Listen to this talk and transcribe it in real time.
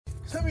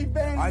Let me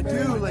bang you, I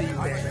man. do let you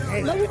bang.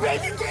 Hey, Let me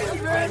bang you, man.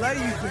 I let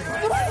you bang.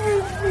 I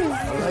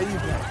let you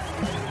bang.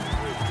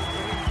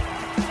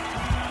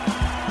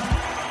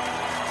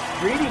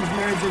 Greetings,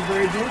 marriage and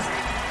virgins.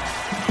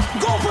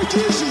 Go for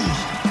Jesus.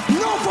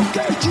 No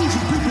forget Jesus,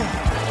 people.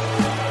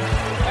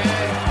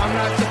 Hey, I'm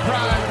not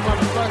surprised,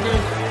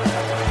 motherfuckers.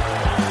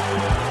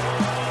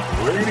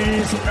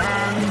 Ladies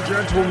and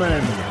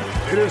gentlemen,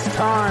 it is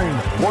time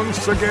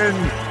once again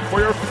for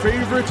your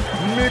favorite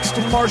mixed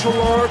martial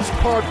arts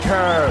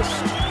podcast.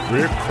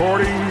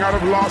 Recording out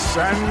of Los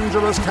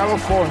Angeles,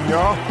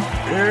 California,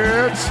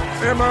 it's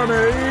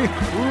MMA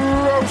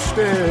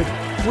Roasted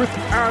with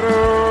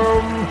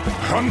Adam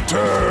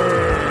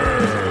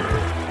Hunter.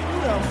 Who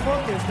the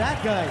fuck is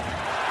that guy?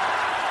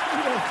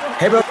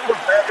 Hey, bro.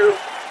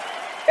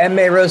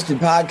 MMA Roasted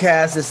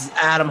Podcast. This is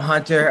Adam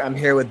Hunter. I'm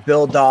here with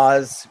Bill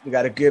Dawes. We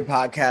got a good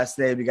podcast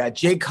today. We got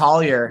Jake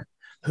Collier,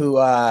 who,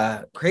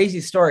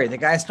 crazy story. The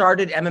guy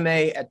started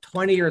MMA at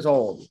 20 years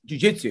old,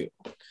 jiu-jitsu,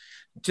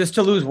 just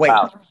to lose weight.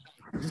 Wow.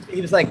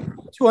 He was like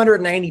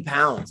 290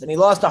 pounds, and he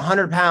lost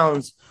 100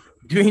 pounds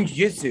doing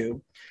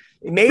jiu-jitsu.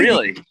 He made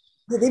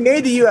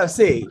the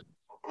UFC.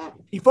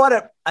 He fought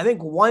at, I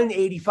think,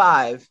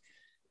 185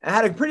 and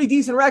had a pretty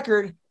decent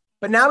record,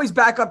 but now he's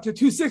back up to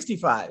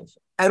 265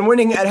 and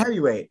winning at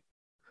heavyweight.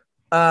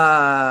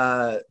 Yeah.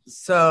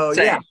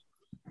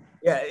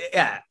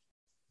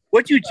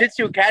 What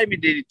jiu-jitsu academy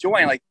did he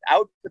join? Like, I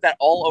would put that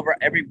all over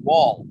every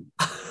wall.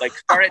 Like,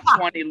 start at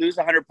 20, lose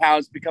 100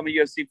 pounds, become a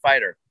UFC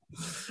fighter.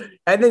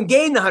 And then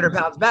gain the 100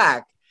 pounds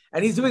back.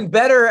 And he's doing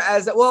better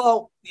as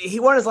well. He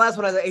won his last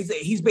one.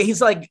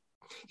 He's like,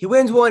 he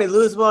wins one, he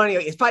loses one.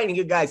 He's fighting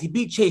good guys. He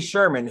beat Chase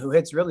Sherman, who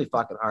hits really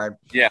fucking hard.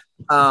 Yeah.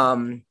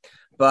 I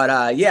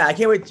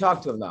can't wait to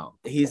talk to him though.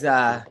 He's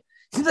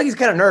seems like he's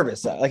kind of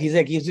nervous.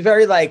 He's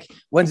very like,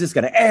 when's this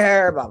gonna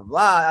air? Blah blah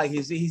blah. Like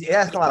he's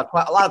asking a lot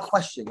of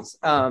questions.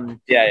 But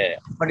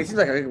he seems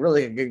like a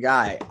really good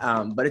guy.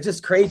 But it's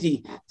just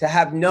crazy to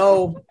have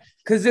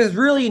because there's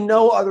really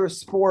no other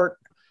sport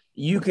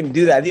you can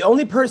do that. The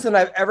only person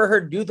I've ever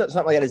heard do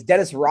something like that is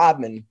Dennis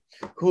Rodman,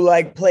 who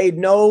like played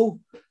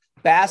no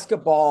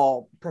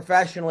basketball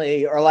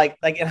professionally or like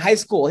in high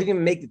school. He didn't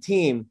even make the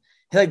team.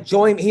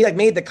 He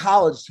made the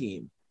college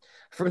team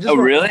from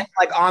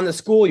on the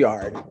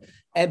schoolyard.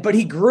 But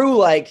he grew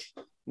like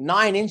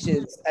 9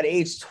 inches at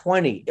age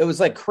 20. It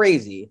was like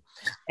crazy.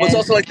 Well, it's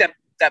also like that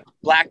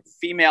black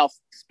female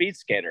speed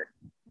skater.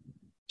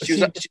 She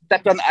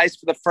stepped on the ice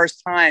for the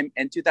first time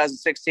in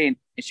 2016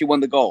 and she won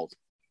the gold.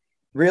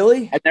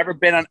 Really? Had never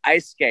been on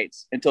ice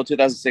skates until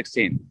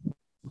 2016.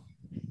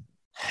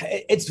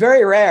 It's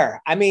very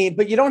rare. I mean,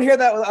 but you don't hear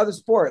that with other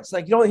sports.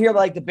 Like you don't hear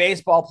like the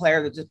baseball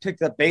player that just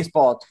picked up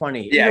baseball at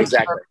 20. Yeah,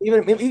 exactly.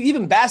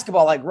 Even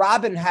basketball, like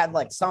Robin had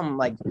like some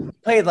like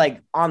played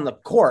like on the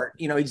court.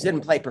 You know, he just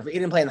didn't play. He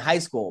didn't play in high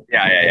school.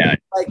 Yeah.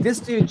 Like this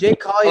dude, Jake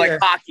Collier. Like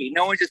hockey.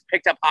 No one just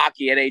picked up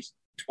hockey at age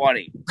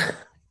 20.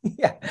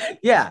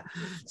 Yeah.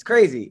 It's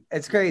crazy.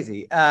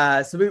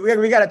 So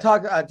we got to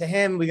talk to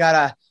him. We got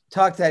to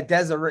talk to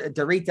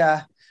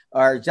Dorita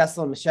or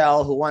Jessalyn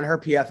Michelle, who won her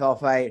PFL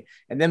fight.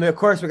 And then, of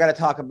course, we got to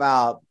talk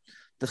about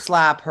the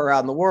slap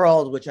around the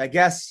world, which I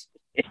guess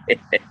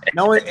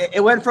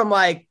it went from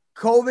like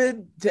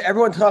COVID to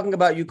everyone talking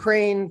about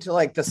Ukraine to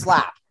like the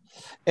slap.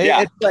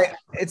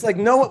 It's like,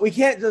 no, we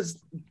can't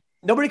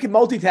nobody can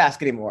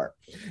multitask anymore.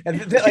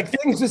 And like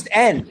things just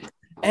end.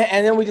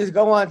 And then we just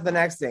go on to the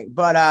next thing.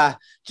 But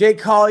Jake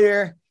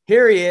Collier,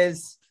 here he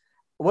is.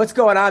 What's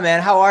going on,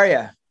 man? How are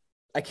you?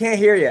 I can't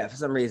hear you for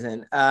some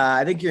reason.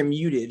 I think you're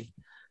muted.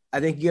 I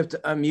think you have to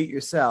unmute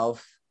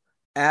yourself.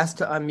 Ask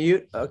to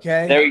unmute.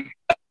 Okay.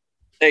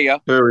 There you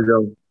go. There we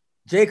go.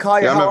 Jake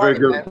Collier, I'm not very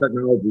good at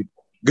technology.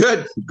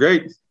 Good.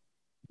 Great.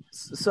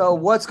 So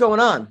what's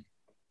going on?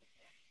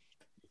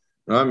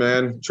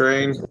 Man.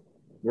 Train,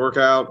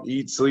 workout,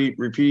 eat, sleep,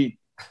 repeat.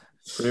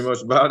 Pretty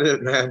much about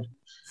it, man.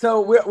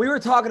 So we were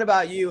talking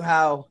about you,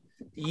 how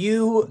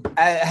you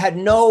had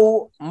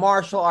no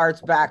martial arts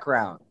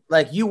background.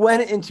 Like you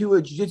went into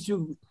a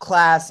jiu-jitsu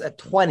class at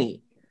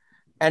 20.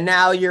 And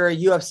now you're a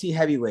UFC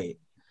heavyweight.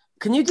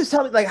 Can you just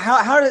tell me, like,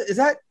 how is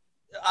that?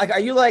 Like, are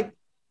you like,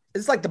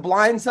 it's like The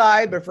Blind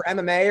Side, but for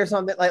MMA or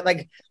something?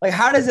 Like,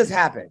 how does this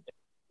happen?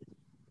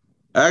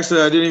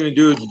 Actually, I didn't even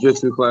do a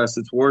jiu-jitsu class.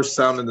 It's worse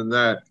sounding than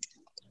that.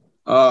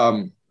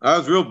 I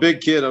was a real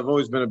big kid. I've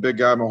always been a big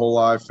guy my whole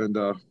life, and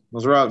I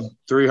was around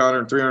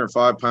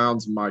 305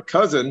 pounds. My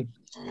cousin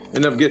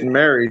ended up getting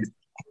married,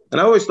 and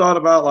I always thought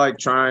about like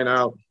trying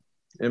out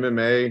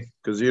MMA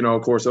because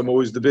of course, I'm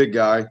always the big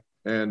guy,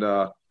 and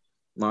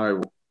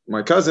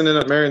my cousin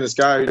ended up marrying this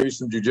guy who knew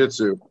some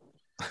jiu-jitsu.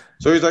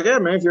 So he's like, yeah,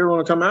 man, if you ever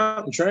want to come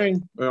out and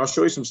train, I'll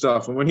show you some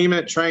stuff. And when he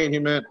meant train, he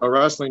meant a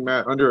wrestling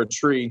mat under a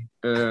tree.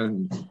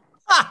 And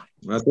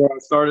that's where I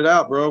started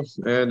out, bro.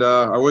 And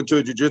I went to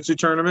a jiu-jitsu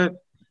tournament,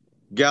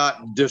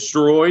 got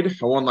destroyed.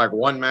 I won like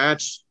one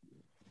match.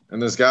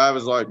 And this guy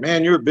was like,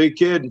 man, you're a big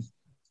kid.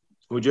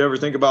 Would you ever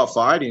think about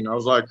fighting? I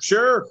was like,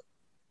 sure.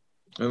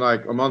 And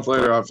like a month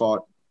later, I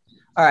fought.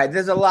 All right,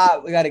 there's a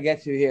lot we got to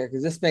get to here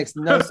because this makes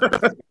no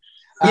sense.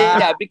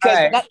 Yeah, because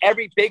all right. not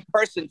every big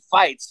person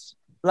fights.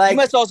 Like, You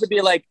must also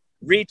be like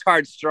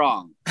retard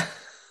strong.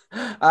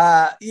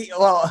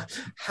 well,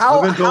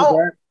 I've been told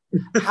that.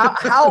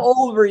 how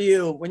old were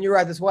you when you were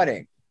at this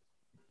wedding?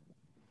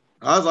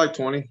 I was like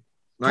 20.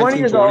 20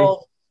 years 20.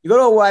 old. You go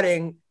to a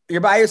wedding.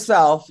 You're by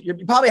yourself. You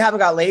probably haven't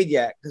got laid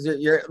yet because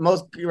you're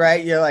most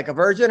right. You're like a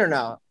virgin or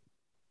no?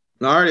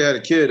 No, I already had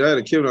a kid. I had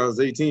a kid when I was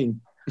 18.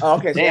 Oh,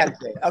 okay. So you Damn. had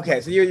a kid.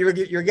 Okay, so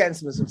you're getting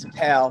some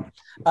tail.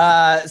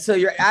 So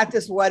you're at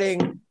this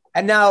wedding,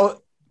 and now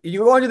you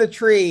go under the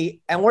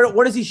tree. And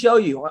what does he show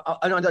you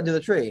under the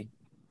tree?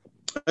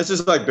 It's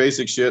just like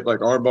basic shit,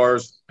 like arm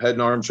bars, head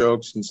and arm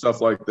chokes, and stuff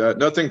like that.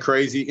 Nothing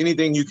crazy.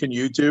 Anything you can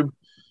YouTube,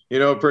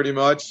 pretty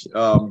much.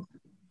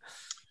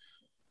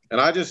 And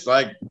I just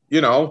I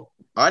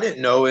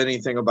didn't know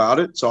anything about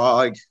it, so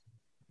I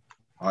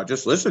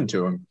just listened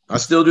to him. I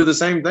still do the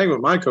same thing with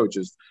my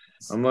coaches.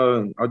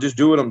 I'll just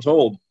do what I'm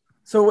told.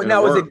 So And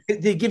now it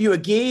did he give you a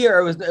gi or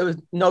it was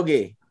no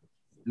gi?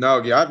 No,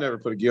 I've never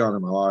put a gi on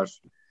in my life.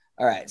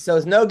 All right. So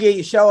it's no gi.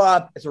 You show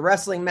up. It's a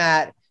wrestling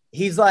mat.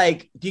 He's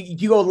like, do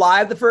you go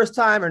live the first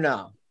time or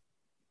no?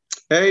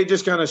 Hey, he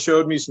just kind of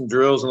showed me some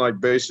drills and like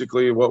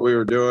basically what we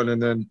were doing,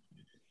 and then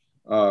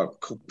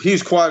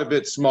he's quite a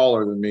bit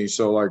smaller than me,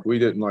 so like we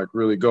didn't like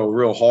really go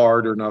real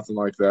hard or nothing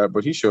like that.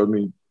 But he showed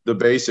me the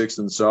basics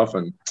and stuff,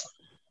 and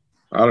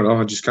I don't know,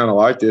 I just kind of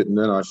liked it. And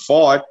then I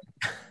fought,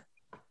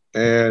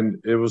 and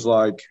it was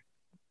like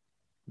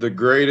the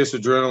greatest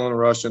adrenaline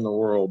rush in the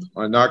world.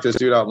 I knocked this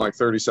dude out in like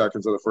 30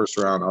 seconds of the first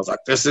round. I was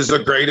like, this is the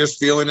greatest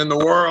feeling in the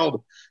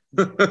world.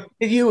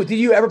 Did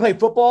you ever play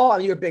football? I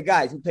mean, you're a big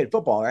guy. You played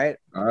football, right?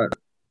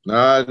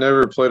 I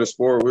never played a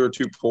sport. We were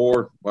too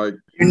poor. Like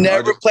You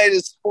never played a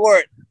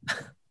sport.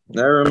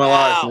 never in my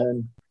Wow. life,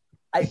 man.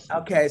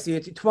 Okay, so you're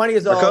 20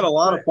 years old. I cut a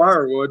lot of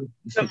firewood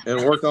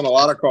and worked on a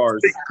lot of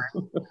cars.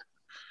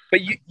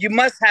 But you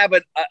must have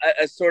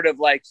a sort of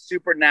like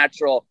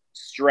supernatural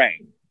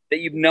strength that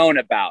you've known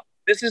about.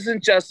 This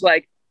isn't just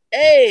like,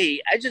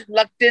 hey, I just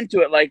lucked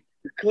into it. Like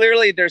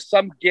clearly there's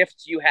some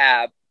gifts you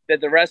have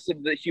that the rest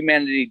of the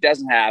humanity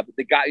doesn't have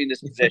that got you in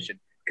this position.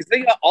 Because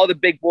think about all the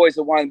big boys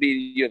that want to be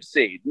in the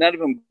UFC. None of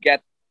them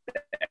get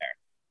there.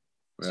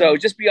 Yeah. So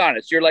just be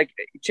honest. You're like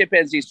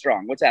chimpanzee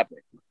strong. What's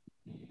happening?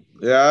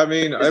 Yeah, I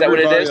mean, Is that what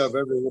it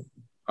everybody is?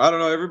 I don't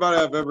know, everybody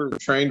I've ever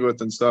trained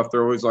with and stuff,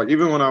 they're always like,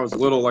 even when I was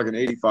little, like an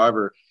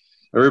 85er,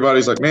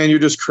 everybody's like, man, you're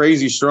just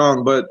crazy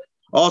strong. But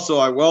also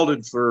I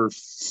welded for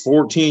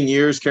 14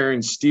 years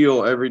carrying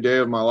steel every day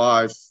of my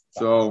life.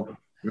 So,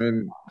 I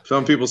mean,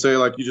 some people say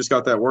like, you just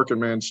got that working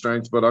man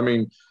strength. But I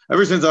mean,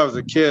 ever since I was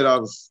a kid, I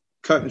was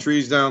cutting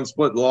trees down,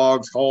 splitting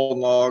logs, hauling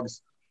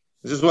logs.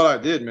 This is what I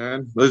did,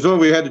 man. This is what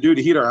we had to do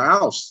to heat our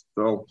house.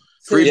 So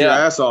freeze your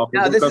ass off.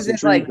 Now and this cut is some it,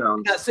 trees like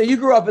down. so you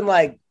grew up in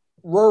like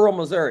rural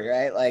Missouri,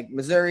 right? Like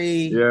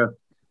Missouri, Yeah,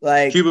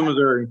 like Cuba,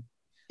 Missouri,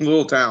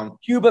 little town.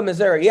 Cuba,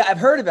 Missouri. Yeah, I've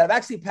heard of it. I've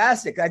actually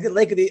passed it. I did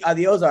Lake of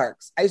the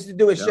Ozarks. I used to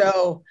do a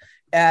show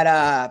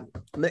at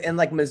in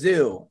like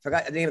Mizzou.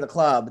 Forgot the name of the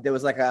club. There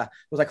was like it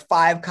was like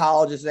 5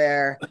 colleges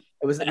there.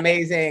 It was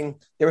amazing.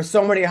 There were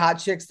so many hot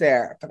chicks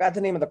there. I forgot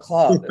the name of the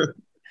club.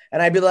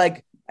 And I'd be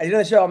like, I did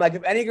the show. I'm like,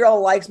 if any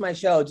girl likes my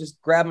show,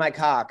 just grab my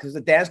cock. Because the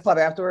dance club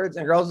afterwards,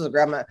 and girls just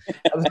grab my.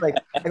 I was like,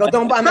 I go,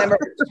 don't buy my merch,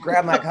 just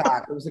grab my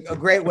cock. It was like a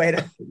great way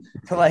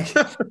to like.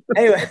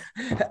 Anyway,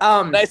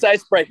 Nice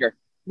icebreaker.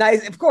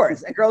 nice, of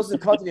course. And girls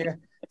just come to you.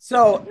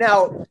 So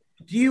now,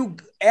 do you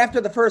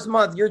after the first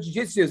month, your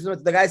jiu-jitsu,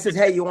 the guy says,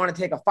 hey, you want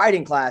to take a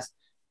fighting class?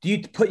 Do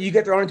you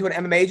get thrown into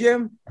an MMA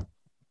gym?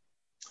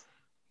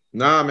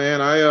 Nah,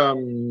 man,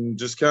 I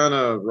just kind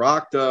of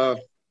rocked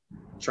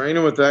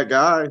training with that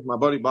guy, my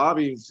buddy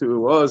Bobby, who it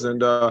was,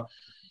 and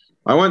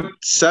I went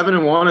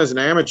 7-1 as an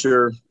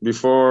amateur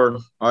before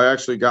I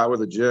actually got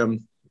with a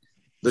gym,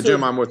 the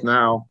gym I'm with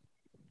now.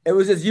 It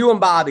was just you and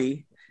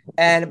Bobby,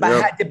 and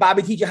Yep. did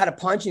Bobby teach you how to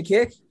punch and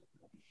kick?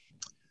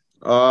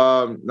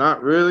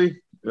 Not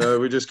really.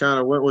 We just kind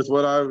of went with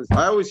what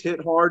I always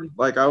hit hard.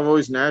 Like I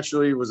always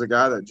naturally was a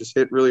guy that just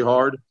hit really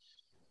hard.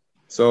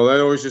 So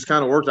that always just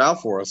kind of worked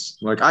out for us.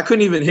 Like I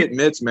couldn't even hit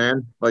mitts,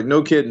 man. Like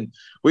no kidding.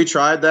 We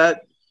tried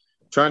that,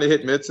 trying to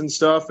hit mitts and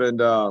stuff. And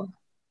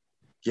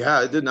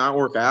yeah, it did not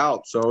work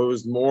out. So it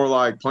was more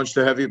like punch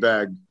the heavy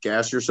bag,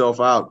 gas yourself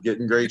out, get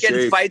in great You get in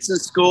shape. fights in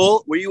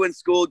school? Were you in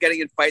school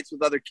getting in fights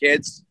with other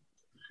kids?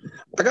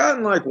 I got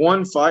in like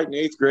one fight in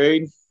 8th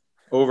grade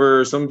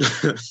over some,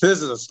 this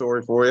is a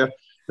story for you.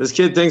 This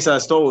kid thinks I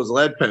stole his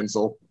lead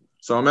pencil.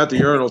 So I'm at the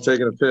urinal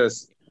taking a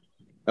piss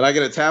and I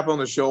get a tap on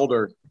the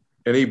shoulder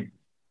and he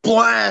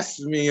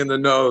blasts me in the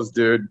nose,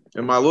 dude.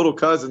 And my little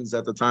cousins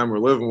at the time were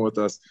living with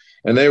us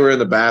and they were in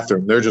the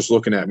bathroom. They're just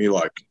looking at me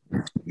like,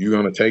 you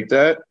going to take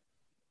that?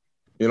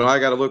 You know, I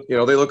got to look, they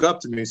look up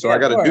to me. So Yeah, I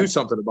got of to do course.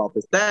 something about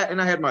this. That,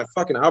 and I had my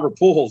fucking Albert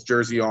Pujols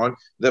jersey on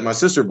that my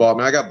sister bought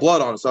me. I got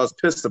blood on it. So I was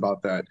pissed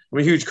about that. I'm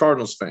a huge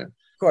Cardinals fan.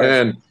 Of course.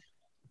 And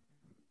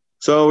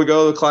so we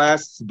go to the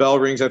class, the bell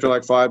rings after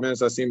like 5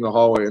 minutes. I see him in the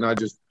hallway and I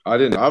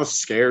was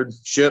scared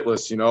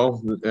shitless,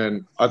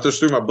 and I just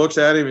threw my books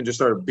at him and just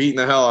started beating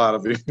the hell out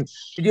of him.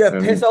 Did you have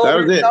And piss all that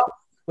over was it. yourself?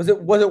 Was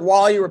it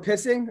while you were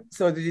pissing?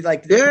 So did you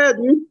like? Yeah,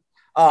 dude.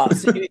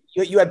 So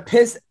you had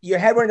piss. Your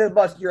head went into the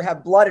bus. You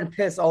had blood and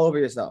piss all over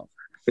yourself.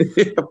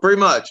 Yeah, pretty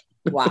much.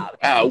 Wow.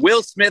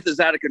 Will Smith is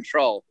out of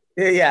control.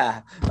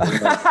 Yeah.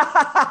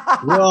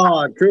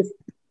 God,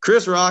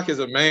 Chris Rock is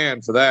a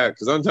man for that.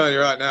 Because I'm telling you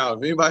right now,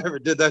 if anybody ever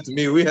did that to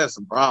me, we have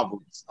some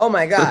problems. Oh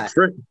my God.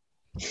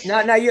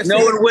 Now you're no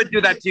one would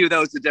do that to you. That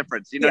was the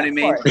difference. You know what I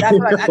mean?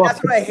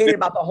 That's what I hated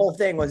about the whole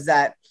thing was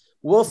that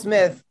Will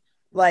Smith,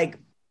 like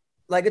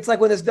it's like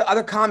when this the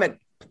other comic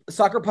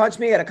sucker punched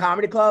me at a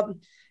comedy club.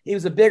 He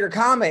was a bigger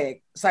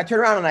comic, so I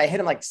turned around and I hit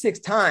him like 6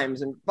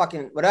 times and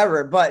fucking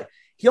whatever. But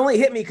he only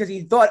hit me because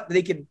he thought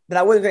that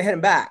I wasn't gonna hit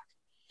him back.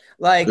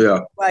 Like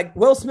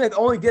Will Smith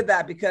only did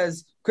that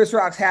because Chris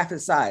Rock's half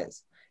his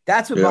size.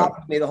 That's what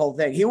bothered me the whole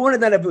thing. He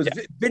wanted that if it was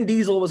Vin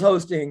Diesel was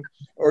hosting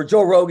or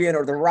Joe Rogan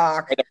or The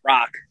Rock. Or The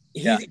Rock.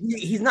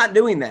 He's not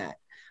doing that.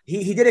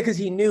 He did it because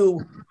he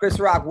knew Chris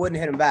Rock wouldn't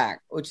hit him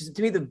back, which is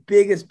to me the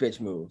biggest bitch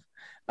move.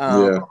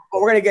 But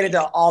we're gonna get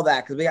into all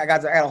that because I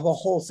got a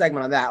whole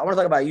segment on that. I want to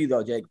talk about you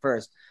though, Jake,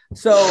 first.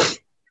 So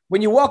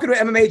when you walk into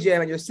an MMA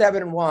gym and you're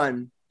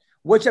 7-1,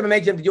 which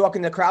MMA gym did you walk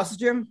into? Krause's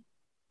gym?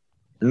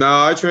 No,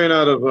 I train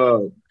out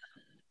of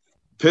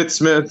Pitt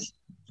Smith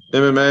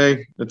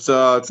MMA. It's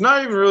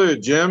not even really a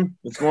gym.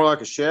 It's more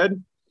like a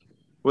shed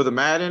with a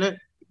mat in it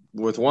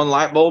with one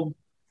light bulb.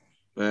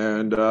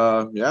 And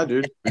yeah,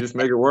 dude, you just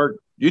make it work.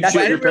 You I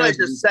didn't realize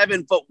you're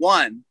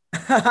 7'1".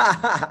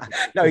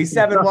 No, he's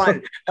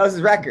 7'1". That was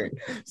his record.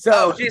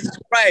 So Jesus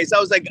Christ. I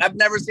was like, I've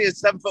never seen a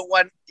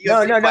 7'1".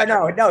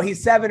 No.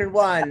 He's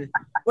 7'1".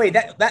 Wait,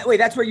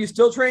 that's where you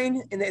still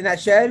train in that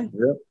shed?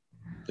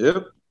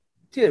 Yep.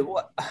 Dude,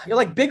 you're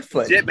like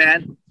Bigfoot. Shit,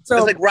 man. So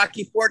it's like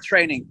Rocky IV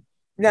training.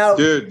 Now,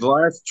 dude, the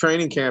last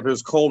training camp, it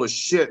was cold as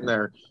shit in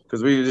there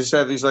because we just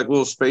had these like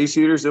little space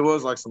heaters. It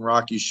was like some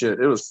Rocky shit.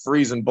 It was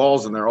freezing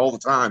balls in there all the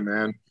time,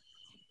 man.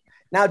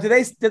 Now, do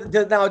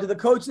the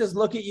coaches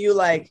look at you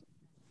like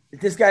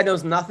this guy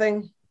knows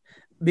nothing?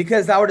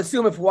 Because I would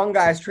assume if one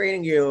guy's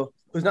training you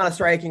who's not a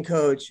striking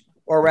coach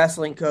or a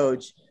wrestling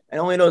coach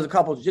and only knows a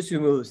couple of jiu-jitsu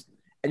moves,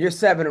 and you're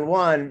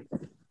 7-1,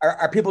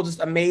 are people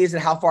just amazed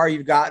at how far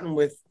you've gotten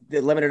with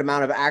the limited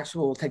amount of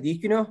actual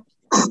technique, you know?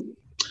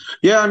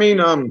 Yeah, I mean,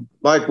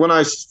 like when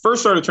I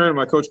first started training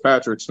my coach,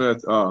 Patrick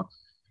Smith, I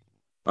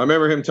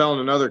remember him telling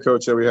another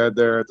coach that we had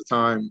there at the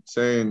time,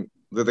 saying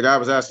that the guy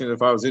was asking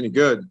if I was any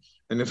good.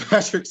 And if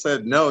Patrick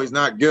said, no, he's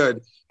not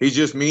good. He's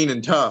just mean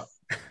and tough.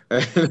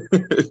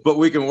 But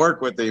we can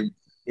work with him.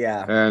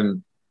 Yeah.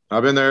 And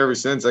I've been there ever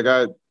since. I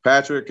got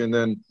Patrick and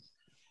then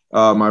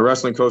my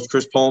wrestling coach,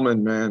 Chris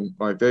Pullman, man,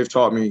 like they've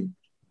taught me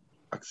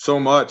so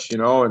much, you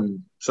know,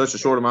 in such a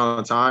short amount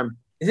of time.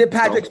 Is it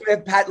Patrick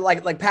Smith,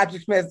 like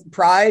Patrick Smith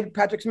Pride,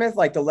 Patrick Smith,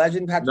 like the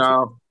legend Patrick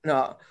Smith?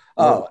 No.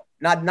 Oh,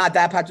 not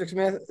that Patrick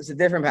Smith? It's a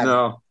different Patrick.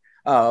 No.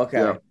 Oh, okay.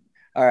 Yeah.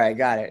 All right,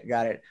 got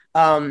it.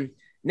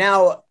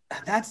 Now,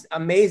 that's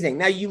amazing.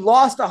 Now, you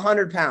lost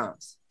 100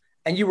 pounds,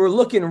 and you were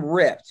looking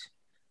ripped,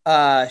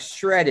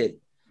 shredded.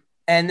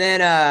 And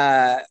then,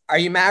 are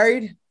you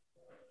married?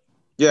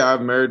 Yeah,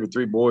 I'm married with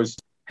 3 boys.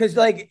 Because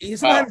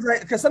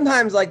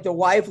sometimes like the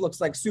wife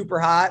looks like super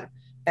hot,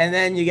 and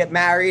then you get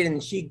married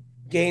and she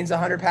gains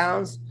 100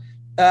 pounds.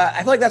 I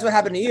feel like that's what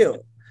happened to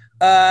you,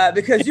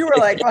 because you were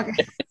like fucking,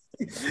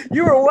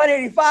 you were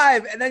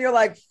 185, and then you're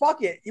like,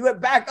 fuck it, you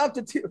went back up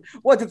to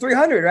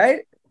 300,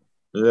 right?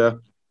 Yeah,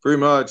 pretty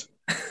much.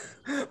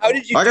 How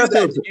did you do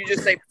that? Did you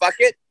just say fuck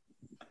it?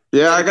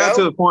 Yeah, I got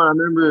to the point. I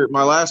remember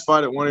my last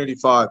fight at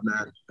 185,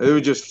 man. It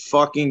would just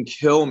fucking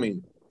kill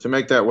me to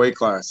make that weight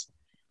class.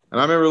 And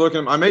I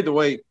remember I made the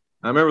weight.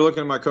 I remember looking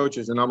at my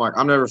coaches, and I'm like,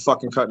 I'm never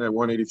fucking cutting at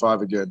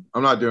 185 again.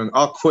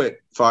 I'll quit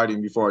fighting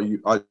before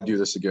I do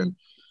this again.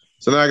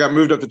 So then I got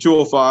moved up to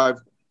 205,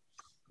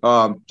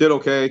 did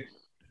okay.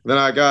 Then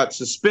I got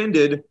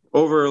suspended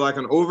over like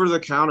an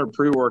over-the-counter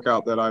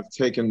pre-workout that I've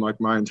taken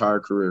like my entire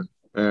career.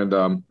 And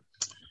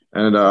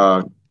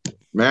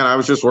man, I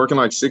was just working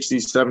like 60,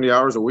 70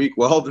 hours a week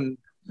welding,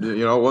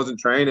 you know, wasn't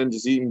training,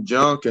 just eating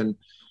junk and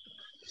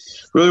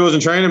really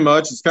wasn't training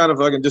much. It's kind of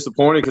fucking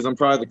disappointing because I'm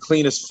probably the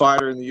cleanest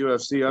fighter in the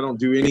UFC. I don't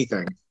do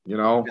anything, you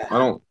know.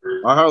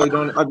 I hardly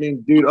don't. I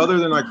mean, dude, other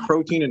than like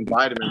protein and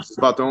vitamins, it's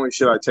about the only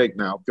shit I take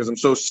now because I'm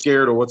so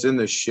scared of what's in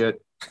this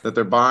shit that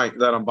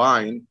I'm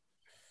buying.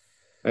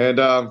 And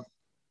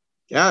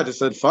yeah, I just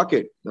said fuck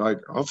it. Like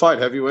I'll fight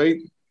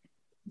heavyweight.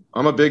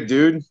 I'm a big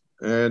dude,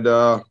 and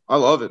I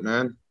love it,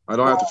 man. I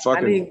don't have to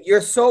fucking. I mean,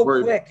 you're so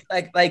quick.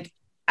 Like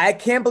I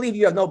can't believe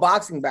you have no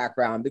boxing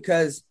background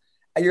because.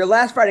 Your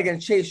last fight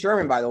against Chase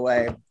Sherman, by the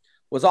way,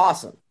 was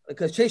awesome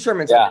because Chase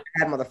Sherman's a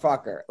bad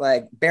motherfucker.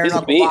 Like he's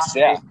a beast,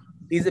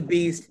 he's a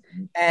beast,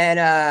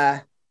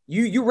 and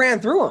you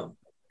ran through him.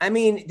 I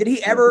mean, did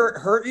he ever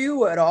hurt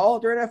you at all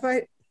during that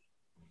fight?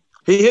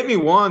 He hit me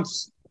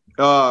once.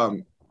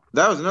 That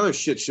was another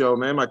shit show,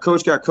 man. My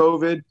coach got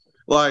COVID.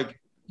 Like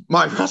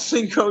my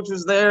wrestling coach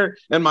was there,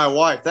 and my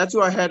wife. That's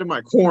who I had in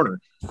my corner.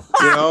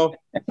 You know,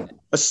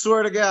 I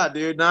swear to God,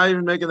 dude, not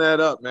even making that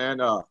up,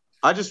 man.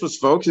 I just was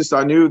focused.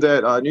 I knew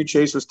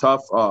Chase was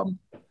tough.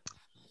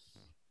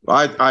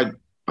 I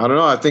don't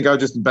know. I think I'm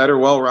just better,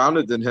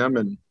 well-rounded than him,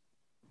 and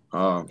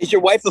is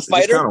your wife a it just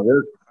fighter? kind of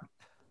worked.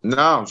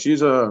 No, she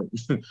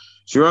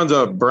runs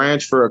a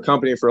branch for a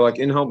company for like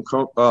in-home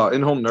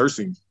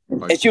nursing.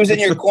 Like, And she was in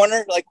your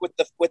corner, like with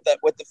the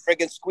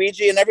friggin'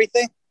 squeegee and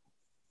everything.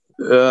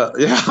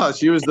 yeah,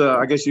 she was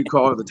I guess you'd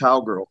call her the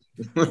towel girl.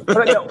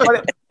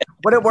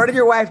 What did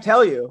your wife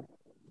tell you?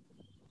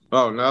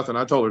 Oh, nothing.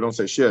 I told her don't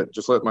say shit.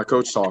 Just let my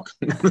coach talk.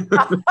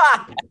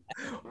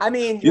 I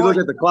mean, You look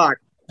at the clock.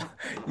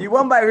 you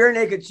won by rear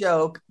naked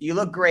choke. You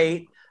look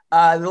great.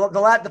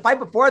 The fight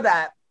before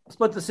that,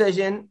 split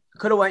decision,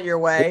 could have went your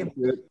way.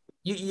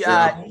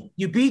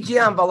 You beat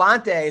Gian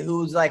Vellante,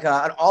 who's like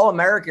an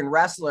all-American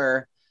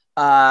wrestler.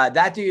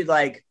 That dude,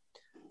 like,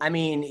 I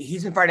mean,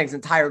 he's been fighting his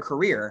entire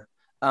career.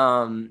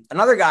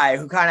 Another guy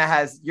who kind of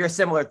has your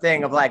similar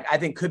thing of like, I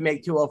think could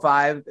make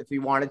 205 if he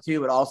wanted to,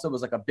 but also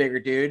was like a bigger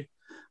dude.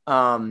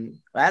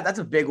 That's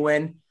a big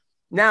win.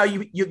 Now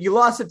you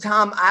lost to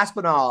Tom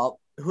Aspinall,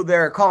 who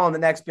they're calling the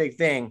next big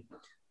thing.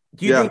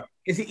 Do you think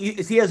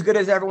is he as good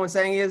as everyone's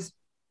saying he is?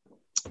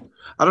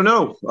 I don't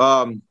know.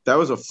 That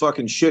was a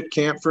fucking shit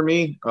camp for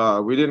me.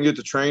 We didn't get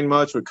to train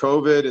much with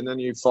COVID, and then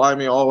you fly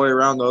me all the way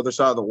around the other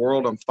side of the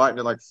world. I'm fighting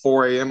at like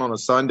 4 a.m. on a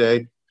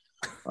Sunday.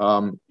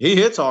 He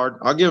hits hard.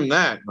 I'll give him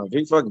that. Like,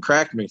 he fucking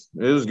cracked me.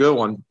 It was a good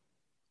one.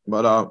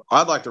 But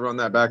I'd like to run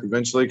that back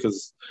eventually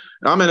because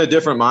I'm in a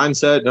different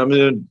mindset. I'm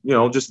in,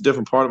 just a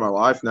different part of my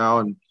life now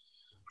and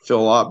feel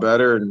a lot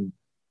better. And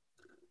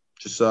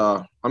just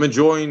I'm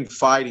enjoying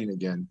fighting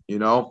again,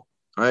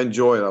 I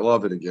enjoy it. I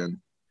love it again.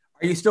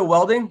 Are you still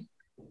welding?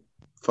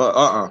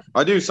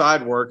 I do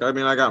side work. I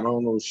mean, I got my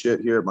own little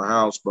shit here at my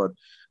house, but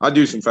I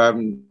do some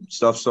fabbing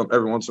stuff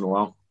every once in a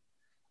while.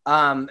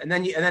 And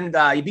then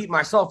you beat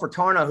Marcel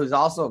Fortuna, who's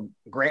also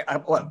great.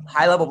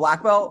 High level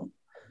black belt?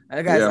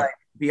 That guy's like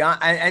beyond.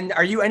 And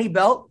are you any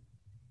belt?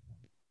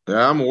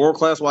 Yeah, I'm a world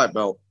class white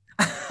belt.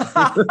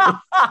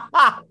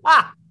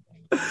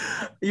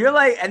 You're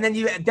like, and then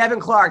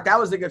Devin Clark. That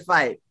was a good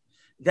fight.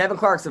 Devin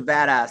Clark's a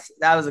badass.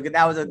 That was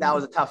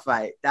a tough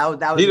fight. That was.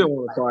 He didn't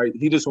want to fight.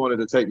 He just wanted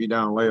to take me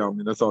down and lay on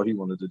me. That's all he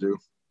wanted to do.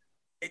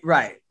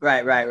 Right.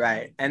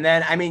 And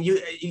then I mean,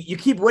 you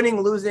keep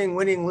winning, losing.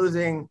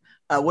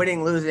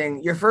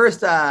 Your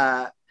first,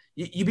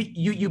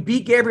 you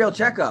beat Gabriel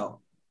Checo.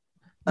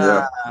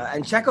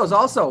 And Checo's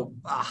also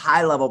a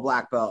high level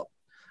black belt.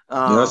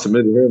 I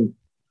submitted him.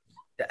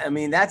 I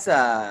mean, that's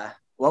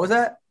what was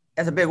that?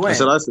 That's a big win. I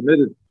said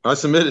I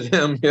submitted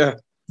him. Yeah.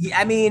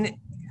 I mean,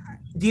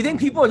 do you think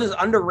people are just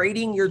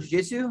underrating your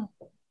jiu-jitsu?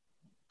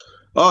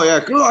 Oh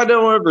yeah, cool. I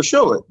don't ever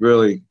show it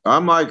really.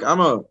 I'm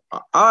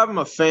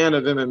a fan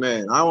of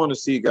MMA. I want to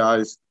see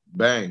guys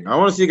bang. I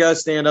want to see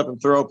guys stand up and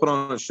put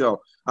on a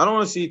show. I don't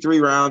want to see 3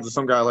 rounds of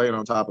some guy laying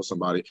on top of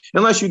somebody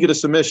unless you get a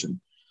submission.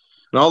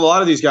 And a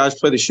lot of these guys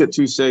play the shit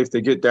too safe.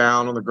 They get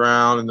down on the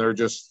ground and they're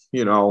just,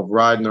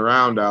 riding the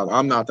round out.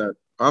 I'm not that.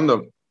 I'm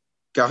the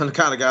kind of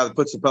guy that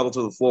puts the pedal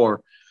to the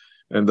floor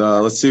and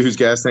let's see whose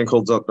gas tank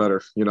holds up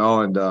better,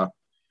 and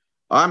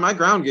my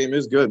ground game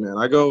is good, man.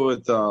 I go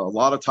with a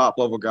lot of top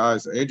level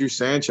guys. Andrew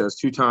Sanchez,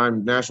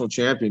 2-time national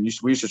champion.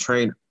 We used to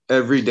train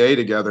every day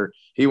together.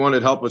 He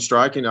wanted help with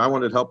striking. I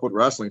wanted help with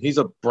wrestling. He's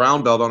a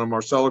brown belt on a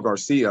Marcelo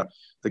Garcia.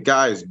 The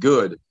guy is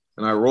good.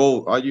 And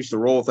I used to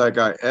roll with that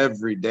guy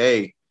every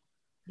day,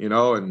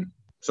 and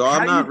so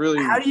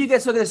How do you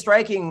get so good at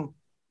striking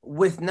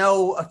with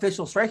no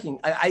official striking?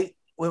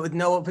 With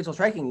no official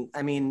striking,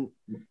 I mean,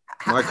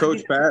 my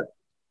coach Pat,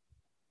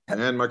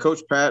 man,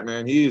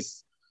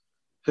 his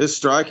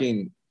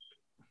striking,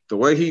 the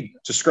way he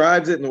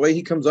describes it and the way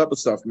he comes up with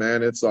stuff,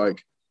 man, it's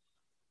like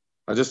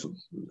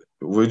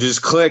we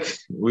just click.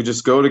 We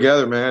just go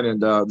together, man.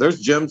 And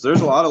there's gyms.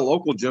 There's a lot of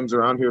local gyms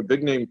around here,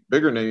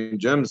 bigger name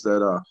gyms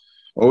that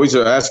always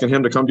are asking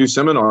him to come do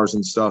seminars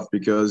and stuff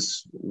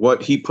because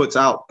what he puts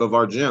out of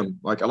our gym.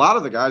 Like a lot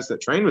of the guys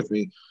that train with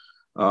me,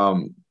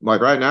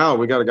 like right now,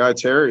 we got a guy,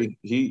 Terry.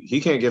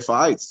 He can't get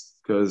fights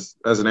because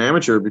as an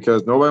amateur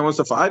because nobody wants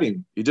to fight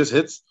him. He just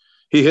hits.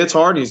 He hits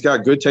hard. He's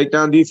got good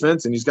takedown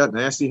defense, and he's got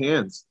nasty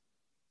hands.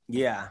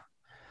 Yeah,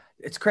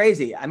 it's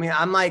crazy. I mean,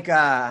 I'm like,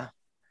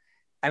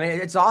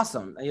 it's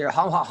awesome. You're a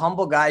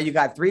humble guy. You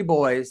got 3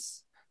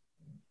 boys.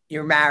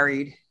 You're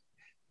married.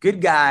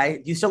 Good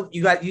guy. Do you still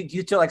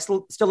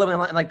living in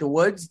like the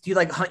woods? Do you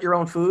like hunt your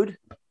own food?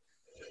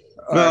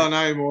 No,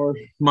 not anymore.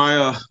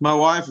 My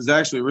wife is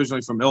actually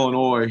originally from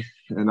Illinois,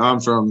 and I'm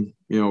from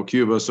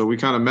Cuba. So we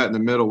kind of met in the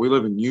middle. We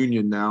live in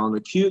Union now, in the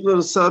cute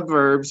little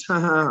suburbs.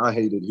 I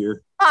hate it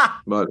here.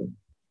 But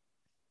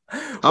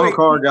I'm a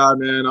car guy,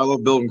 man. I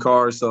love building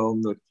cars, so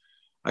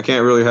I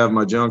can't really have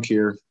my junk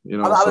here, I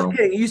was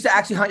kidding. You used to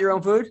actually hunt your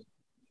own food?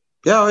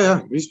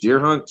 Yeah. We used to deer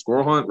hunt,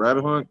 squirrel hunt,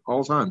 rabbit hunt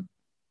all the time.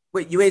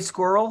 Wait, you ate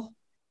squirrel?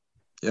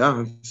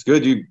 Yeah, it's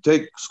good. You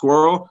take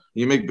squirrel,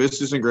 you make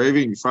biscuits and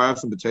gravy, and you fry up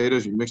some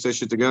potatoes. You mix that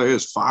shit together.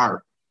 It's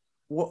fire.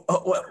 What?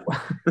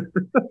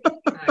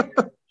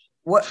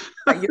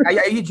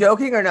 Are you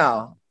joking or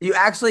no? You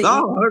actually?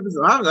 No,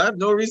 I have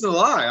no reason to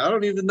lie. I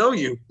don't even know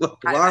you.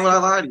 Why would I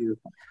lie to you?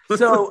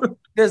 So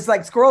there's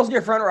like squirrels in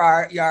your front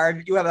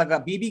yard. You have like a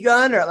BB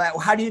gun, or like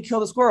how do you kill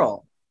the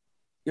squirrel?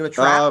 You have a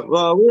trap?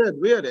 Well,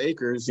 we had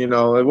acres. You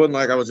know, it wasn't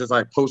like I was just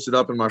like posted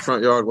up in my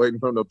front yard waiting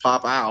for them to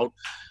pop out.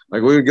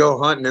 Like we would go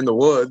hunting in the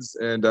woods,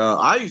 and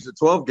I used a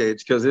 12 gauge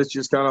because it's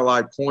just kind of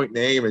like point and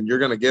aim, and you're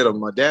gonna get them.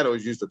 My dad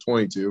always used a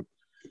 22.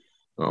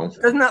 Oh,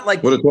 doesn't that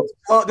like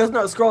doesn't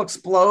a squirrel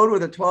explode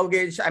with a 12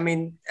 gauge? I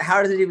mean,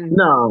 how does it even?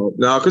 No,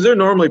 because they're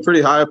normally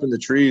pretty high up in the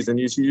trees, and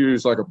you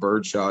use like a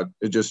bird shot.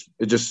 It just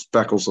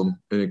speckles them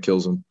and it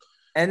kills them.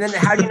 And then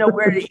how do you know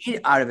where to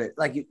eat out of it?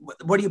 Like,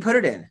 what do you put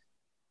it in?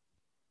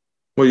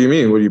 What do you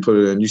mean? What do you put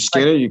it in? You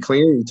skin it, you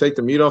clean it, you take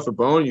the meat off the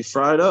bone, you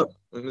fry it up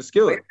in the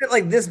skillet.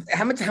 Like this,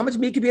 how much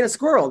meat could be in a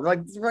squirrel? Like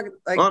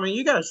well, I mean,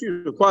 you gotta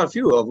shoot quite a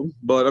few of them,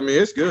 but I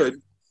mean, it's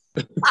good.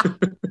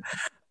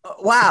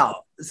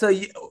 Wow. So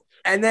you,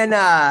 and then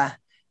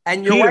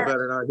and your wife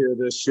better not hear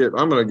this shit.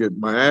 I'm gonna get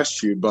my ass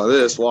chewed by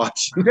this.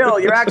 Watch. Bill,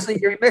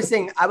 you're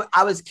missing.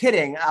 I was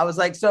kidding. I was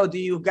like, so do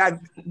you got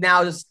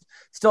now just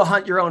still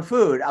hunt your own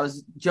food? I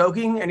was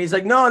joking, and he's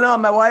like, no,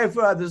 my wife,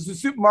 there's a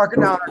supermarket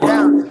down in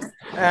town,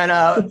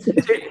 and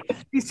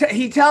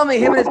he tell me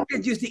him and his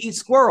kids used to eat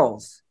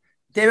squirrels.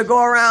 They would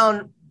go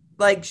around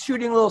like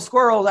shooting little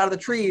squirrels out of the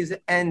trees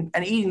and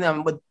eating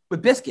them with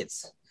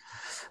biscuits.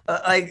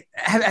 Like,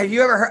 have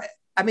you ever heard?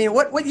 I mean,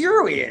 what year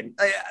are we in?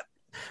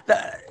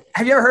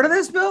 Have you ever heard of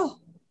this,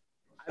 Bill?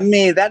 I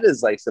mean, that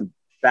is like some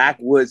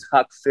backwoods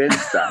Huck Finn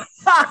stuff.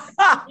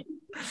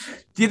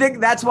 Do you think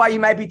that's why you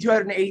might be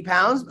 280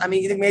 pounds? I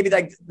mean, you think maybe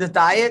like the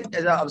diet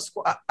is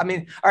I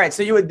mean, all right.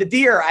 So the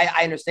deer,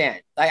 I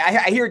understand. Like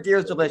I hear deer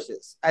is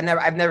delicious.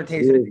 I've never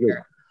tasted a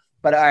deer,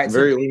 but all right.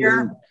 So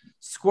deer,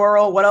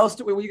 squirrel. What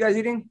else were you guys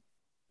eating?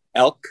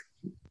 Elk,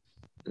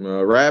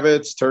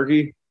 rabbits,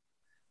 turkey.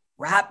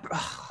 We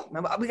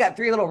got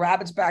 3 little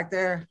rabbits back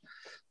there.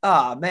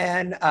 Oh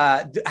man.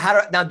 How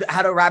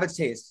do rabbits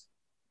taste?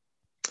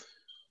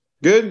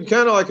 Good.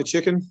 Kind of like a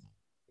chicken.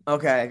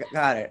 Okay.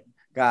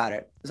 Got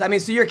it. So, I mean,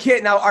 so your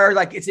kid now are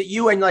like, is it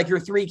you and like your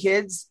 3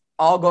 kids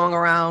all going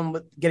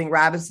around getting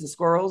rabbits and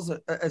squirrels?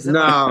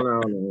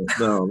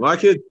 No. My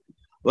kid,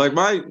 like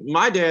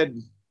my dad,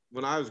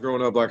 when I was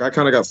growing up, like I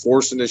kind of got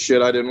forced into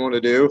shit I didn't want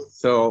to do.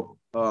 So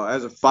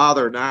as a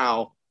father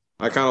now,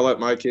 I kind of let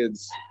my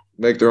kids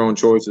make their own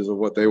choices of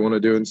what they want to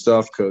do and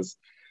stuff. Cause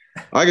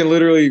I can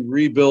literally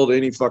rebuild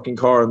any fucking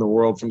car in the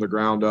world from the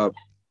ground up.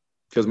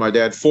 Cause my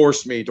dad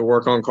forced me to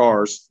work on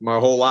cars my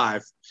whole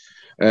life.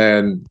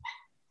 And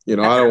I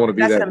don't want to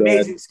be that. That's an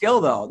amazing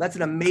skill, though. That's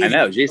an amazing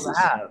skill to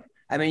have.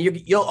 I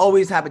mean, you'll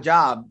always have a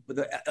job,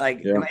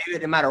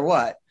 no matter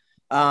what.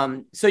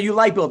 So you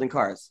like building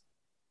cars?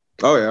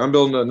 Oh yeah, I'm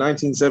building a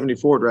 1970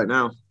 Ford right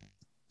now.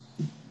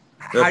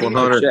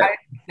 F100.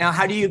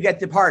 How do you get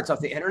the parts off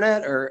the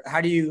internet, or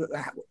how do you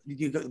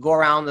go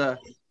around the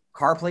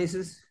car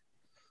places?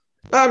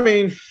 I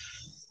mean,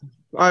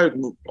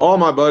 all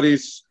my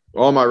buddies.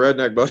 All my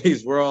redneck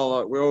buddies, we're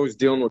always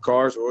dealing with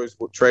cars. We're always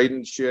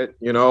trading shit.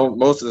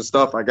 Most of the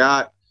stuff I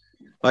got,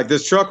 like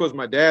this truck was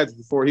my dad's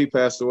before he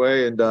passed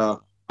away, and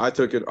I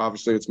took it.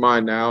 Obviously, it's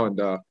mine now, and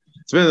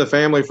it's been in the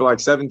family for like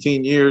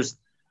 17 years.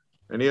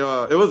 And it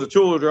was a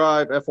two-wheel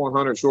drive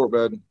F100 short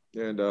bed,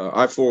 and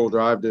I four-wheel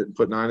drived it and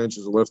put 9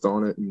 inches of lift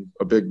on it and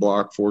a big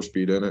block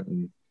 4-speed in it.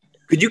 And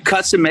could you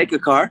custom make a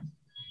car?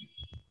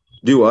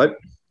 Do what?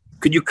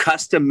 Could you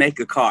custom make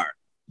a car?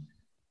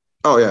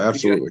 Oh yeah,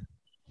 absolutely.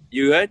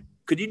 You good?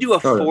 Could you do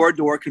a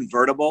 4-door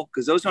convertible?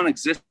 Because those don't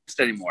exist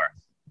anymore.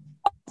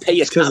 I'll pay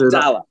you top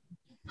dollar.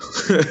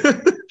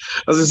 I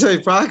was gonna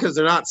say probably because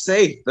they're not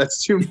safe.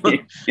 That's too much.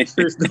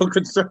 There's no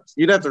construction.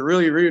 You'd have to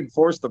really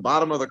reinforce the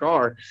bottom of the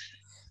car.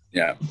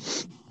 Yeah.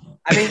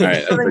 I mean,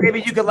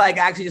 maybe you could like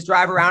actually just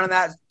drive around in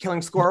that,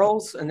 killing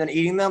squirrels and then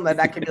eating them.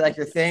 That could be like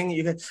your thing.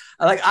 You could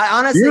I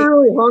honestly. You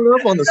really hung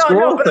up on the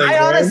squirrel thing.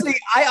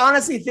 I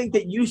honestly think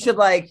that you should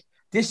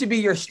this should be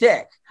your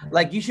shtick.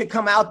 Like you should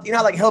come out,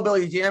 like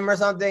Hillbilly Jim or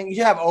something. You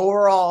should have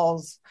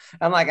overalls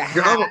and like a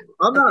hat.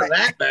 I'm not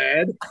that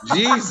bad.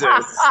 Jesus.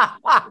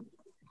 I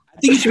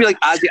think you should be like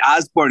Ozzy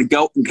Osbourne and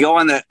go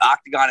on the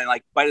octagon and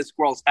like bite a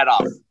squirrel's head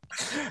off.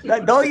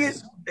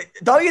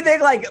 Don't you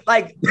think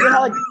like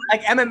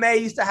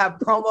MMA used to have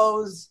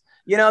promos?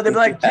 They'd be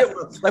like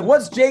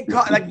what's Jake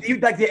like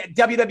the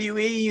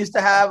WWE used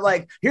to have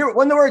here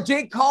when the word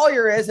Jake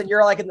Collier is, and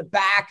you're like in the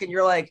back and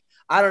you're like,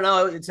 I don't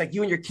know, it's like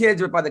you and your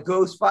kids are by the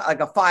ghost like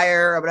a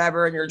fire or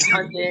whatever, and you're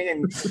hunting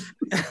and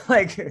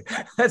like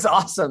that's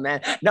awesome, man.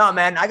 No,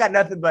 man, I got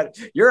nothing but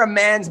you're a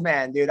man's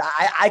man, dude.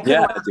 I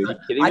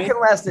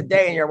couldn't last a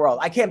day in your world.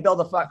 I can't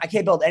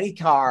build any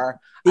car.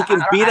 He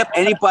can beat up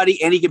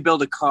anybody and he can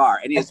build a car,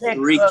 and he has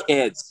 3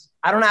 kids.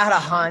 I don't know how to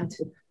hunt.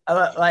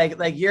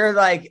 Like you're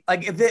like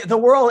if the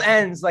world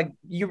ends, like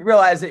you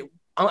realize that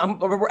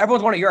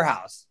everyone's going to your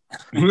house.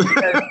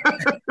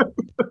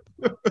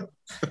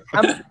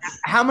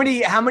 How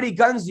many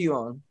guns do you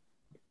own?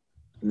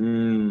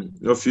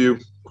 A few,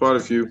 quite a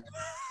few.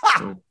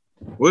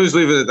 We'll just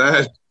leave it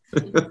at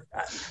that.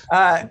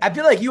 I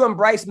feel like you and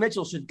Bryce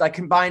Mitchell should like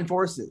combine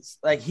forces.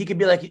 Like he could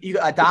be like, you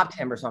adopt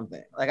him or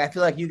something. Like I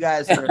feel like you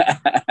guys are.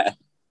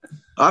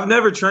 I've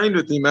never trained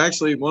with him.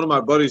 Actually, one of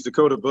my buddies,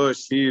 Dakota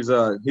Bush, he's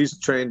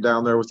trained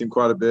down there with him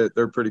quite a bit.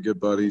 They're pretty good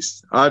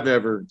buddies. I've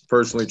never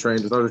personally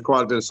trained with him. There's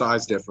quite a bit of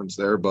size difference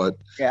there, but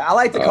yeah, I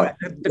like Dakota.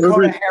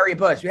 Harry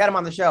Bush. We had him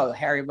on the show.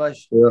 Harry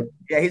Bush.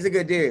 Yeah, he's a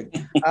good dude.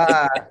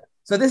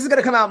 So this is going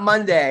to come out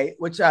Monday,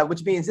 which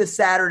means this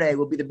Saturday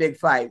will be the big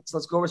fight. So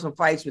let's go over some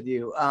fights with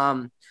you.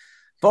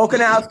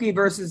 Volkanovski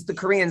versus the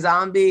Korean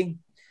Zombie.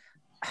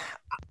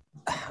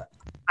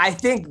 I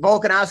think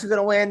Volkanovski's going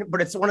to win, but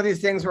it's one of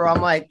these things where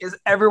I'm like, is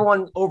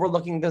everyone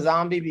overlooking the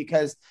Zombie?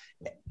 Because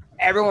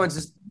everyone's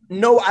just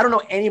I don't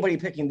know anybody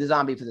picking the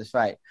Zombie for this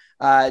fight.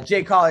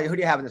 Jay Collier, who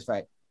do you have in this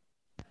fight?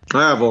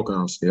 I have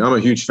Volkanovski. I'm a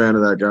huge fan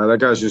of that guy. That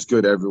guy's just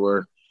good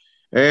everywhere.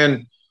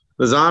 And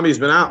the Zombie's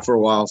been out for a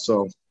while,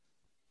 so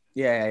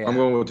yeah. I'm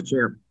going with the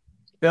champ.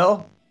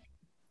 Bill?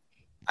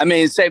 I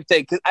mean, same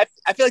thing. Cause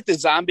I feel like the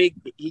Zombie,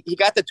 he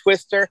got the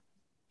twister.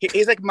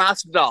 He's like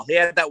Masvidal. He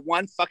had that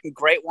one fucking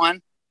great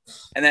one,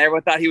 and then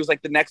everyone thought he was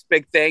like the next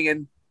big thing,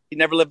 and he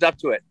never lived up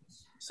to it.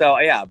 So,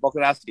 yeah,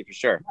 Volkanovski for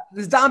sure.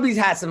 The Zombies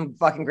had some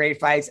fucking great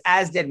fights,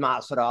 as did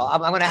Masvidal. I'm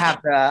going to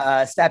have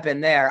to step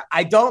in there.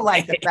 I don't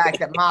like the fact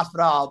that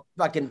Masvidal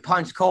fucking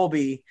punched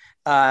Colby.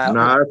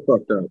 I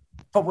fucked up.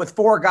 But with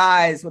 4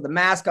 guys with a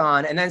mask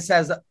on, and then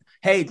says,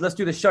 hey, let's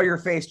do the show your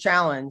face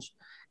challenge.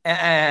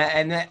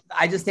 And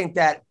I just think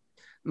that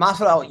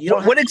Masvidal,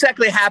 what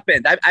exactly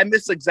happened? I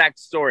missed the exact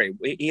story.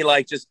 He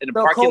like just in a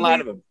parking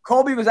lot of him.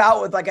 Colby was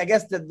out with, like, I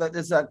guess this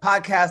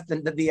podcast,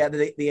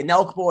 the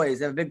Nelk Boys,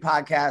 they have a big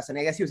podcast, and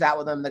I guess he was out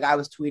with them. The guy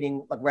was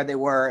tweeting like where they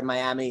were in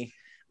Miami.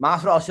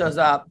 Masvidal shows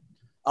up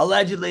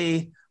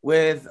allegedly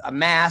with a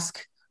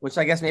mask, which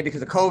I guess maybe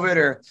because of COVID,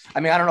 or I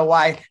don't know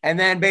why, and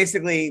then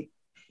basically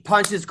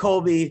punches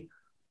Colby.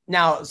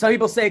 Now, some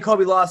people say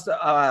Colby lost.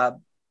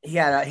 He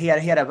had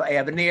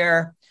a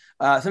veneer.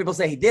 Some people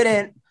say he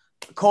didn't.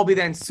 Colby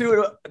then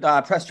sued,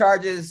 pressed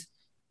charges.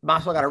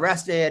 Masvidal got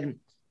arrested,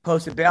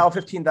 posted bail,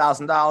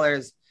 $15,000.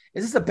 Is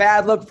this a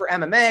bad look for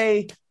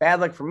MMA? Bad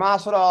look for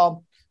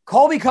Masvidal?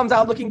 Colby comes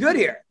out looking good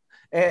here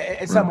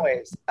in some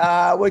ways,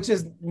 which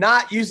is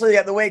not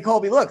usually the way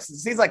Colby looks. It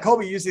seems like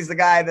Colby usually is the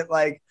guy that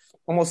like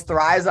almost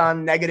thrives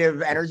on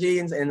negative energy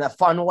in a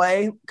fun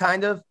way,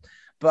 kind of.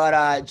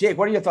 But Jake,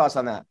 what are your thoughts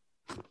on that?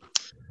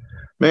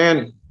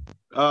 Man,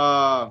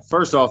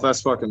 first off,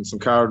 that's fucking some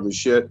cowardly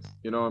shit,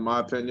 in my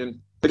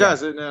opinion. The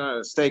guy's sitting at a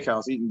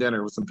steakhouse eating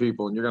dinner with some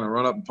people, and you're going to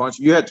run up and punch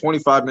him. You had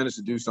 25 minutes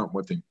to do something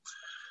with him.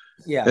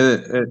 Yeah.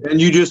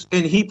 And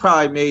he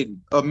probably made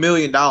 $1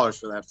 million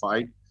for that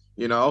fight,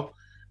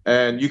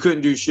 and you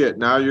couldn't do shit.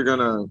 Now you're going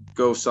to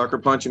go sucker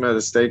punch him at a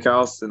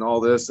steakhouse and all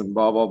this and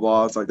blah, blah,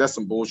 blah. It's like, that's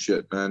some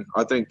bullshit, man.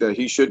 I think that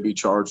he should be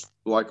charged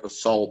like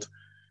assault.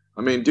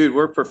 I mean, dude,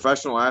 we're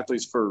professional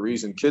athletes for a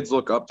reason. Kids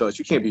look up to us.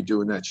 You can't be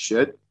doing that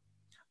shit.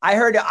 I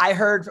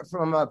heard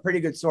from a pretty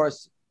good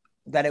source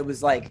that it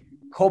was like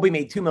Colby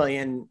made $2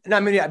 million. No, I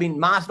mean,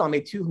 Masvidal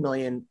made $2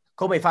 million.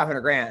 Colby made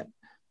 $500,000.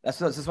 That's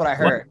just what I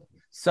heard. What?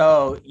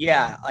 So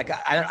yeah, like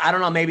I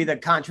don't know, maybe the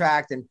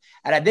contract and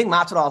I think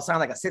Masvidal signed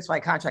like a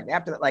 6-fight contract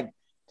after that. Like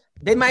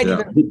they might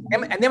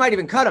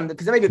even cut him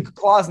because there may be a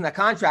clause in that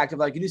contract of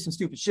like, you do some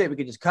stupid shit, we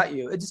could just cut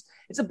you. It's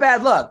a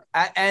bad look,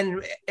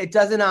 and it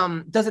doesn't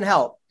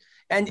help.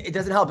 And it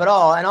doesn't help at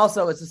all. And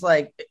also, it's just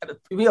like,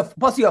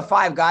 plus you have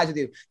 5 guys with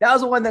you. That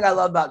was the one thing I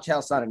love about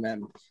Chael Sonnen,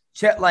 man.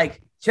 Chael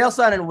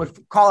Sonnen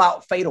would call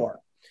out Fedor.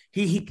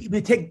 He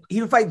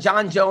would fight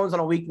John Jones on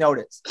a week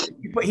notice.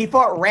 He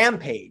fought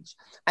Rampage.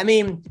 I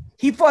mean,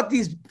 he fought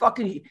these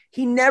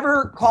he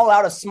never called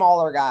out a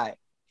smaller guy.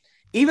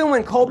 Even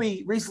when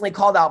Colby recently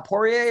called out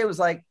Poirier, it was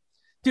like,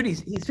 dude,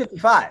 he's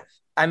 55.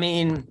 I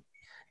mean,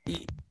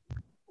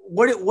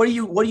 what do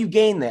you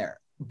gain there?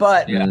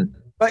 But yeah.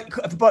 But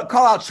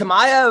call out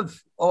Chimaev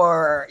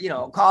or,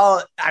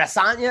 call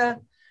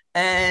Adesanya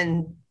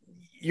and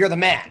you're the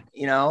man,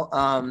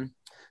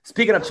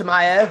 Speaking of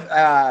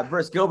Chimaev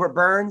versus Gilbert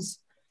Burns,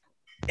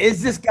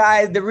 is this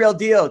guy the real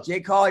deal? Jay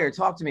Collier,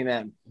 talk to me,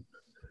 man.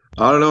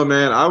 I don't know,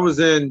 man. I was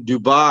in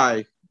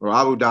Dubai or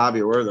Abu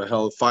Dhabi or where the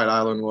hell Fight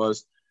Island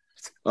was.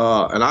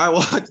 And I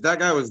watched, that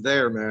guy was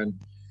there, man.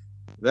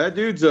 That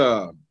dude's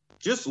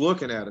just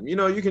looking at him.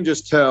 You can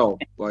just tell,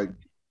 like,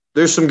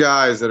 there's some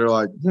guys that are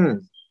like,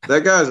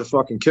 that guy's a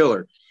fucking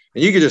killer.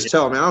 And you could just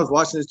tell, man, I was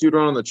watching this dude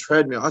run on the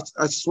treadmill.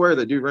 I swear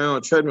that dude ran on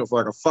a treadmill for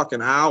like a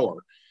fucking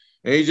hour.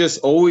 And he's just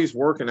always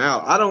working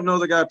out. I don't know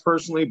the guy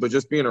personally, but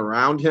just being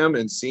around him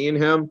and seeing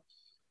him,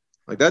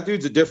 like that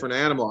dude's a different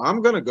animal.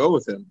 I'm going to go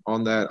with him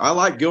on that. I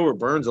like Gilbert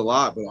Burns a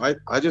lot, but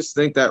I just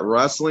think that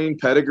wrestling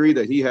pedigree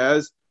that he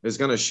has is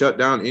going to shut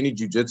down any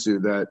jiu-jitsu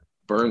that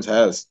Burns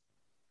has.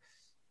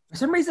 For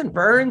some reason,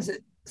 Burns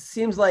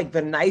seems like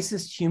the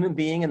nicest human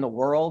being in the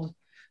world.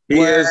 He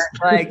is.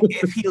 Like,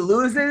 if he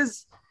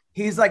loses,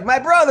 he's like, my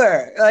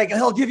brother. Like,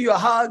 he'll give you a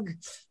hug.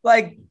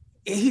 Like,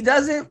 he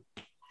doesn't.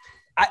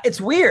 It's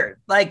weird.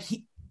 Like,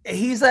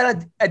 he's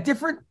at a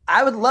different.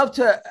 I would love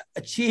to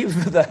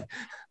achieve the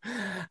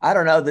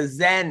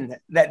zen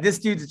that this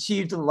dude's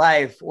achieved in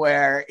life,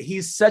 where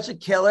he's such a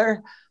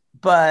killer.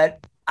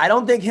 But I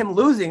don't think him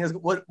losing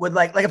would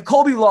like if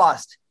Colby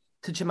lost,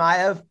 to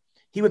Chimaev,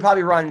 he would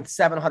probably run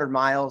 700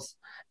 miles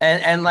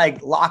and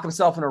like lock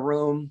himself in a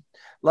room.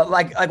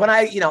 Like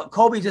when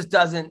Colby just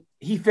doesn't,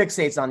 he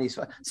fixates on these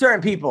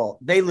certain people.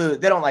 They lose.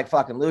 They don't like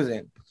fucking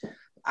losing.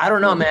 I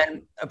don't know,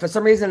 man. For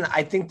some reason,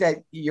 I think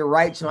that you're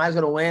right. Chimaev's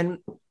going to win.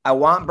 I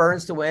want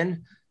Burns to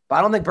win, but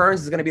I don't think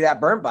Burns is going to be that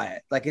burnt by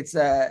it. Like it's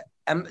do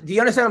you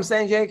understand what I'm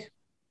saying, Jake?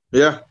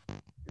 Yeah.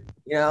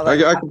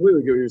 Like, I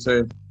completely get what you're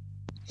saying.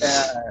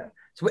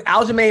 So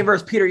Aljamain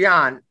versus Peter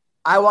Yan.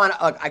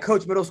 I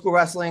coach middle school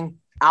wrestling.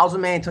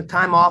 Aljamain took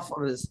time off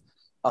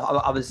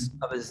of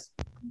his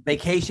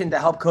vacation to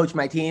help coach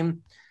my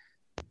team.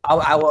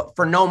 I will,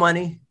 for no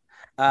money.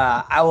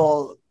 I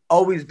will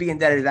always be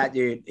indebted to that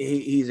dude.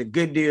 He's a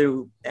good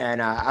dude,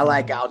 and I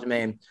like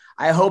Aljamain.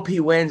 I hope he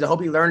wins. I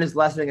hope he learned his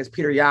lesson against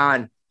Peter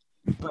Yan.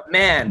 But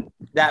man,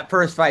 that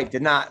first fight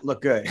did not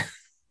look good.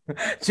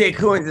 Jake,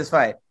 who wins this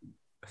fight?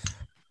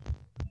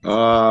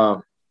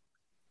 I'm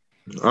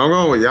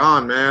going with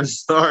Yan, man.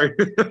 Sorry.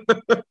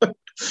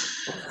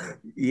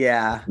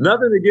 Yeah.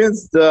 Nothing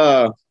against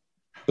the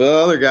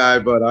other guy,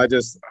 but I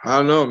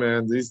don't know,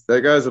 man.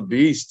 That guy's a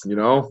beast,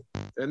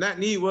 And that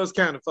knee was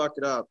kind of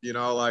fucking up,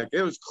 Like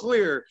it was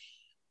clear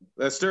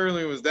that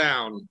Sterling was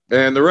down,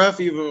 and the ref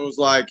even was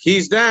like,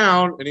 "He's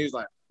down," and he was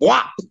like,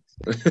 "Whop."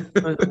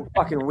 It was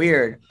fucking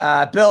weird.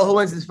 Bill, who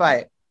wins this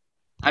fight?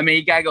 I mean,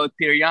 you gotta go with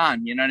Peter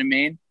Yan. You know what I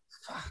mean?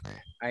 Fuck,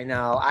 I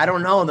know. I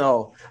don't know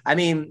though. I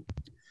mean,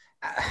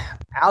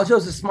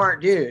 Aljo's a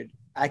smart dude.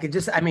 He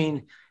did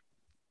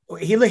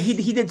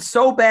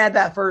so bad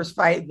that first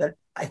fight that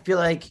I feel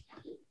like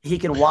he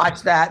can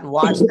watch that and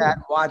watch that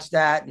and watch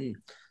that and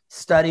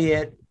study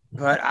it.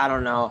 But I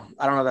don't know.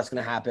 I don't know if that's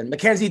going to happen.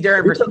 Mackenzie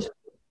Dern versus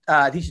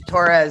Tisha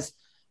Torres.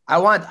 I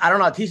don't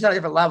know. Tisha's on a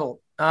different level.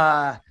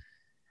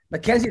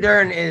 Mackenzie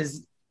Dern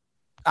is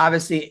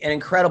obviously an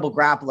incredible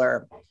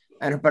grappler,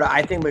 but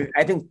I think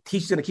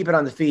Tisha's going to keep it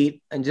on the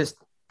feet and just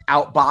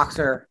outbox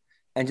her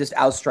and just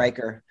outstrike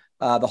her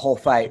the whole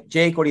fight.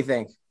 Jake, what do you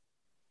think?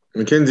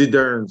 Mackenzie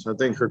Dern. I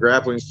think her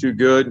grappling's too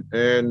good,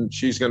 and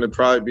she's going to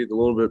probably be a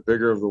little bit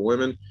bigger of the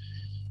women.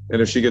 And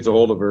if she gets a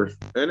hold of her,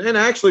 and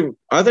actually,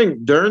 I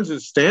think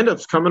Dern's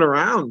stand-up's coming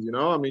around.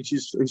 I mean,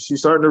 she's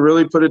starting to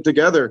really put it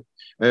together,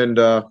 and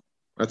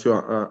that's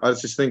who I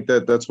just think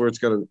that's where it's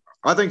gonna.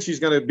 I think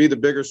she's gonna be the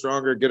bigger,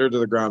 stronger, get her to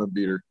the ground and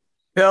beat her.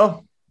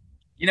 Bill,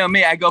 you know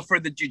me, I go for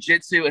the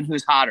jiu-jitsu and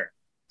who's hotter.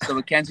 So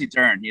Mackenzie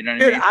Dern, you know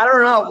what I dude, mean? I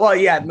don't know. Well,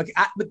 yeah, but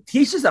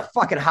Tisha's a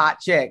fucking hot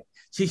chick.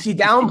 She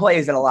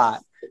downplays it a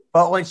lot,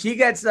 but when she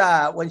gets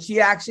when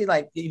she actually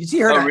like you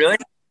see her. Oh, really?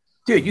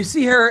 Dude, you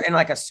see her in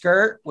like a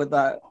skirt with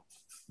a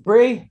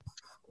Bree.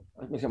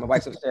 Let me see, my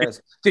wife's upstairs.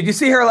 Did you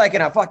see her like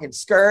in a fucking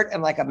skirt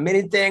and like a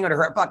mini thing or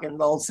her fucking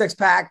little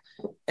 6-pack?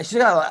 And she's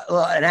got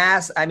an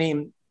ass. I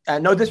mean,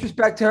 no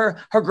disrespect to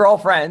her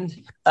girlfriend,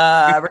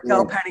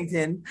 Raquel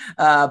Pennington.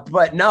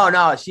 But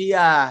no, she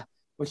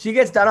when she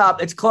gets done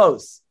up, it's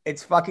close.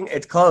 It's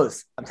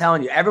close. I'm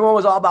telling you. Everyone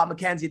was all about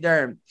Mackenzie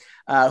Dern,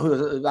 who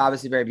was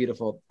obviously very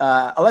beautiful.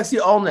 Alexei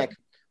Olnik,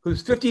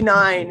 who's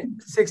 59,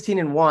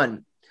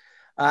 16-1.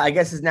 I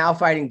guess is now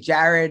fighting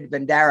Jared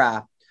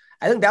Bandera.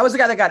 I think that was the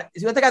guy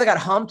that got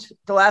humped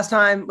the last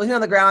time. Was he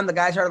on the ground? The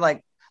guy started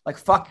like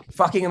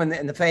fucking him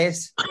in the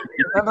face.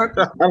 Remember?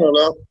 I don't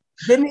know.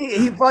 Didn't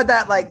he fought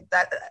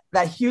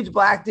that huge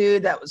black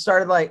dude that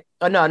started like,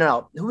 oh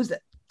no. Who was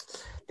that?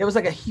 There was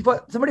like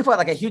somebody fought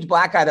like a huge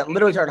black guy that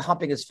literally started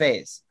humping his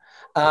face.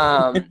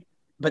 But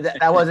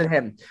that wasn't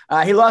him.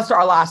 He lost to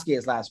Arlovsky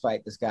his last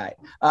fight, this guy.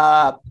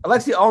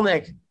 Alexei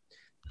Olnik,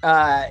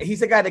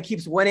 he's the guy that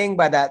keeps winning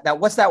by that.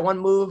 What's that one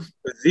move?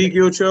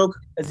 Ezekiel choke.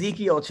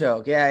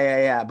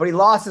 Yeah. But he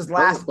lost his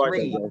last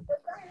 3.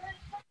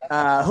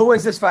 Who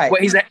wins this fight?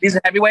 Wait, he's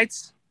a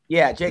heavyweights?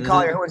 Yeah, Jay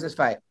Collier. Who wins this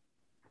fight?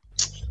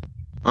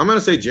 I'm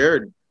gonna say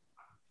Jared.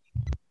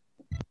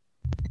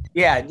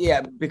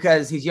 Yeah,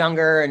 because he's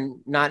younger and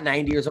not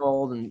 90 years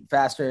old and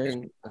faster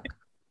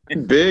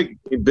and big,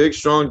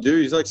 strong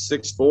dude. He's like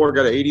 6'4",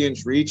 got an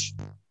 80-inch reach.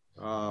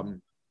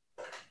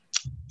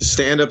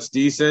 Stand-up's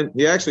decent.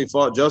 He actually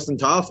fought Justin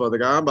Tafa, the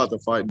guy I'm about to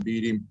fight, and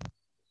beat him.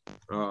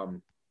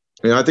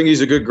 I think he's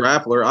a good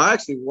grappler. I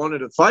actually wanted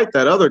to fight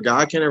that other guy.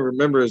 I can't even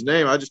remember his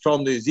name. I just called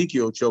him the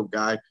Ezekiel choke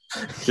guy,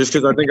 just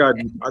because I think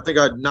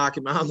I'd knock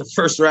him out in the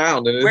first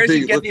round. And where does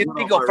he get the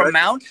Ezekiel from?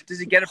 Mount? Does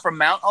he get it from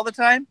Mount all the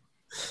time?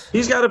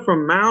 He's got it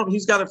from Mount.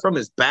 He's got it from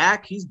his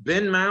back. He's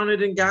been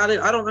mounted and got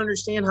it. I don't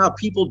understand how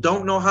people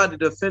don't know how to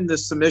defend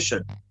this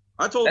submission.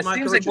 I told that my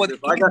seems coaches,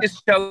 like what the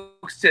easiest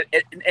chokes to,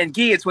 and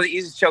gi, it's one of the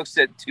easiest chokes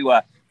to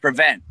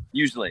prevent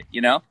usually,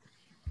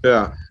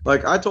 Yeah,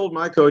 like I told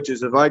my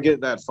coaches, if I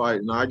get that fight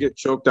and I get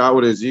choked out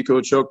with a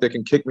Ezekiel choke, they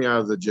can kick me out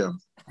of the gym.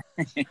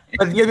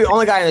 But you're the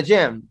only guy in the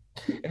gym.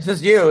 It's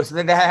just you, so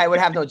then I would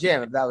have no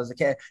gym if that was the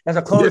case. That's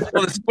a close.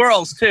 Well, the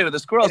squirrels too. The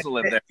squirrels will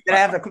live there. They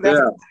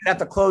have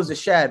to close the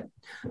shed.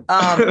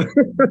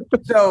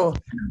 So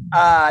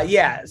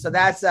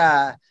that's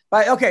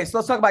but okay. So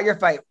let's talk about your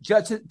fight,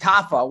 Judge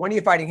Tafa. When are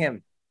you fighting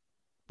him?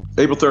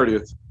 April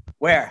 30th.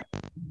 Where?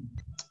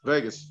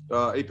 Vegas,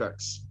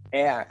 Apex.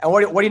 Yeah. And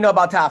what do you know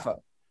about Tafa?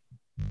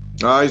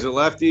 He's a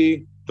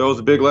lefty, throws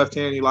a big left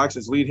hand. He likes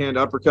his lead hand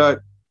uppercut,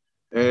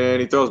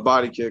 and he throws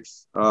body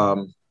kicks.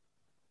 And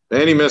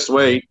he missed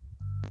weight.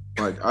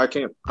 Like I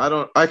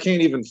can't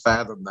even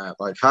fathom that.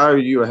 Like, how are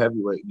you a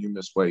heavyweight and you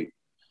miss weight?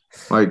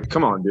 Like,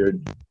 come on,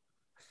 dude.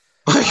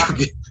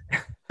 Like,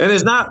 and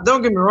it's not.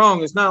 Don't get me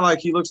wrong. It's not like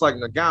he looks like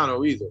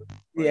Nagano either.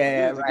 Like,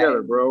 Yeah, get it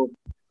together, bro.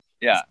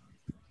 Yeah.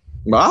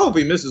 But I hope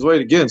he misses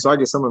weight again, so I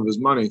get some of his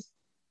money.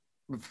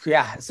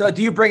 Yeah. So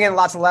do you bring in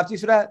lots of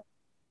lefties for that?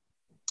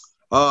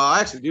 I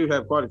actually do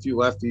have quite a few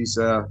lefties,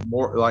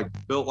 more like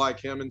built like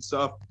him and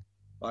stuff,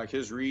 like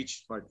his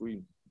reach. Like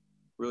we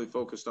really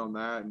focused on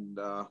that, and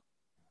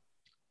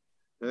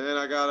then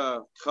I got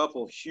a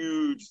couple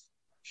huge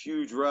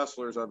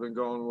wrestlers I've been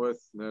going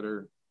with that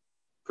are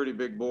pretty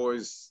big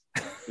boys,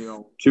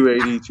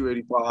 280,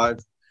 285.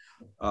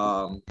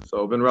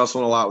 So I've been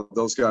wrestling a lot with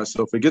those guys.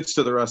 So if it gets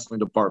to the wrestling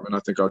department, I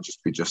think I'll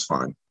just be just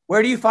fine.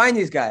 Where do you find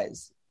these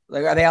guys?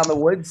 Like, are they out in the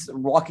woods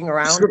walking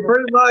around?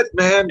 Pretty much,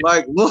 man.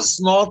 Like little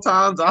small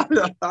towns out in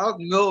the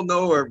middle of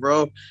nowhere,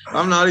 bro.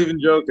 I'm not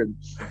even joking.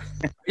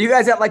 You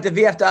guys at like the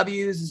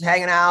VFWs just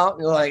hanging out?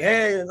 And you're like,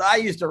 hey, I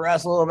used to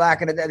wrestle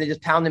back in the day. They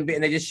just pound and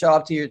they just show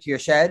up to your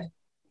shed?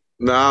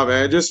 Nah,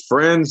 man. Just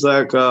friends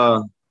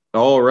that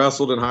all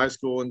wrestled in high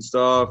school and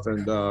stuff,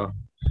 and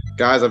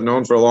guys I've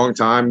known for a long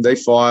time. They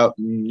fought,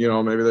 and,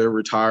 maybe they're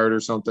retired or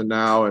something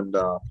now, and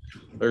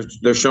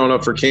they're showing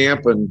up for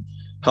camp and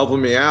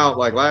helping me out.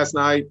 Like last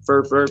night,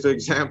 for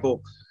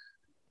example,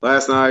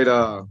 last night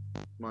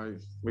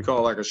we call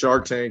it like a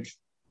Shark Tank.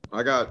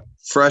 I got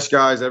fresh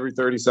guys every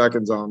 30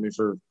 seconds on me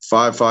for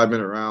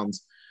 5-minute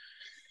rounds.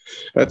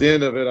 At the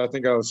end of it, I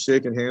think I was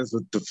shaking hands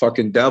with the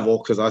fucking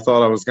devil because I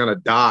thought I was gonna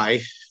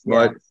die.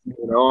 Yeah. But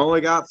I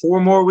only got 4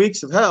 more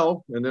weeks of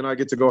hell, and then I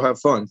get to go have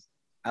fun.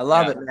 I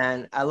love it,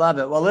 man. I love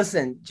it. Well,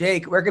 listen,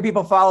 Jake, where can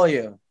people follow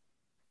you?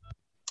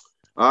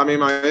 I mean,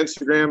 my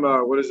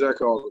Instagram, what is that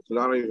called? I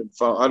don't even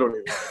follow. I don't.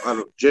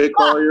 Jake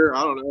Collier.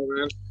 I don't know,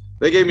 man.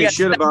 They gave me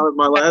shit about it in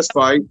my last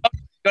fight.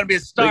 Gonna be a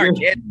star,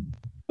 kid.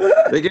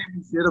 They gave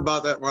me shit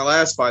about that in my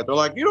last fight. They're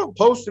like, you don't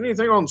post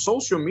anything on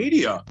social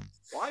media.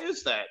 Why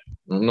is that?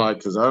 I'm like,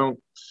 because I don't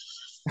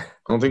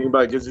think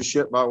anybody gives a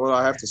shit about what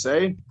I have to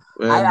say.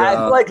 And,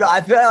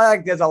 I feel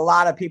like there's a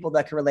lot of people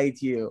that can relate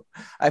to you.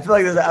 I feel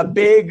like there's a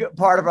big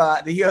part of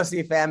the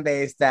UFC fan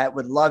base that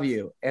would love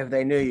you if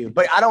they knew you.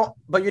 But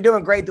But you're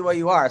doing great the way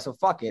you are. So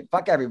fuck it.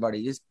 Fuck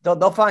everybody. Just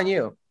they'll find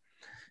you.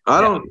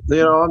 I don't.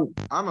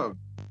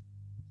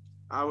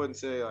 I wouldn't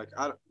say like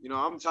I'm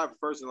the type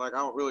of person like I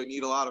don't really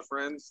need a lot of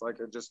friends.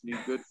 Like I just need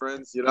good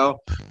friends. I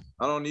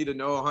don't need to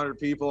know 100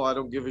 people. I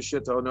don't give a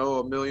shit to know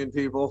 1 million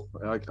people.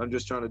 Like I'm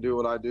just trying to do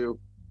what I do.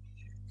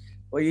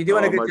 Well, you're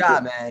doing a good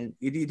job, man.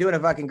 You're doing a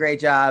fucking great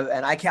job,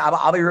 and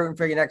I'll be rooting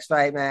for your next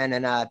fight, man.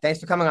 And thanks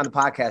for coming on the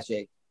podcast,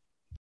 Jake.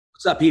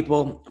 What's up,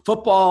 people?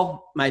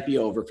 Football might be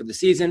over for the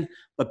season,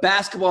 but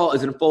basketball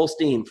is in full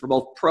steam for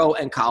both pro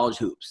and college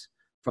hoops.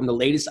 From the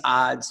latest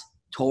odds,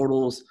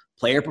 totals,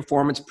 player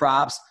performance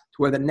props,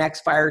 to where the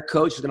next fired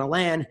coach is going to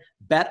land,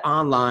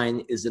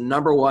 BetOnline is the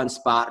 #1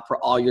 spot for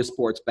all your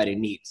sports betting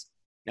needs.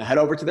 Now head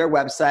over to their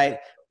website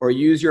or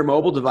use your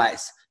mobile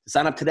device to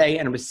sign up today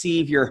and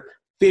receive your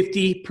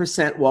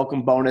 50%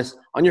 welcome bonus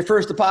on your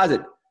first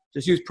deposit.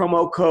 Just use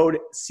promo code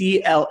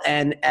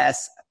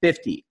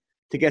CLNS50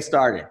 to get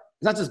started.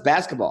 It's not just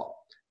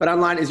basketball.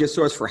 BetOnline is your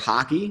source for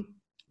hockey,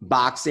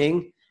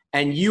 boxing,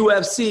 and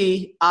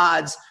UFC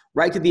odds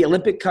right to the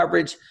Olympic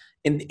coverage.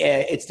 And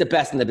it's the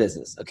best in the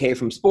business, okay?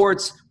 From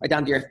sports right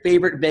down to your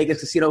favorite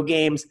Vegas casino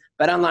games,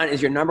 BetOnline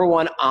is your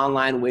 #1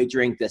 online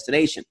wagering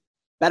destination.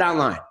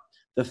 BetOnline,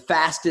 the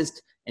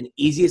fastest and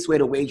easiest way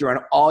to wager on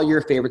all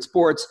your favorite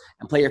sports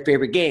and play your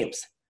favorite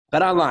games.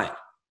 BetOnline,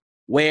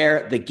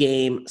 where the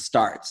game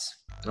starts.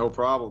 No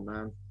problem,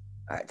 man.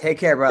 All right, take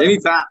care, brother.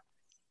 Anytime.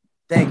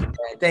 Thank you,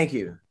 man. Thank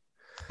you.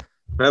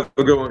 Have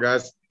a good one,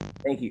 guys.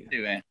 Thank you.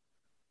 Dude, man.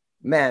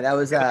 Man, that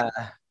was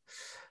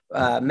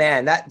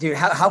man, that dude,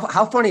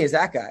 how funny is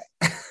that guy?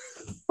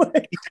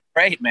 He's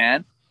great,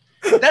 man.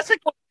 That's like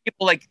what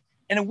people like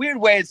in a weird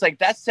way. It's like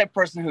that's that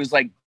person who's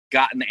like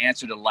gotten the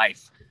answer to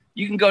life.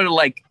 You can go to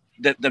like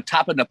the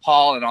top of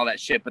Nepal and all that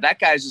shit, but that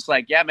guy's just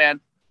like, yeah, man.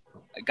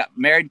 I got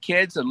married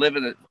kids and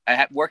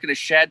work in a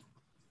shed.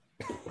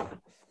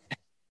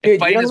 Dude,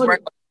 Fighting his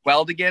work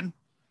weld again.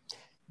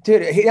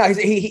 Dude,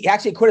 he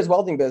actually quit his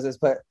welding business,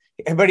 but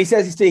he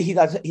says he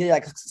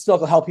still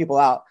can help people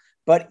out.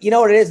 But you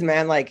know what it is,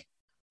 man? Like,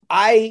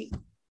 I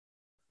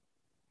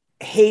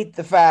hate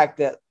the fact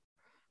that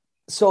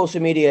social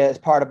media is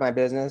part of my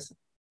business.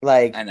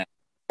 Like, I know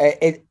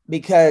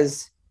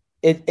because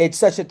it's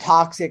such a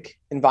toxic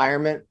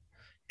environment,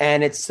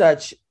 and it's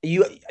such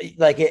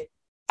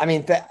I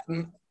mean,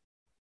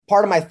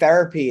 part of my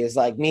therapy is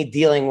like me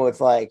dealing with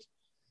like,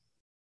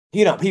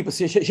 people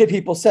shit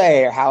people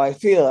say or how I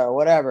feel or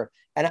whatever.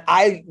 And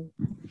I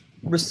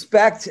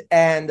respect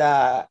and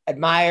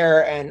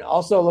admire and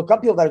also look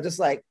up people that are just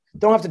like,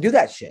 don't have to do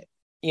that shit.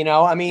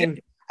 I mean,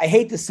 I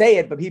hate to say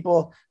it, but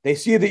people, they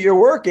see that you're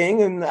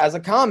working and as a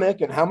comic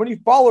and how many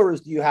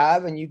followers do you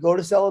have? And you go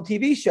to sell a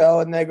TV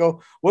show and they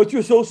go, what's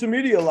your social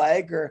media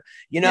like? Or,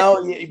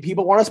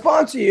 people want to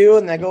sponsor you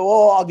and they go,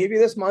 oh, I'll give you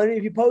this money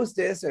if you post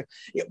this or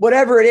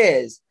whatever it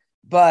is.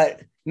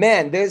 But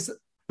man,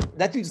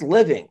 that dude's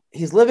living.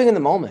 He's living in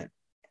the moment.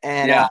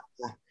 And,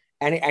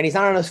 and he's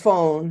not on his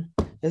phone,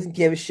 doesn't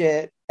give a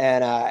shit.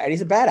 And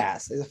he's a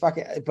badass. He's a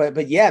fucking,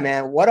 but yeah,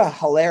 man, what a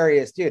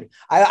hilarious dude.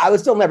 I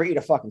would still never eat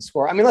a fucking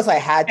squirrel. I mean, unless I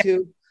had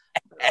to,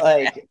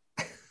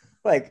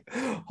 like,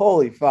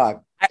 holy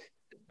fuck. I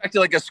expected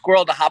like a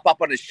squirrel to hop up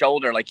on his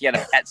shoulder, like he had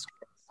a pet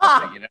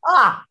squirrel.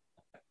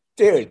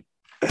 Dude,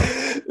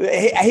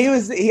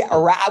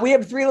 we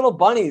have 3 little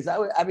bunnies.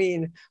 I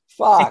mean,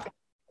 fuck.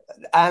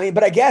 I mean,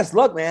 but I guess,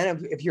 look,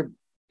 man, if you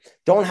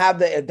don't have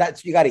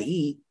that's you got to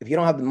eat. If you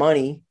don't have the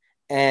money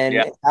and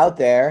it's out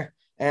there.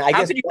 And I How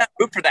guess can you not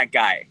root for that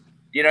guy?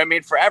 You know what I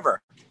mean?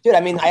 Forever. Dude, I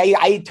mean, I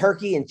eat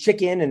turkey and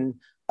chicken and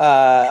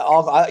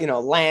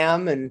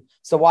lamb. And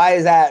so why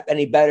is that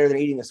any better than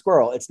eating a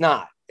squirrel? It's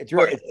not. It's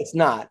really, it's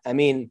not. I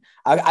mean,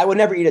 I would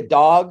never eat a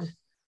dog.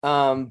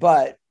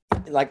 But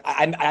like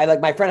I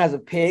like my friend has a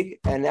pig,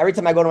 and every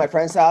time I go to my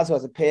friend's house who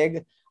has a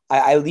pig,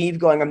 I leave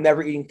going, I'm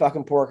never eating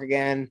fucking pork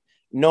again.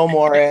 No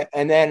more.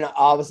 And then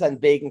all of a sudden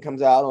bacon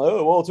comes out.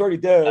 Oh, well, it's already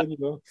dead,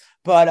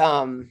 But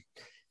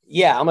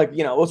yeah, I'm like,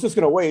 well, it's just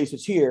gonna waste.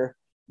 It's here,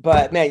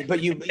 but man,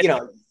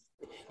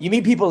 you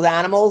meet people's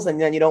animals,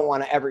 and then you don't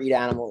want to ever eat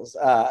animals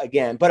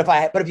again. But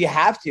if you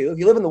have to, if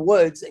you live in the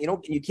woods and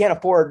you can't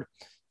afford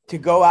to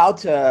go out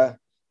to,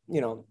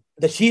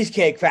 the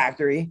Cheesecake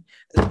Factory,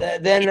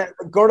 then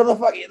go to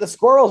the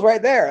squirrels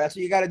right there. That's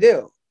what you got to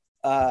do.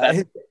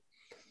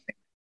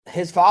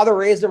 His father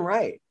raised him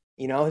right.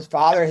 His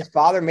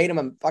father made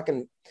him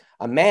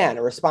a man,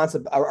 a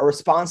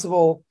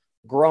responsible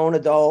grown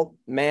adult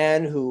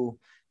man who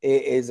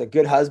is a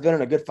good husband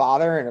and a good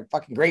father and a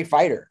fucking great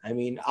fighter. I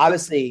mean,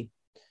 obviously,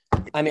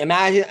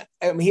 imagine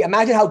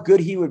how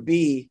good he would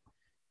be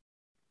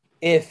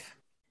if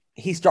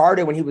he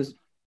started when he was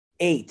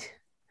 8.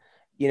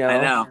 I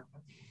know.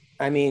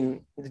 I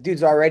mean, the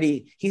dude's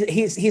already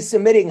he's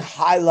submitting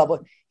high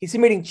level. He's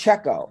submitting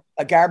Checo,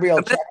 a Gabriel.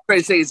 That's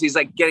crazy. He's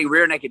like getting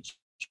rear naked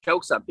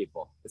chokes on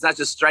people. It's not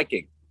just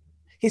striking.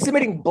 He's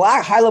submitting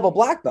high level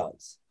black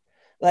belts.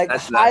 Like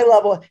That's high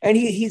level, and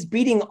he's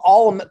beating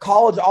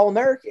college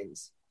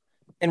All-Americans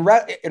in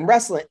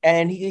wrestling,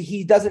 and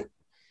he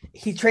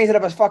trains out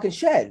of a fucking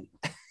shed.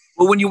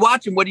 Well, when you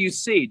watch him, what do you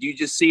see? Do you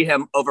just see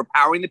him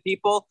overpowering the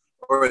people,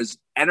 or his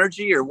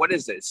energy, or what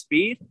is it?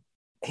 Speed?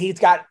 He's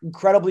got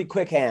incredibly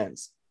quick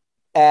hands,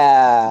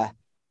 and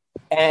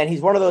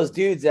he's one of those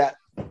dudes that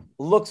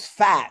looks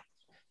fat.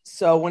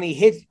 So when he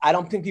hits, I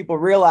don't think people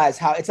realize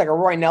how it's like a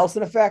Roy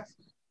Nelson effect.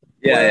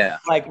 Yeah.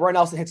 Like Roy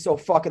Nelson hits so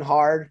fucking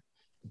hard.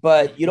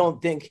 But you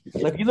don't think,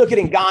 like, you look at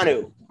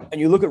Ngannou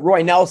and you look at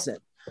Roy Nelson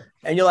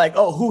and you're like,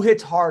 oh, who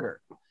hits harder?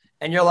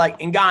 And you're like,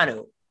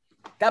 Ngannou.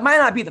 That might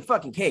not be the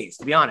fucking case,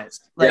 to be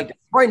honest. Like,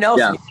 Roy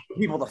Nelson gave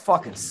people to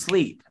fucking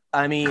sleep.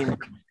 I mean,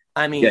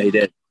 yeah, he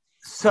did.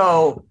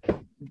 So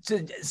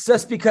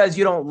just because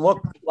you don't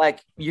look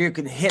like you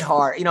can hit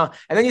hard, and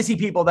then you see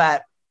people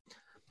that,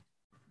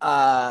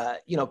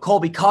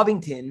 Colby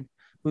Covington,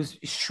 who's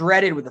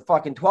shredded with the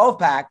fucking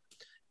 12-pack.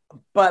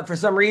 But for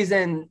some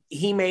reason,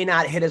 he may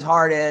not hit as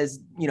hard as,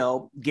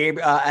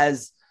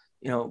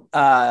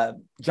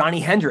 Johnny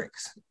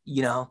Hendricks,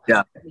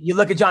 Yeah. You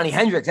look at Johnny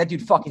Hendricks, that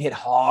dude fucking hit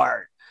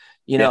hard,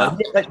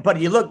 But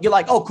you're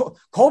like, oh,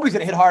 Colby's going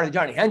to hit harder than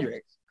Johnny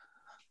Hendricks.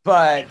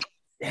 But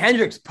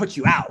Hendricks puts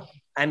you out.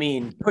 I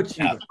mean, puts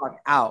you the fuck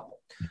out.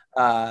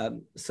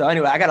 So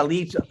anyway, I got to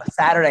leave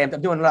Saturday. I'm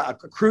doing a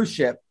cruise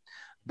ship,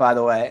 by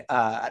the way.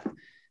 I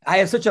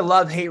have such a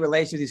love-hate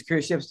relationship with these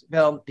cruise ships,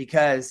 Bill,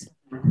 because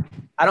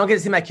I don't get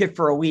to see my kid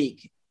for a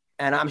week.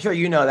 And I'm sure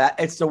you know that.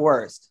 It's the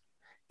worst.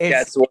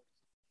 It's the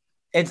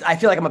worst. I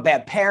feel like I'm a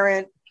bad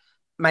parent.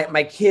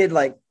 My kid,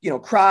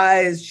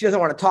 cries. She doesn't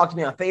want to talk to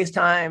me on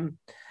FaceTime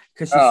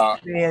because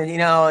she's me,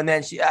 and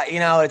then she,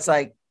 it's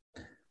like,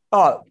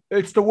 oh,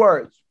 it's the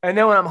worst. And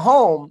then when I'm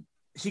home,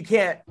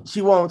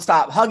 she won't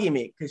stop hugging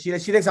me because she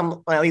thinks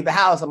when I leave the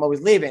house, I'm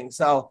always leaving.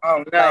 So,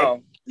 oh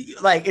no,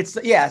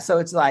 so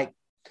it's like,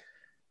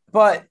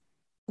 but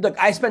look,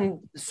 I spend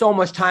so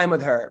much time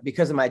with her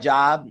because of my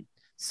job.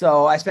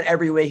 So I spend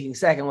every waking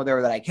second with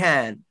her that I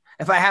can.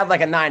 If I have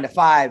like a 9 to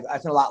 5, I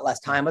spend a lot less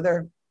time with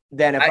her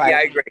than if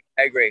I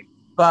agree.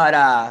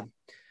 But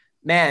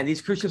man,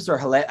 these cruise ships are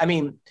hilarious. I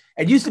mean,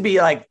 it used to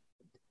be like,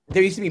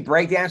 there used to be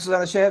break dancers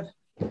on the ship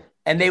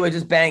and they would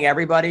just bang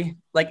everybody,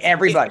 like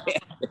everybody.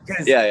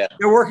 They're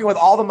working with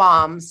all the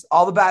moms,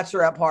 all the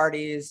bachelorette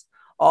parties,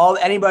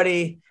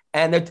 anybody.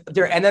 And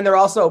they're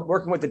also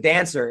working with the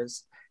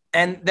dancers.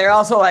 And they're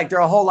also like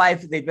their whole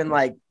life they've been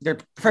like they're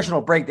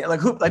professional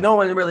breakdancer. Like no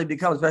one really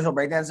becomes a professional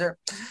breakdancer.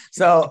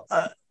 So,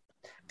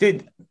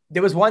 dude,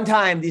 there was one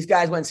time these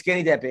guys went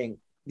skinny dipping.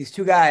 These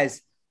 2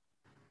 guys,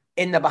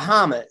 in the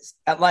Bahamas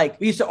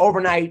we used to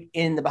overnight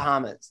in the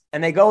Bahamas,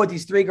 and they go with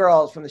these 3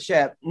 girls from the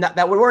ship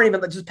that we weren't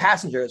even just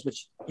passengers,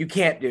 which you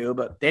can't do,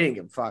 but they didn't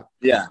give a fuck.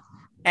 Yeah.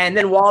 And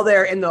then while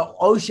they're in the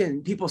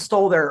ocean, people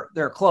stole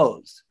their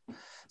clothes.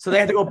 So they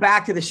had to go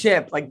back to the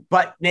ship, like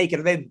butt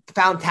naked. They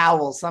found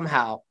towels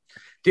somehow.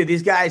 Dude,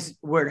 these guys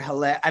were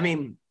hilarious. I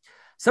mean,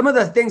 some of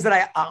the things that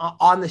I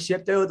on the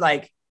ship, dude,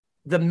 like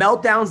the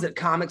meltdowns that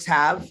comics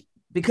have,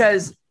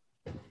 because,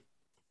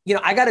 you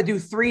know, I got to do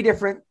 3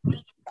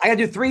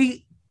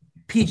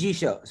 PG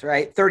shows,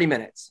 right? 30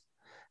 minutes.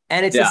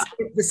 And it's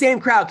the same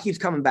crowd keeps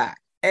coming back.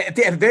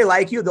 If they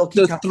like you, they'll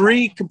keep coming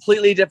 3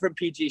 completely different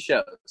PG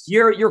shows.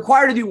 You're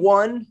required to do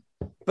 1,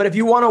 but if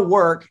you want to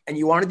work and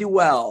you want to do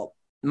well,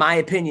 my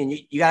opinion,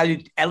 you got to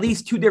do at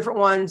least 2 different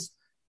ones,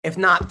 if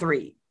not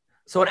 3.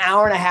 So an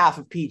hour and a half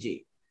of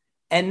PG.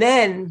 And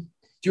then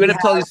do you end up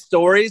telling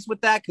stories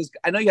with that? Because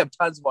I know you have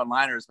tons of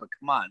one-liners, but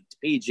come on, it's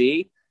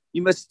PG.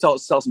 You must sell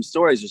some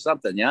stories or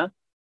something, yeah?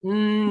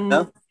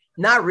 No?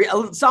 Not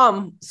real.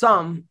 Some,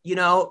 you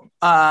know.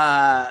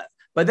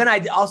 But then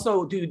I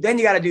also do. Then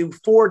you got to do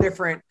 4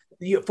 different.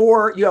 You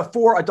have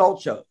 4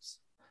 adult shows,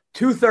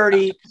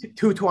 2:30,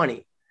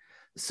 2:20.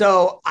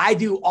 So I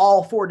do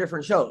all 4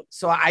 different shows.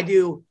 So I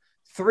do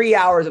 3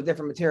 hours of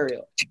different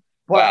material.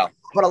 Wow.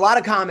 But a lot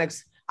of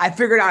comics, I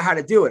figured out how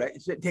to do it.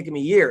 It's taken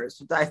me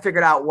years. I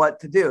figured out what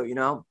to do, you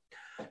know.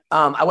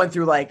 I went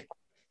through I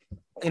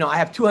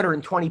have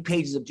 220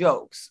 pages of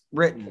jokes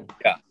written.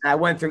 Yeah. And I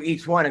went through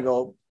each one and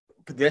go,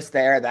 put this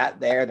there, that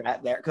there,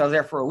 that there. Because I was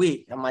there for a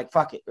week. I'm like,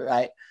 fuck it,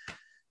 right?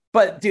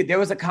 But dude, there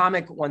was a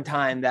comic one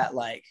time that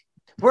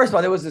first of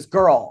all, there was this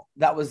girl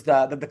that was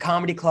the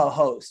comedy club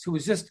host who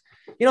was just,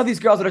 you know,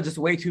 these girls that are just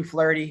way too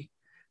flirty,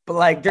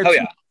 but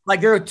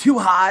they're too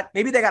hot.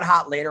 Maybe they got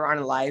hot later on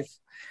in life.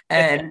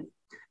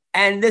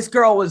 And this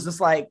girl was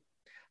just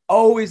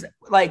always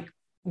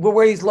we'll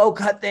wear these low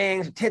cut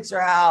things, her tits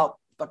are out,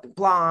 fucking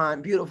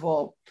blonde,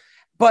 beautiful.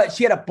 But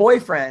she had a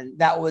boyfriend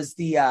that was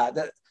the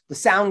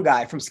sound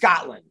guy from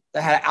Scotland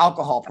that had an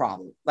alcohol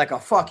problem, like a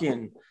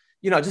fucking,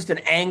 you know, just an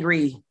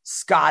angry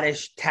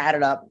Scottish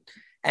tatted up.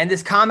 And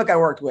this comic I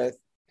worked with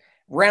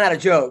ran out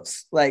of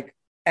jokes,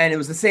 and it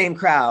was the same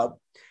crowd,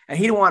 and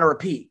he didn't want to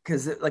repeat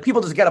because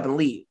people just get up and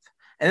leave.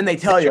 And then they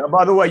tell you, oh,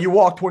 by the way, you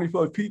walked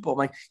 25 people. I'm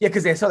like, yeah,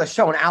 because they saw the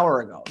show an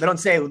hour ago. They don't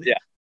say, because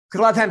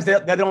a lot of times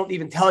they don't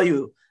even tell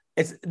you.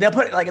 They'll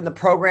put it in the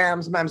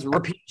program, sometimes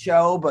repeat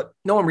show, but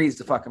no one reads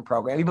the fucking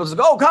program. People just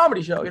go, oh,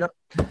 comedy show, you know?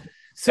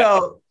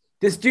 So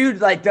this dude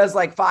does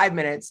 5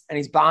 minutes and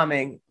he's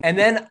bombing. And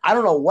then I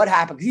don't know what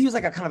happened, because he was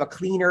a kind of a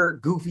cleaner,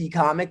 goofy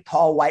comic,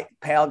 tall, white,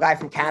 pale guy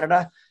from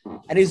Canada.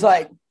 And he's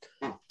like,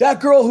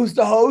 that girl who's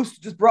the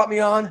host just brought me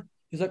on.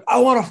 He's like, I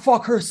want to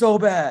fuck her so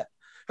bad.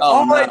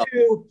 I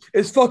do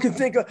is fucking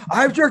think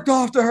I've jerked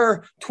off to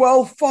her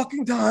 12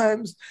 fucking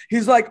times.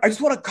 He's like, I just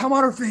want to come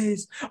on her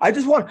face. I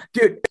just want,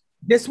 dude,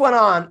 this went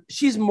on.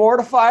 She's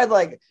mortified.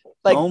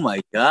 Oh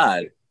my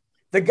God.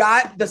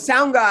 The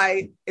sound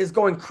guy is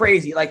going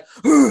crazy.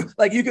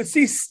 You could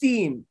see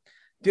steam,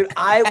 dude.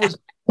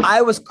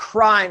 I was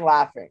crying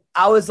laughing.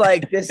 I was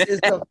like, this is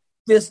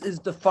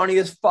the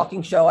funniest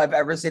fucking show I've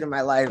ever seen in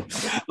my life.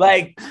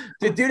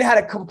 The dude had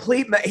a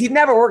complete, he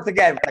never worked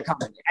again with a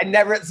company. I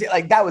never see,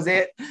 that was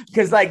it.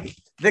 Because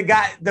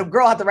the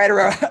girl had to write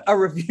a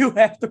review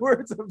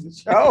afterwards of the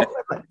show.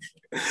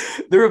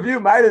 The review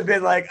might have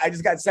been I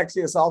just got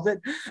sexually assaulted.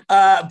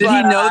 Did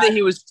he know that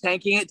he was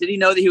tanking it? Did he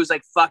know that he was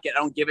like, fuck it, I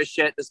don't give a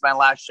shit. This is my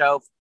last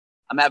show.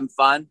 I'm having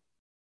fun.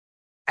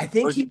 I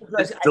think he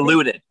was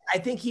deluded. I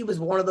think he was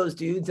one of those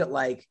dudes that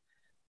was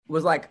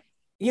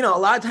you know, a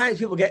lot of times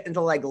people get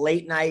into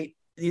late night.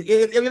 You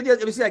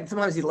see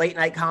sometimes these late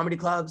night comedy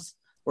clubs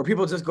where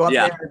people just go up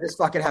there and just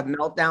fucking have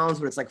meltdowns,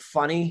 but it's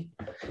funny,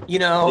 you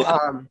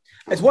know.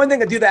 It's one thing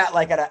to do that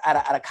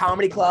at a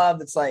comedy club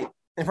that's in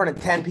front of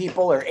 10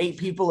 people or 8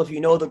 people if you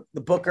know the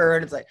booker,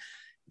 and it's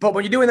but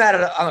when you're doing that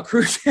on a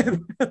cruise ship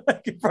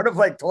in front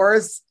of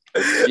tourists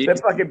that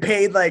fucking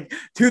paid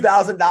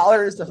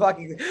 $2,000 to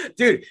fucking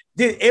dude,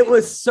 it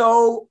was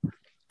so,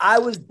 I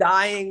was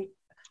dying,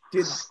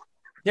 dude.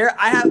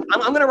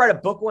 I'm gonna write a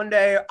book one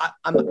day. I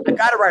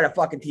gotta write a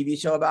fucking TV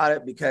show about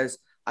it, because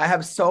I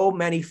have so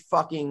many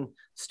fucking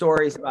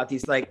stories about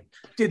these.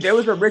 Dude, there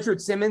was a Richard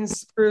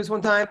Simmons cruise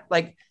one time.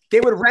 They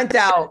would rent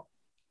out,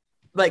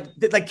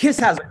 Kiss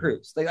has a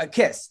cruise, a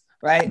Kiss,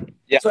 right?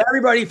 Yeah. So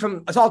everybody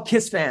it's all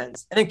Kiss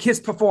fans, and then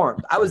Kiss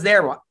performed. I was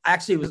there. I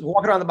actually was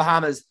walking around the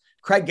Bahamas.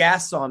 Craig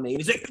Gass saw me,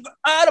 and he's like,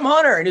 Adam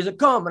Hunter, and he's like,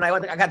 come, and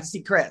I got to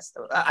see Kiss.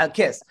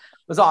 It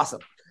was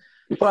awesome,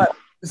 but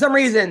for some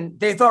reason,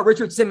 they thought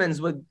Richard Simmons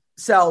would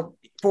sell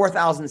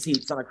 4,000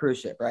 seats on a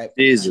cruise ship, right?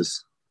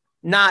 Jesus.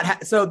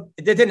 So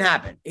it didn't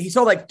happen. He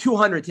sold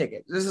 200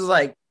 tickets. This is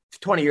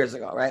 20 years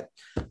ago, right?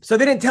 So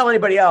they didn't tell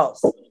anybody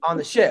else on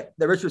the ship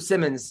that Richard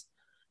Simmons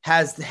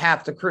has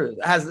half the cruise,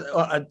 has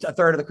a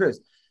third of the cruise.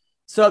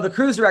 So the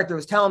cruise director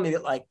was telling me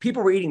that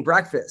people were eating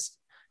breakfast,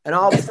 and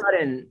all of a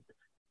sudden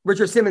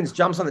Richard Simmons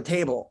jumps on the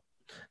table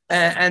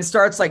and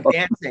starts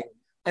dancing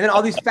And then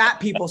all these fat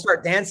people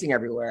start dancing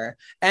everywhere.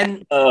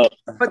 And Oh.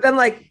 but then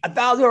like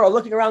 1,000 are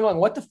looking around going,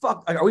 what the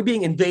fuck? Like, are we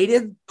being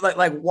invaded?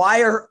 Like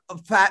why are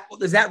fat?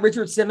 Is that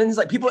Richard Simmons?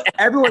 Like people,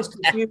 everyone's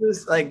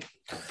confused. Like,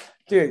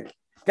 dude.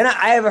 Then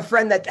I have a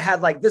friend that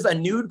had like, there's a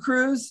nude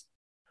cruise,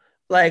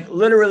 like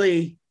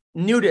literally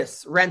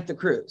nudists rent the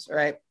cruise,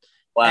 right?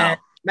 Wow. And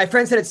my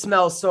friend said it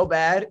smells so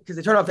bad because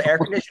they turn off the air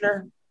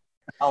conditioner.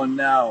 Oh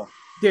no.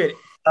 Dude,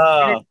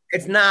 Oh.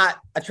 it's not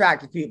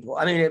attractive people.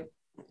 I mean,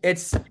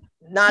 it's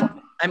not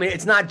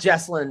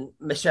Jesselyn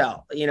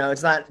Michelle, you know,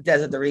 it's not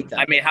Desiree.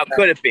 I mean, how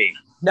could it be?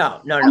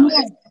 No.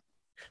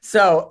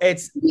 So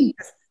it's,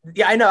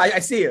 yeah, I know. I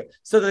see you.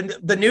 So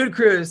the nude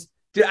cruise,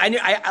 dude, I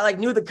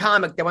knew the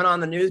comic that went on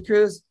the nude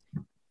cruise.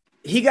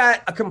 He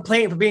got a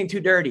complaint for being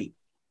too dirty.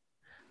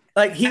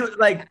 Like he was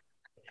like,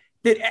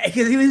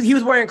 because he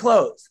was wearing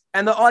clothes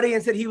and the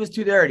audience said he was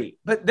too dirty,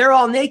 but they're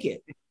all naked.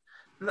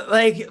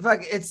 Like,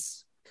 fuck,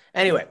 it's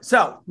anyway.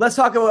 So let's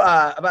talk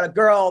about a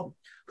girl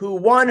who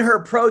won her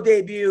pro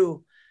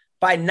debut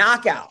by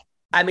knockout.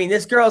 I mean,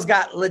 this girl's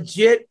got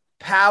legit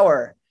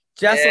power.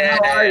 Jesselyn,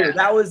 how are you?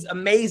 That was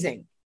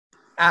amazing.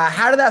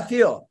 How did that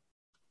feel?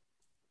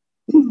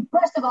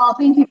 First of all,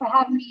 thank you for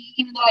having me,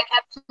 even though I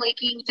kept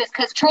flaking just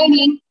because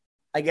training.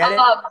 I get it.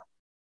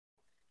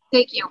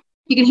 Thank you.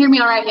 You can hear me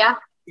all right, yeah?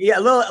 Yeah,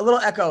 a little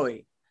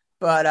echoey,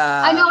 but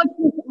I know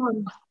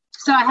it's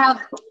so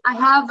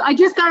I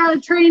just got out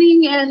of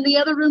training and the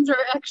other rooms are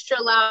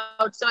extra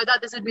loud, so I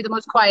thought this would be the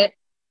most quiet.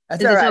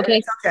 That's all right. Okay.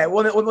 It's okay.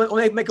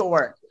 We'll make it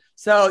work.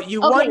 So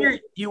you won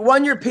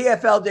your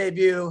PFL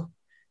debut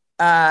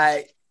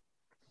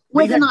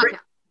with a knockout.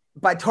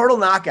 By total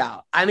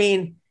knockout. I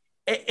mean,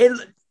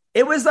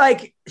 it was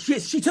like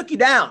she took you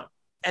down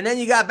and then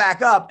you got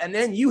back up and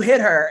then you hit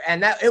her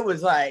and that it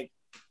was like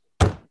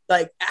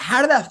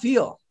how did that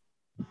feel?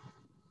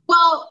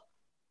 Well,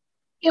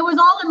 it was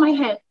all in my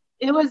head.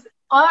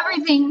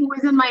 Everything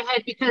was in my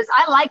head because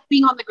I like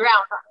being on the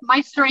ground.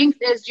 My strength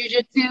is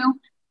jiu-jitsu.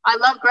 I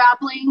love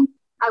grappling.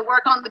 I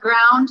work on the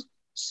ground.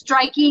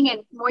 Striking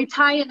and Muay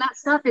Thai and that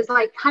stuff is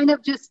like kind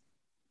of just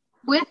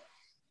with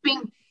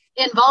being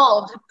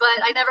involved, but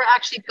I never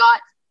actually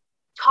got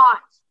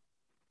taught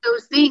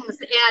those things.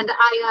 And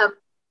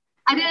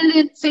I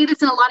didn't say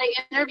this in a lot of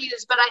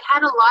interviews, but I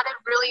had a lot of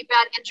really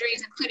bad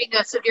injuries, including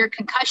a severe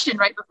concussion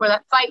right before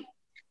that fight.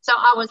 So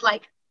I was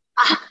like,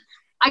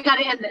 I got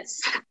to end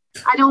this.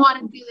 I don't want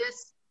to do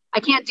this. I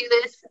can't do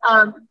this.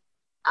 I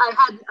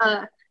had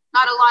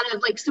not a lot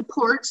of like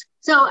support.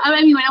 So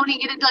I mean, I don't want to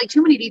get into like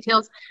too many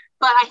details,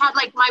 but I had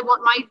like my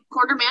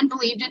corner man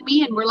believed in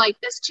me and we're like,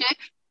 this chick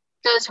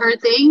does her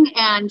thing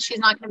and she's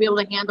not going to be able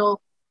to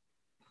handle.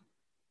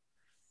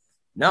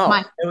 No,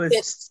 my it was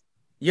fists.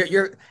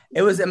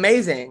 It was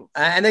amazing.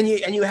 And then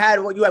you had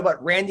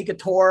what Randy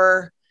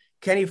Couture,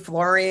 Kenny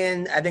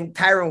Florian, I think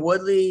Tyron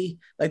Woodley,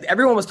 like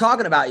everyone was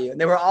talking about you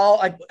and they were all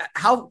like,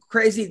 how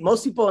crazy.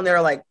 Most people in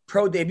their like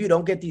pro debut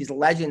don't get these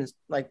legends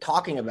like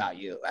talking about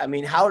you. I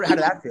mean, how did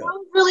that feel? It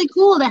was really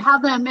cool to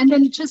have them. And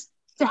then just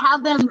to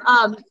have them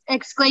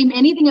exclaim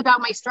anything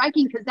about my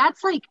striking. Cause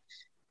that's like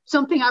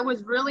something I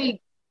was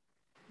really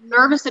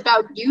nervous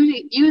about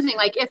using.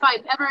 Like if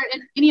I've ever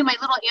in any of my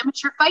little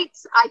amateur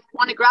fights, I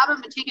want to grab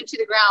them and take them to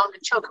the ground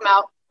and choke them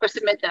out or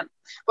submit them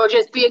or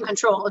just be in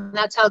control. And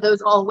that's how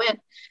those all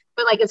went.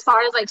 But like, as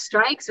far as like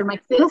strikes or my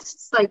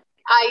fists, like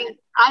I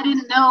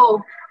didn't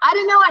know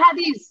I had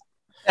these.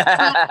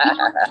 But,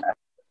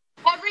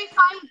 every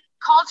fight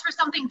calls for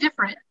something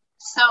different.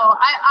 So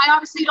I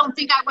obviously don't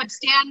think I would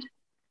stand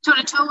toe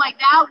to toe like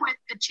that with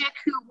the chick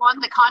who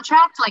won the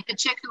contract, like the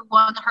chick who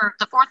won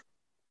the fourth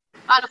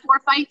out of 4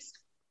 fights.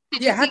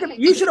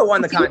 You should have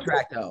won the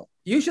contract though.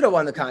 You should have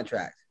won the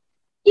contract.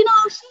 You know,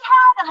 she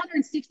had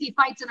 160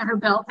 fights under her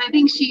belt. I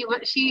think she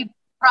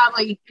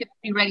probably could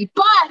be ready.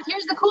 But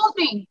here's the cool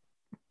thing.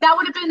 That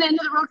would have been the end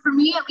of the road for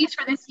me, at least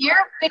for this year.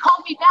 They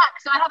called me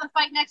back, so I have a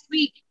fight next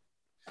week.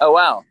 Oh,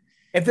 wow.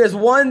 If there's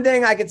one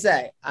thing I could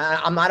say,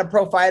 I'm not a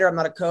pro fighter. I'm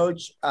not a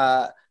coach.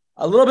 A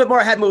little bit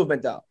more head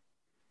movement, though.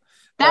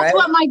 That's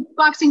what my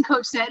boxing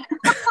coach said.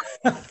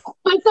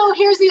 But so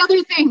here's the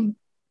other thing.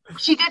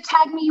 She did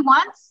tag me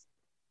once,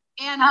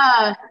 and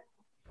I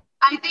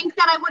think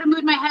that I would have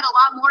moved my head a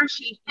lot more if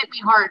she hit me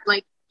hard.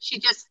 Like, she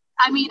just,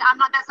 I mean,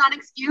 that's not an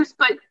excuse,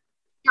 but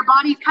your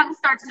body kind of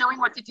starts knowing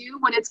what to do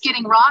when it's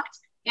getting rocked.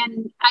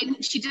 And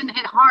she didn't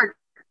hit hard.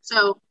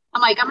 So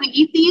I'm like, I'm going to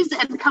eat these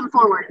and come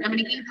forward. I'm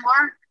going to eat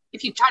more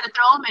if you try to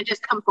throw them and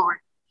just come forward.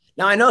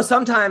 Now, I know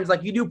sometimes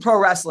like you do pro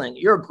wrestling.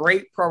 You're a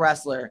great pro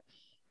wrestler.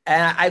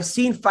 And I've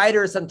seen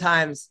fighters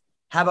sometimes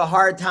have a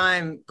hard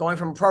time going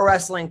from pro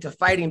wrestling to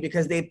fighting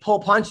because they pull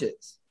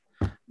punches.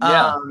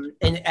 Yeah.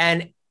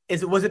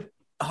 Was it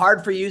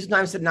hard for you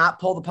sometimes to not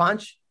pull the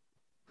punch?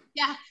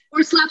 Yeah.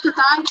 Or slap the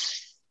thigh.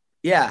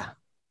 Yeah.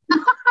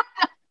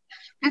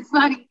 It's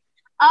funny.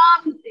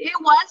 It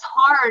was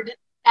hard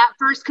at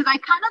first because I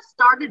kind of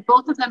started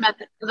both of them at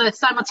the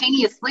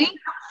simultaneously.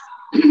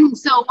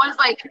 So it was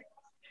like,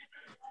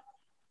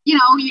 you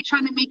know, you're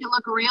trying to make it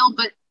look real,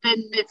 but then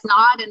it's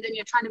not. And then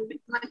you're trying to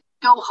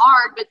go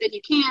hard, but then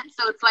you can't.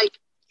 So it's like,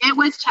 it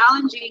was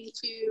challenging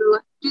to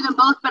do them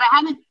both, but I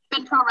haven't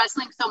been pro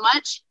wrestling so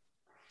much.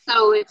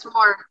 So it's a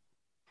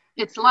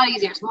lot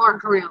easier. It's more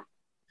real.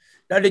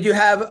 Now, did you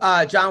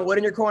have John Wood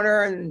in your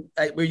corner, and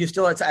were you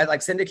still at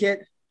like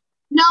Syndicate?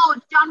 No,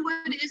 John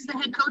Wood is the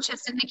head coach at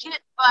Syndicate,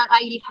 but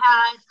I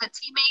had a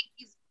teammate.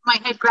 He's my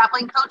head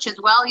grappling coach as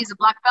well. He's a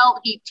black belt.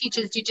 He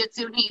teaches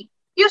jiu-jitsu. He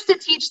used to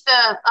teach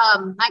the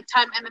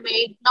nighttime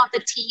MMA, not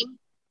the team,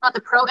 not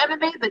the pro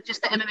MMA, but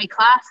just the MMA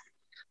class.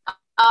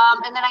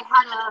 And then I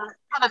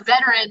had a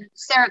veteran,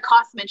 Sarah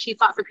Kosman. She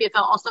fought for PFL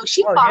also.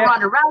 She fought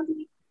Ronda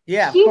Rousey.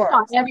 Yeah, she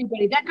fought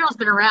everybody. That girl's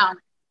been around.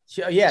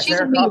 She's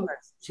Sarah Kosman.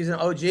 She's an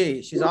OG.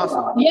 She's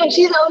awesome. Yeah,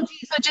 she's an OG.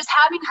 So just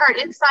having her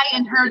insight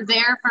and her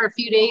there for a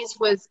few days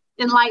was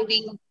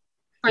enlightening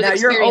for the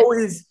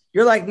experience.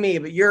 You're like me,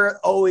 but you're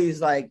always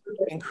like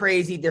in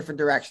crazy different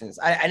directions.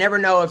 I never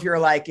know if you're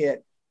like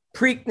at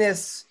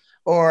Preakness,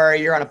 or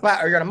you're on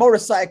a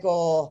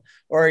motorcycle,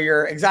 or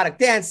you're exotic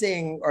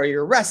dancing, or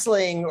you're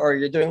wrestling, or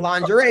you're doing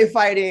lingerie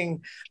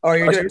fighting, or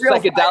you're doing real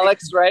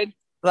psychedelics, right?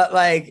 But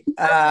like,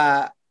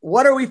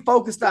 what are we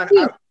focused on?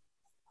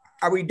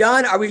 Are we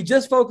done? Are we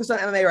just focused on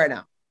MMA right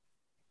now?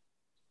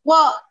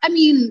 Well, I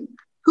mean,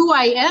 who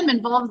I am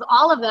involves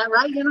all of that,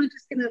 right? You're not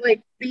just gonna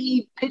like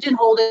be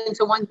pigeonholed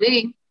into one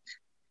thing.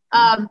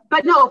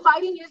 But no,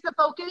 fighting is the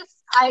focus.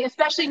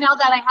 Especially now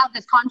that I have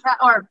this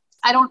contract, or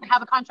I don't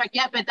have a contract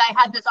yet, but I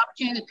had this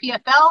opportunity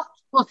with PFL.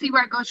 We'll see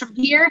where it goes from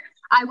here.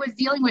 I was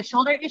dealing with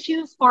shoulder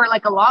issues for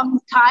like a long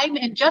time,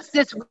 and just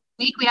this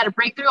week we had a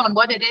breakthrough on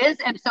what it is,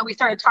 and so we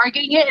started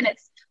targeting it. And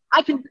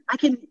I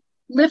can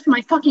lift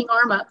my fucking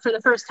arm up for the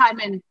first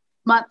time in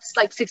months,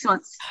 like 6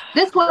 months.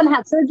 This one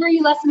had surgery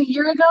less than a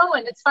year ago,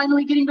 and it's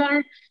finally getting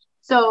better.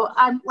 So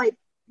I'm like,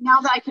 now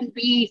that I can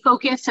be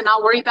focused and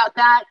not worry about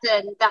that,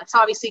 then that's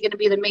obviously going to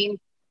be the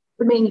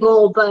main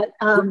goal. But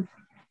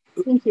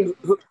thank you.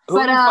 Who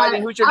are you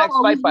fighting? Who's your next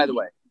fight, by the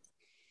way?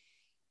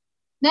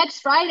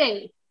 Next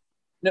Friday.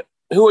 No,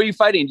 who are you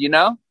fighting? Do you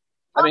know?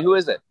 I mean, who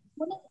is it?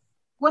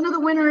 One of the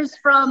winners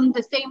from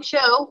the same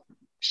show.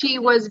 She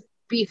was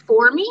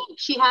before me.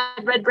 She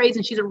had red braids,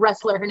 and she's a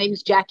wrestler. Her name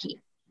is Jackie.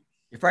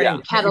 You're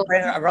fighting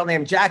a girl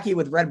named Jackie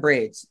with red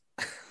braids.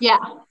 Yeah.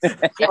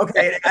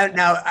 Okay.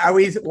 Now, are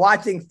we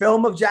watching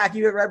film of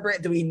Jackie with red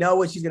braids? Do we know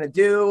what she's gonna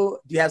do?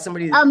 Do you have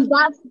somebody?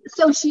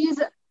 So she's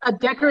a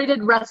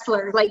decorated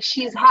wrestler. Like,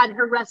 she's had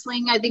her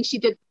wrestling. I think she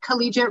did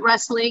collegiate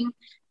wrestling.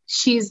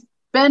 She's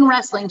been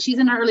wrestling. She's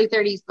in her early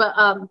 30s, but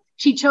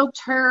she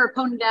choked her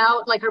opponent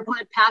out. Like, her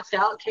opponent passed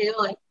out. Okay,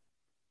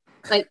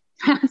 like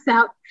passed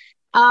out.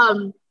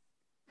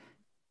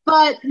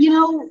 But you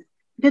know,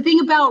 the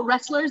thing about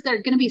wrestlers,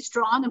 they're going to be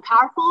strong and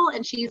powerful,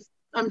 and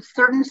I'm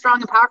certain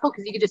strong and powerful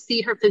because you can just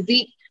see her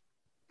physique.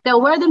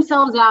 They'll wear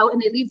themselves out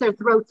and they leave their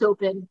throats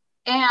open,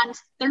 and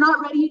they're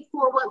not ready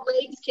for what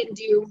legs can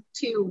do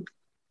to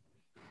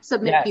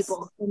submit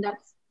people. And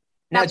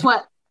that's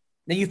what.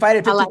 Now you fight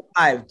at 55.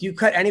 Like. Do you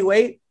cut any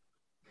weight?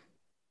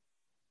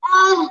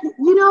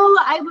 You know,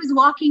 I was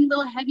walking a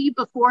little heavy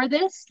before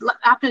this,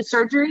 after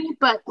surgery,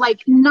 but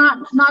like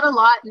not a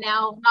lot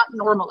now, not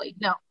normally,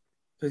 no.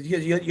 Because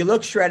you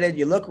look shredded,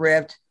 you look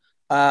ripped.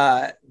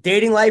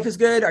 Dating life is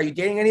good. Are you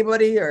dating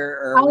anybody?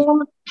 Or I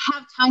don't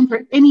have time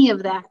for any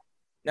of that.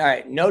 All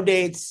right, no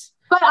dates.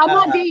 But I'm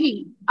not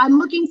dating. I'm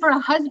looking for a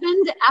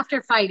husband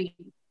after fighting.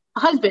 A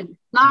husband,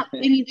 not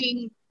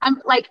anything.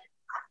 I'm like,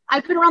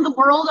 I've been around the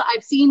world.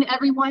 I've seen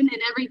everyone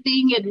and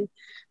everything, and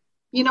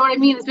you know what I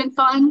mean? It's been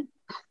fun.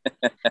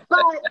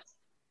 But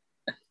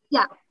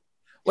yeah.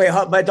 Wait,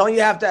 but don't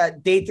you have to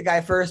date the guy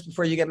first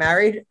before you get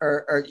married,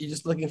 or are you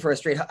just looking for a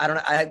straight? I don't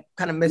know. I'm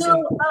kind of missing.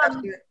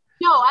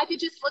 No, I could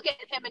just look at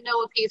him and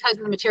know if he's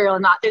husband material or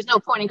not. There's no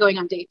point in going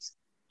on dates.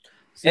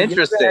 So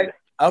interesting.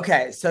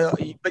 Okay, so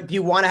but do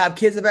you want to have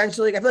kids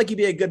eventually? I feel like you'd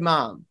be a good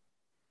mom.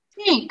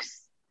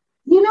 Thanks.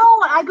 You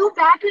know, I go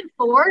back and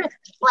forth.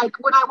 Like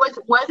when I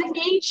was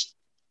engaged,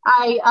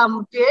 I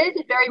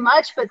did very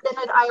much, but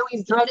then I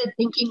always dreaded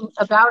thinking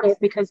about it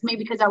because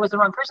I was the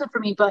wrong person for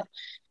me. But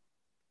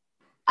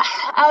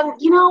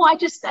you know, I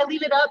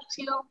leave it up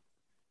to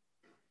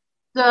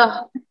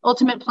the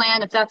ultimate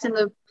plan. If that's in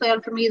the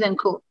plan for me, then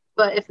cool.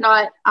 But if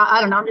not,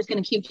 I don't know. I'm just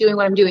going to keep doing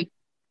what I'm doing.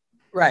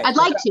 Right. I'd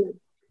like to.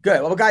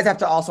 Good. Well, guys have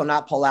to also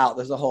not pull out.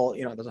 There's a whole.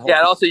 Yeah,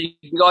 and also you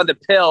can go on the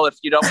pill if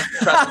you don't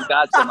trust in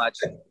God so much.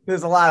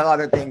 There's a lot of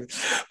other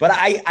things, but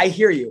I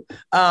hear you.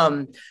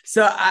 So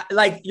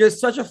you're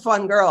such a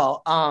fun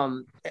girl.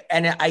 And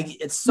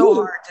it's so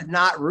hard to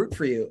not root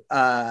for you.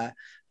 Now,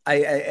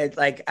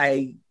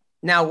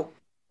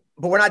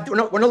 but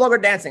we're no longer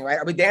dancing, right?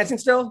 Are we dancing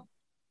still?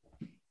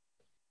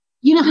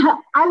 You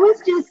know, I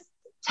was just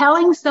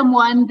telling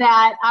someone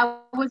that I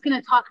was going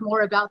to talk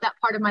more about that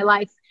part of my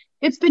life.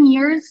 It's been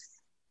years.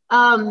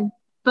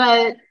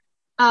 But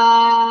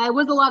it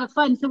was a lot of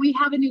fun. So we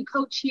have a new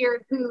coach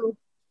here who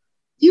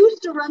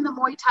used to run the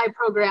Muay Thai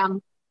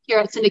program here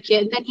at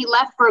Syndicate. And then he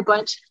left for a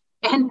bunch.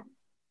 And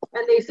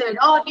they said,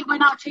 oh, he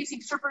went out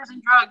chasing strippers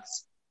and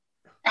drugs.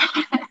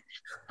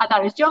 I thought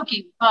I was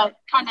joking, but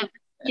kind of,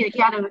 he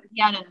had a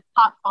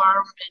pot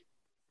farm and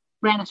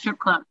ran a strip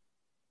club.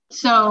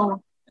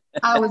 So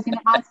I was going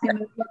to ask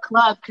him what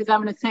club, because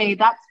I'm going to say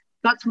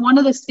that's one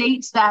of the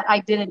states that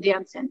I didn't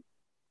dance in.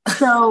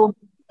 So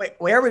wait,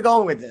 where are we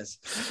going with this?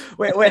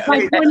 Wait.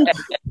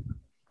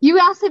 You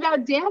asked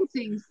about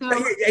dancing, so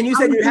and you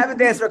said you haven't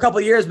danced for a couple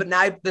of years, but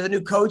now there's a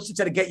new coach to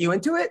try to get you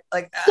into it.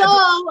 Like, so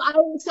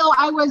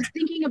I was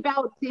thinking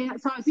about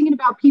dance. So I was thinking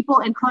about people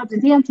and clubs and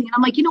dancing, and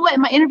I'm like, you know what?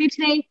 In my interview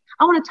today,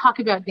 I want to talk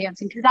about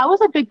dancing because that was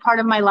a big part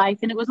of my life,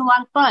 and it was a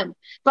lot of fun.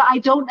 But I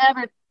don't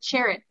ever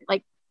share it.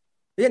 Like,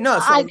 yeah, no.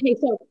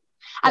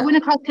 I went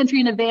across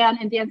country in a van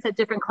and danced at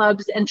different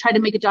clubs and tried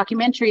to make a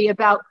documentary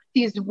about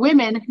these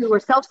women who were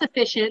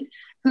self-sufficient,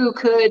 who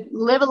could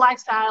live a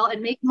lifestyle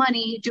and make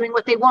money doing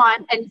what they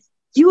want and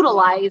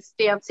utilize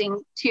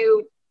dancing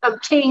to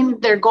obtain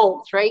their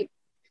goals, right?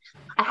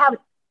 I have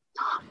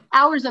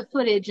hours of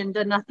footage and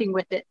done nothing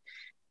with it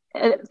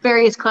at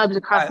various clubs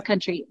across the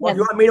country. Well, if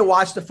you want me to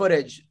watch the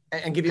footage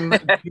and give you,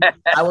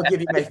 I will give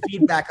you my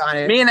feedback on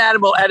it. Me and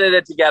Adam will edit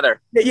it together.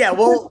 Yeah,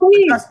 well,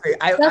 trust me.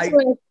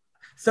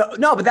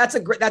 But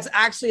that's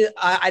actually,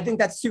 I think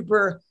that's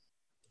super.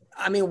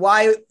 I mean,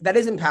 why that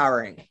is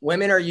empowering.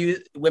 Women are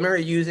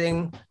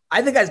using.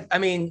 I think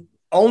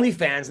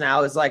OnlyFans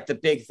now is like the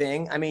big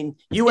thing. I mean,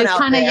 you went out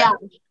there. Yeah.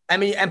 I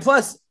mean, and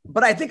plus,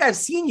 but I think I've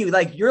seen you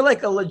like you're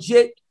like a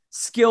legit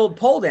skilled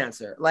pole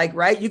dancer. Like,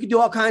 right? You can do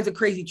all kinds of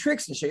crazy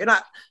tricks and shit. You're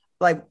not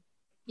like.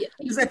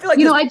 Because I feel like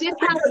I did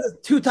have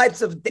two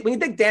types of when you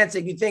think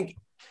dancing, you think,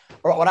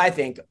 or what I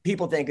think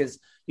people think is.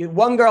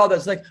 One girl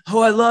that's like,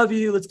 oh, I love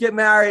you. Let's get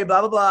married,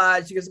 blah, blah,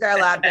 blah. She gives the guy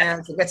a lap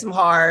dance, gets him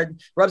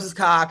hard, rubs his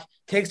cock,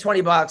 takes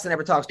 $20 and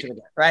never talks to him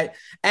again. Right.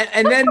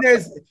 And then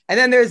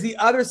there's the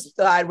other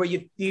side where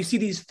you see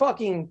these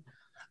fucking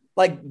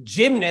like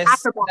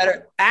gymnasts that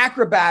are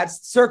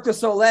acrobats, Cirque du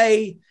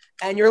Soleil.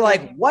 And you're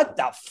like, what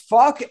the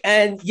fuck?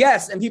 And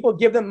yes. And people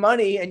give them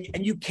money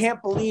and you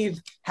can't believe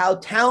how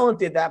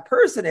talented that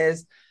person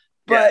is.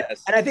 But,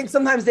 and I think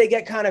sometimes they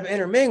get kind of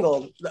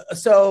intermingled.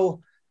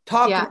 So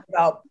talking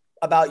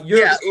about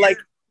your like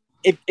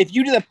if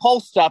you do the pole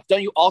stuff,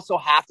 don't you also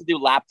have to do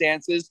lap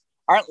dances?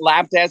 Aren't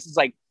lap dances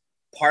like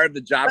part of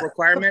the job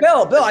requirement?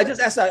 Bill, I just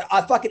asked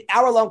a fucking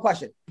hour-long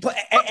question.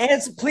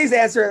 Please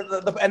answer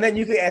and then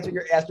you can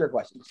ask your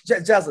question.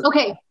 Jeslyn.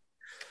 Okay,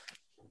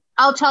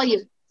 I'll tell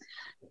you.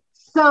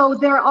 So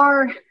there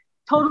are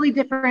totally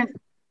different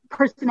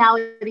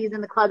personalities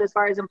in the club as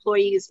far as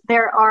employees.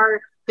 There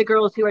are the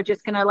girls who are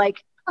just gonna like,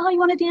 oh, you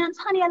want to dance,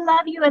 honey? I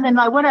love you, and then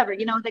like whatever,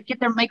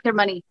 they make their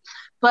money.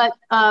 But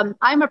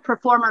I'm a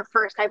performer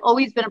first. I've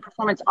always been a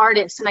performance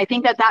artist. And I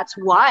think that's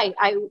why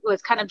I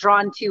was kind of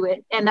drawn to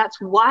it. And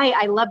that's why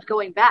I loved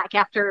going back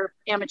after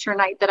amateur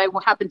night that I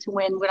happened to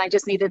win when I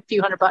just needed a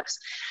few $100.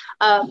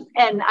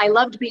 And I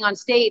loved being on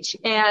stage.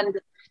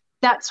 And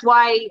that's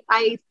why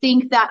I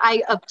think that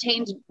I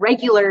obtained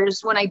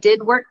regulars when I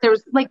did work. There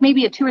was like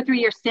maybe a 2 or 3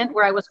 year stint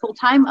where I was full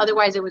time.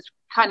 Otherwise, it was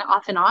kind of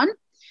off and on.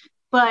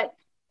 But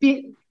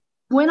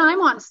when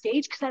I'm on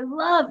stage, because I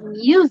love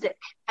music.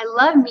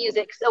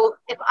 So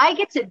if I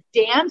get to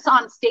dance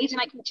on stage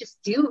and I can just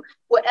do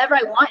whatever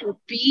I want and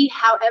be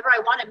however I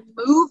want to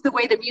move the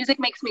way the music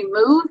makes me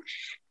move,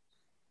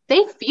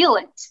 they feel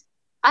it.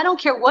 I don't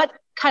care what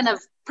kind of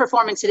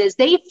performance it is.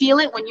 They feel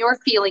it when you're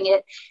feeling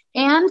it.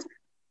 And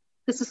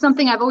this is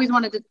something I've always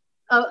wanted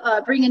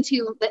to bring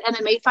into the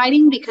MMA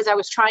fighting because I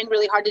was trying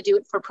really hard to do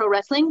it for pro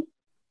wrestling.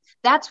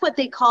 That's what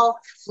they call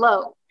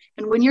flow.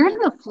 And when you're in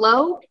the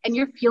flow and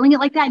you're feeling it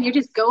like that and you're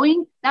just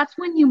going, that's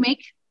when you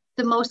make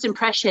the most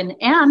impression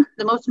and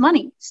the most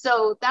money.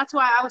 So that's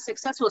why I was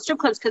successful at strip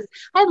clubs because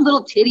I had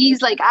little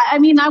titties. Like, I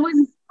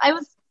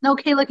was an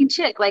okay looking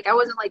chick. Like I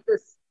wasn't like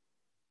this,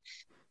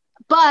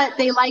 but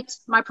they liked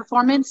my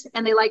performance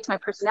and they liked my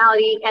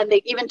personality. And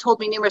they even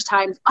told me numerous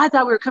times, I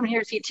thought we were coming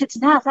here to see tits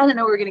and ass. I didn't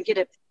know we were going to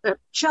get a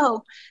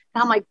show.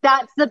 And I'm like,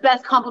 that's the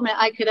best compliment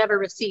I could ever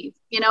receive,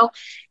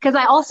 because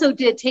I also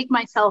did take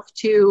myself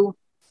to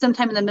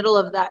sometime in the middle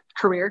of that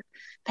career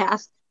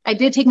path, I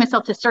did take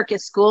myself to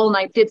circus school and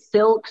I did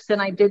silks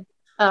and I did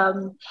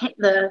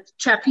the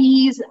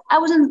trapeze. I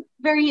wasn't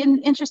very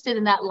interested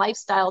in that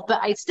lifestyle,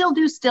 but I still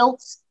do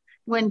stilts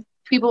when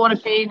people want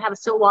to pay and have a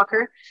stilt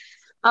walker.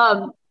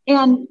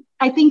 And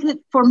I think that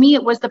for me,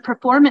 it was the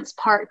performance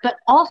part, but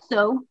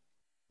also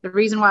the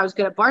reason why I was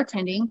good at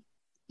bartending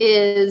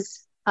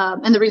is,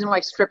 and the reason why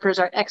strippers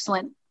are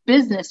excellent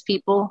business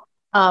people,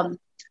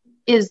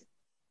 is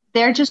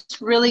they're just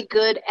really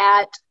good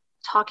at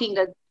talking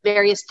to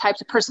various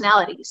types of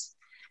personalities.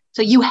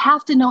 So you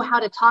have to know how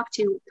to talk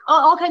to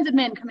all kinds of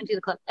men come into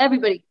the club.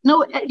 Everybody,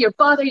 know your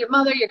father, your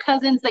mother, your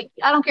cousins. Like,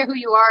 I don't care who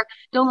you are.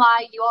 Don't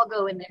lie. You all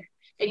go in there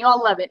and you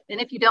all love it. And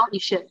if you don't, you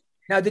should.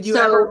 Now, did you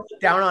ever look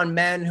down on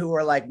men who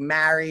are like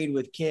married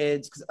with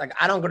kids? Cause like,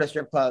 I don't go to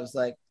strip clubs,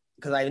 like,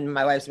 cause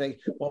my wife's like,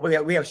 well,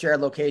 we have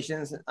shared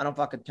locations. I don't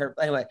fucking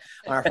anyway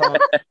on our phone.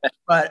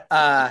 but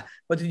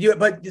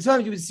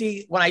sometimes you would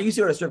see when I used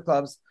to go to strip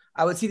clubs,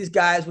 I would see these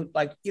guys with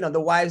like,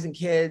 the wives and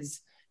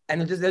kids,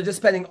 and they're just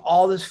spending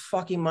all this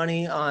fucking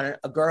money on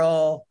a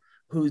girl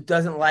who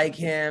doesn't like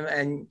him.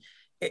 And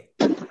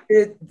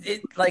Did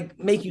it like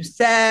make you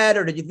sad,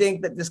 or did you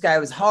think that this guy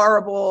was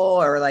horrible,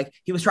 or like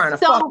he was trying to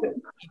fuck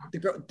the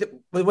girl?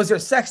 Was there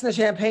sex in the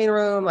champagne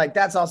room? Like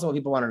that's also what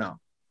people want to know.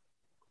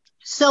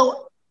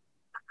 So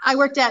I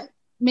worked at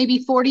maybe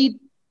 30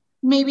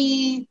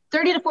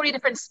 to 40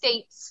 different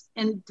states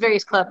in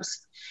various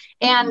clubs.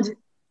 And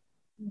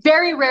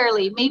very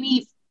rarely,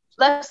 maybe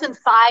less than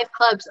 5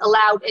 clubs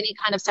allowed any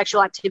kind of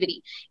sexual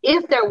activity.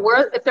 If there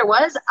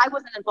was, I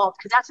wasn't involved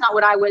because that's not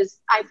what I was.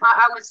 I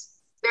was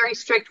very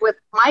strict with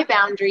my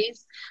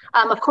boundaries.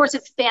 Of course,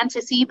 it's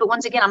fantasy, but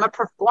once again, I'm a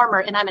performer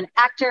and I'm an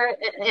actor,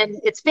 and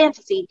it's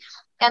fantasy.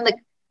 And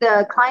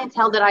the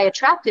clientele that I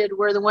attracted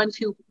were the ones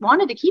who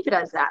wanted to keep it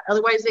as that.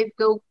 Otherwise, they'd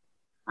go,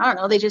 I don't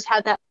know, they just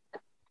had that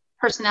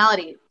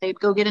personality. They'd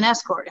go get an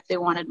escort if they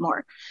wanted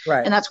more.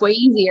 Right. And that's way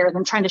easier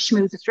than trying to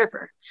schmooze a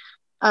stripper.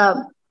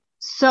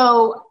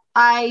 So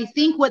I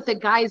think what the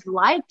guys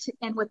liked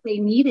and what they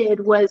needed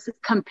was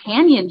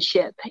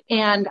companionship.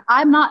 And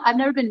I've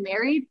never been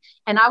married,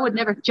 and I would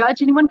never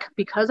judge anyone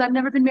because I've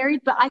never been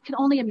married, but I can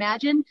only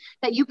imagine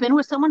that you've been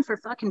with someone for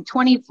fucking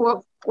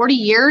 24, 40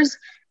 years.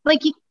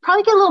 Like you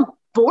probably get a little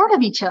bored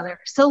of each other.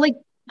 So like,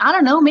 I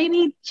don't know,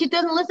 maybe she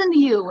doesn't listen to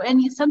you.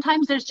 And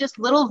sometimes there's just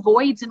little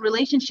voids in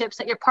relationships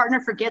that your partner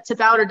forgets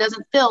about or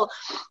doesn't fill.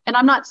 And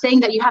I'm not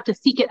saying that you have to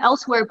seek it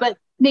elsewhere, but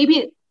maybe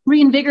it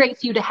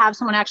reinvigorates you to have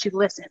someone actually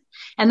listen.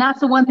 And that's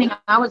the one thing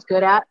I was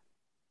good at,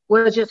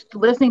 was just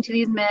listening to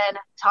these men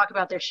talk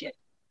about their shit.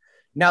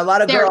 Now, a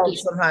lot of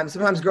girls,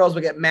 sometimes girls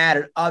will get mad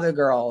at other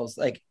girls,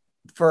 like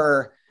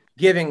for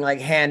giving like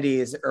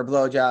handies or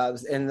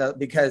blowjobs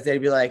because they'd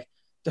be like,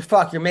 the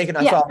fuck, you're making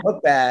us all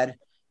look bad.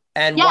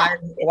 And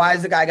why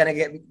is the guy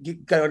gonna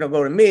go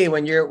to me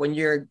when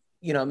you're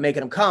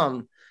making him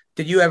come?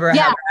 Did you ever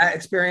have that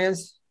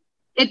experience?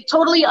 It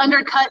totally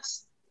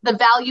undercuts the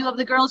value of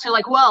the girls. You're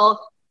like,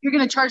 well, you're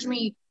gonna charge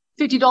me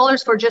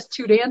 $50 for just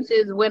 2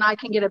 dances when I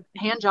can get a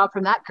hand job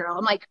from that girl.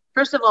 I'm like,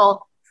 first of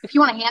all, if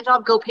you want a hand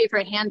job, go pay for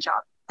a hand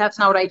job. That's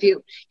not what I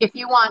do. If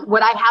you want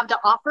what I have to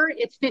offer,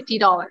 it's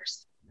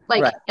 $50.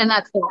 And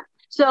that's it.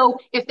 So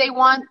if they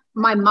want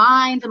my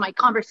mind and my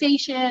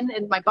conversation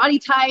and my body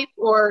type,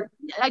 or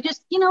I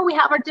just, we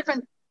have our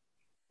different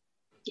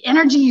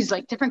energies,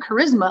 like different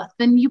charisma,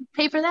 then you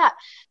pay for that.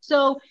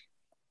 So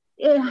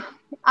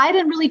I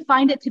didn't really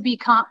find it to be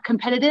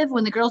competitive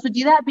when the girls would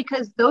do that,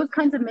 because those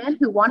kinds of men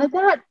who wanted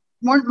that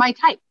weren't my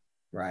type.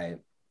 Right.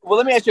 Well,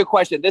 let me ask you a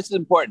question. This is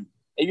important.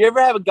 If you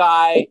ever have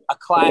a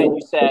client,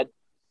 you said,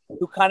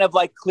 who kind of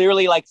like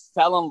clearly like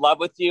fell in love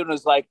with you and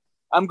was like,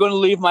 I'm going to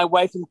leave my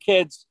wife and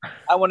kids.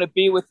 I want to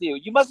be with you.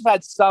 You must have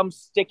had some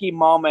sticky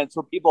moments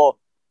where people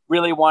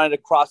really wanted to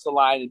cross the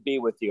line and be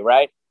with you,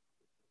 right?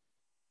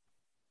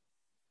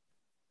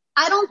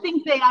 I don't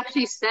think they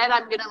actually said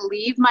I'm going to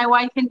leave my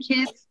wife and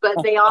kids,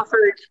 but they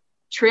offered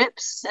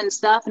trips and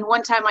stuff. And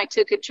one time I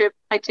took it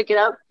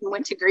up and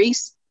went to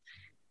Greece.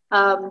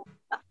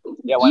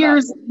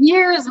 Years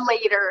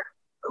later.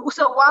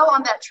 So while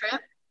on that trip,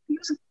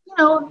 years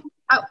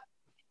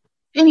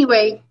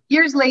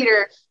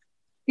later,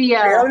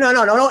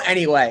 No.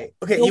 Anyway,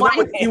 okay, you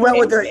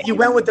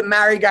went with the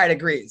married guy to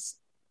Greece.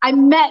 I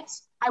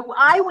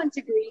went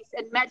to Greece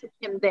and met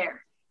him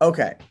there.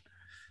 Okay,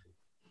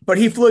 but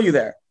he flew you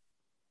there.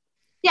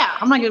 Yeah,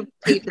 I'm not gonna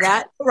pay for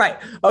that. Right.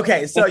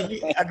 Okay, so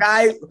a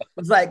guy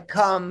was like,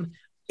 "Come,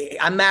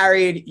 I'm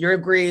married. You're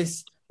in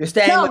Greece. You're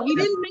staying." No, he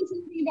didn't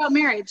mention anything about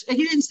marriage.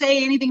 He didn't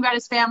say anything about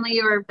his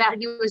family or that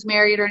he was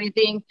married or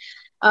anything.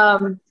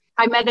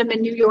 I met him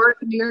in New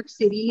York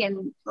City,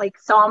 and like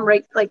saw him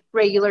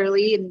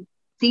regularly, and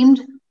seemed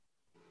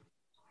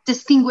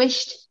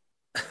distinguished.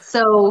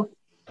 So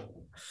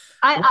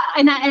I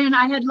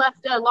had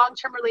left a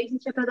long-term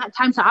relationship at that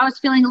time, so I was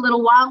feeling a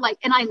little wild.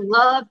 And I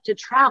love to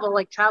travel.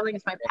 Like traveling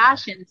is my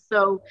passion.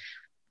 So,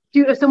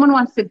 if someone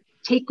wants to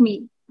take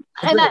me,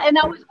 and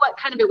that was what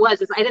kind of it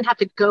was. Is I didn't have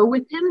to go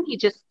with him. He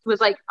just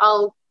was like,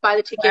 "I'll buy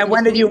the ticket." And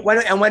when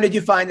did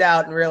you find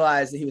out and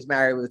realize that he was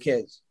married with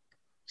kids?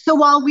 So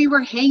while we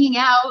were hanging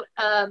out,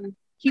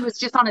 he was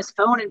just on his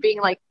phone and being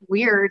like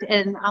weird.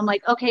 And I'm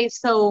like, okay,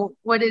 so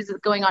what is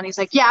going on? He's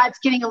like, yeah, it's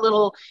getting a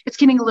little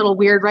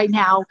weird right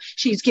now.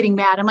 She's getting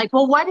mad. I'm like,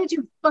 well, why did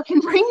you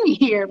fucking bring me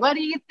here? What are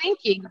you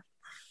thinking?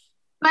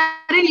 But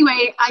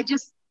anyway, I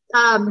just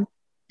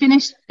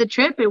finished the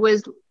trip. It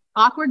was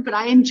awkward, but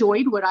I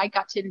enjoyed what I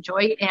got to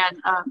enjoy.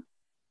 And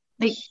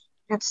I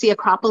got to see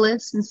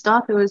Acropolis and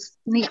stuff. It was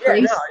a neat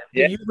place.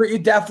 You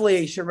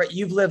definitely should.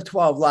 You've lived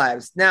 12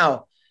 lives.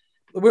 Now,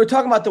 we were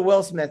talking about the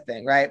Will Smith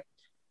thing, right?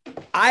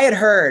 I had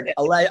heard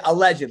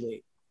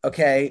allegedly,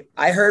 okay,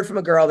 I heard from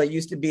a girl that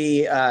used to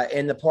be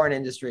in the porn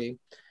industry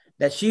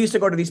that she used to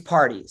go to these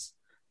parties,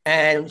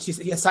 and she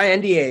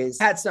signed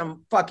NDAs, had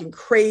some fucking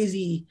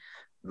crazy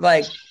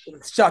like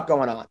stuff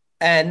going on.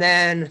 And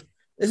then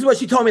this is what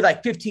she told me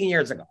like 15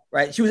 years ago,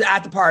 right? She was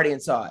at the party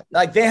and saw it.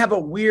 Like they have a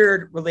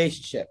weird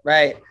relationship,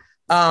 right?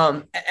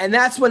 And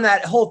that's when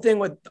that whole thing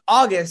with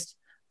August,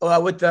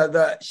 with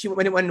she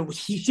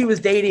was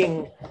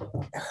dating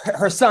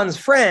her son's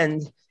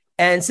friend,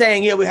 and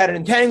saying, we had an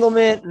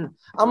entanglement. And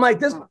I'm like,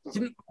 this,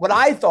 what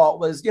I thought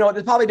was,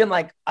 there's probably been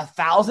like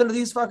 1,000 of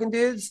these fucking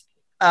dudes.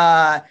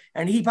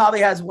 And he probably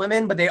has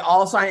women, but they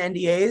all sign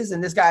NDAs.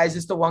 And this guy is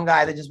just the one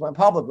guy that just went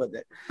public with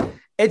it.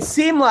 It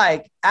seemed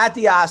like at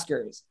the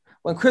Oscars,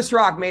 when Chris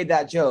Rock made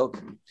that joke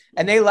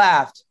and they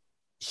laughed,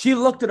 she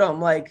looked at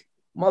him like,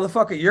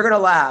 motherfucker, you're going to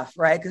laugh,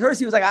 right? Because first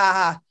he was like,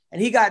 and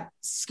he got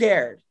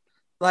scared.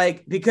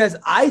 Like, because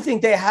I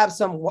think they have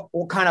some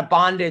kind of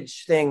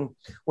bondage thing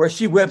where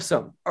she whips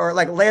him, or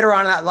like later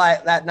on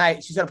that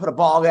night, she's going to put a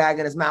ball gag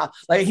in his mouth.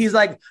 Like, he's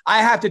like,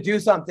 I have to do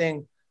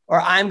something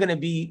or I'm going to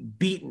be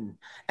beaten.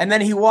 And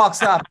then he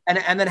walks up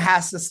and then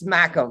has to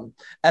smack him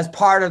as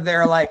part of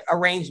their like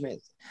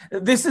arrangement.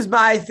 This is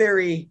my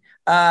theory.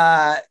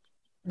 Now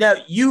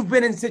you've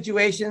been in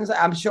situations,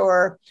 I'm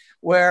sure,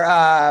 where,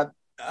 I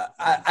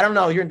don't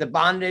know, you're into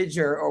bondage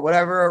or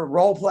whatever,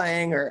 role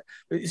playing, or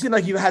it seems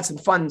like you had some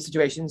fun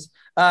situations.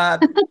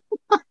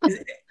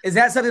 Is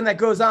that something that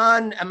goes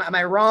on? Am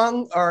I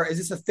wrong? Or is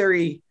this a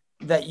theory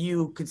that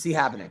you could see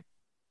happening?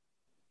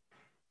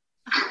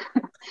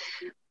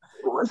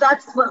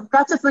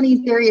 That's a funny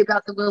theory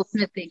about the Will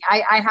Smith thing.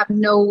 I have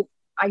no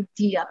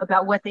idea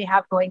about what they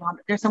have going on.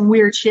 There's some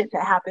weird shit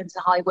that happens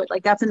in Hollywood.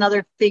 Like, that's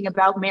another thing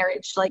about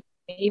marriage. Like,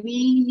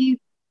 maybe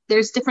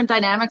there's different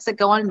dynamics that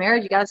go on in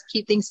marriage. You got to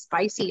keep things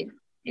spicy.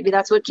 Maybe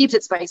that's what keeps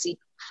it spicy.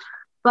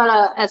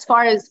 But as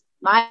far as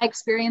my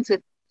experience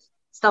with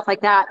stuff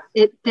like that,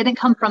 it didn't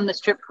come from the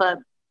strip club.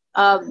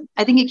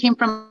 I think it came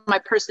from my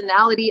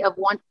personality of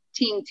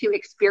wanting to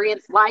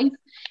experience life.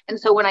 And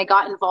so when I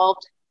got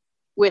involved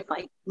with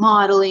like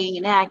modeling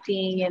and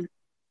acting, and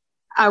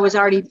I was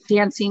already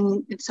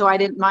dancing, and so I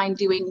didn't mind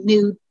doing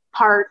nude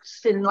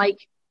parts and like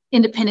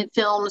independent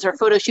films or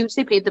photo shoots.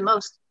 They paid the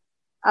most.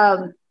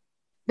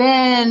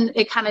 Then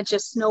it kind of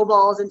just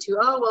snowballs into,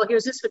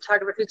 here's this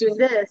photographer who's doing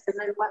this, and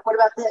then what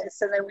about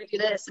this, and then we do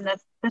this, and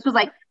this was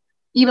like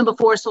even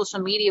before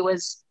social media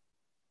was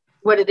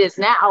what it is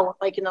now.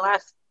 Like in the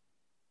last.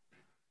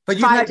 But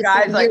you've had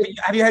guys like,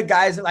 have you had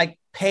guys that like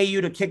pay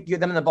you to kick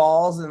them in the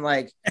balls and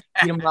like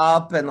beat them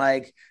up and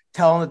like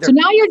tell them that they're. So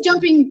now you're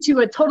jumping to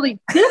a totally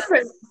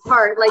different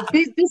part. Like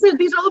these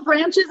are all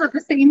branches of the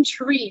same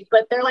tree,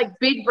 but they're like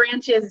big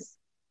branches,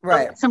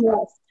 right? Somewhere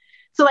else.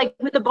 So like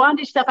with the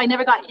bondage stuff, I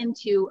never got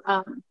into,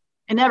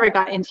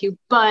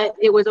 but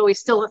it was always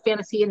still a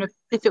fantasy. And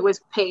if it was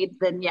paid,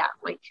 then yeah,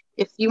 like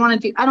if you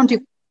want to do, I don't do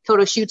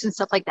photo shoots and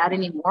stuff like that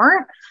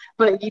anymore,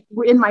 but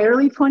in my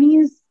early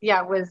 20s,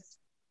 yeah, it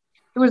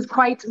was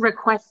quite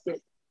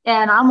requested.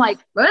 And I'm like,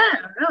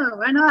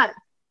 why not?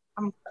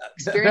 I'm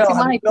experiencing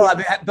life.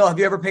 Bill, have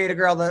you ever paid a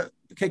girl to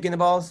kick you in the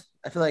balls?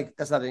 I feel like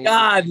that's nothing.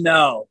 God,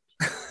 no.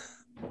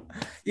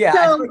 Yeah.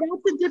 So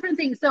that's a different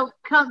thing. So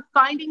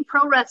finding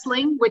pro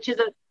wrestling, which is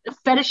a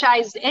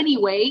fetishized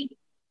anyway,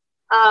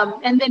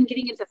 and then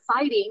getting into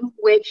fighting,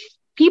 which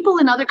people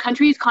in other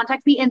countries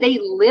contact me and they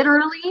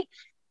literally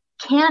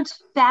can't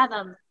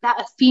fathom that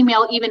a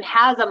female even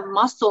has a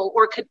muscle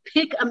or could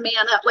pick a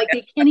man up. Like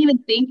they can't even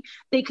think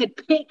they could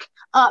pick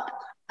up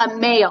a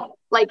male.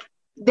 Like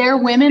their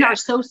women are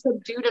so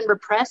subdued and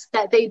repressed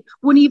that they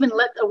wouldn't even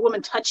let a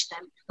woman touch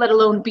them, let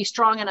alone be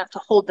strong enough to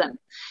hold them.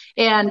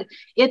 And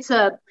it's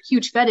a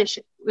huge fetish.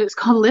 It's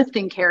called lift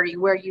and carry,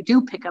 where you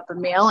do pick up a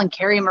male and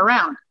carry him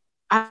around.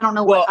 I don't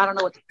know what.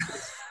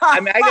 I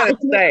mean, I gotta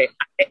say,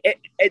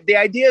 the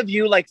idea of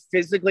you like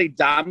physically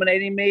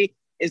dominating me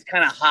is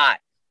kind of hot,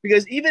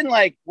 because even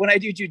like when I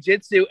do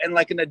jujitsu and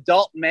like an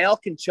adult male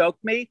can choke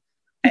me,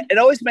 it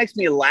always makes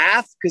me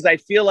laugh because I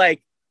feel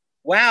like,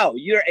 wow,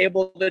 you're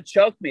able to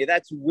choke me.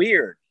 That's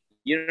weird.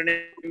 You know what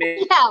I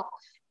mean?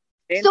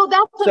 Yeah. So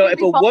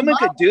if a woman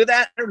could do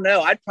that, I don't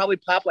know, I'd probably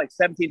pop like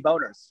 17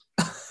 boners.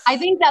 I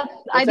think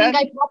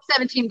I popped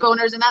 17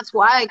 boners, and that's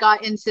why I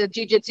got into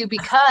jiu-jitsu,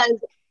 because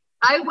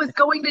I was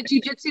going to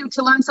jiu-jitsu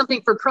to learn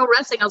something for pro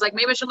wrestling. I was like,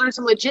 maybe I should learn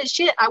some legit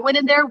shit. I went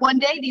in there one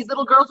day, these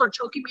little girls were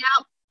choking me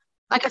out,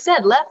 like I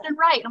said, left and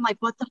right. I'm like,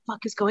 what the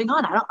fuck is going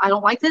on? I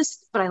don't like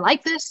this, but I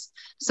like this,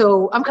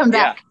 so I'm coming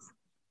back.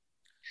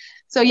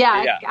 So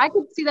I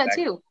could see that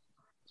too.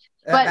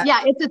 But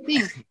yeah, it's a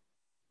thing.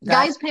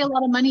 Guys pay a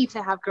lot of money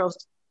to have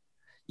girls.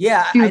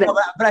 Yeah, I know,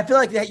 but I feel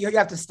like you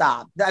have to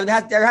stop. There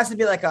has to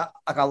be like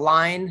a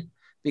line,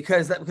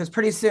 because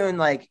pretty soon,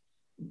 like,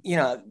 you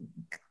know,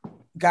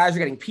 guys are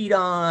getting peed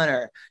on,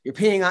 or you're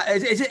peeing on.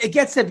 It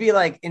gets to be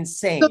like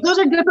insane. So those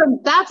are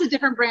different. That's a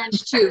different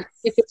branch too.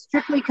 If it's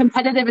strictly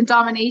competitive and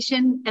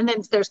domination, and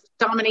then there's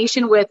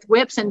domination with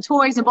whips and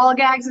toys and ball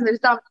gags, and there's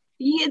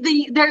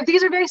these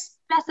are very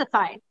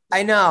specified.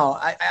 I know.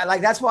 I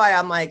like, that's why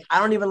I'm like, I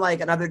don't even like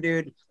another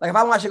dude. Like if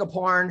I'm watching a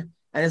porn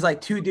and there's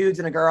like two dudes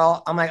and a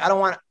girl, I'm like, I don't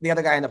want the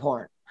other guy in the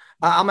porn.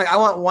 I'm like, I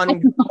want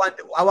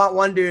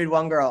one dude,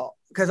 one girl.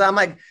 Cause I'm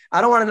like, I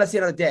don't want to see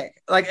another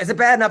dick. Like, is it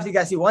bad enough that you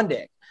got to see one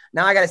dick?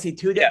 Now I got to see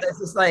two dicks. It's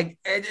just like,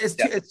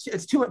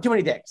 it's too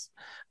many dicks.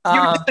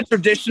 You're the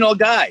traditional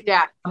guy.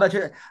 Yeah. I'm not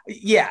sure.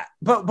 Yeah.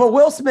 But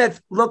Will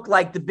Smith looked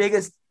like the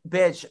biggest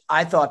bitch,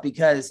 I thought,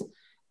 because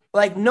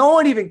Like no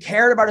one even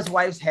cared about his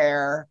wife's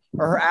hair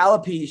or her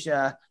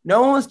alopecia.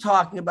 No one was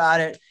talking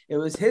about it. It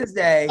was his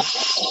day.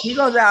 He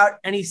goes out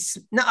and he's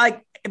not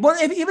like, well,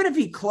 even if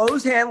he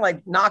closed hand,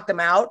 like knocked him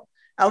out,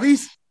 at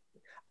least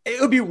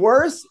it would be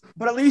worse.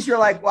 But at least you're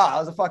like, wow, that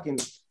was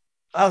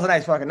a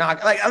nice fucking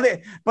knock. Like,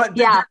 but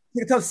Yeah.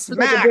 to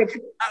smack,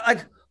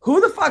 like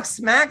who the fuck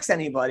smacks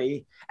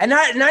anybody? And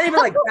not even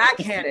like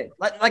backhanded.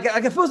 Like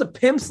if it was a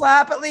pimp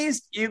slap, at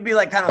least you'd be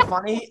like kind of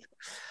funny.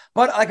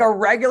 But like a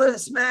regular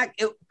smack,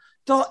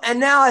 and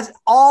now as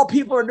all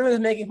people are doing is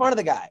making fun of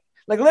the guy.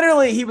 Like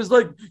literally, he was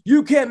like,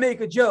 "You can't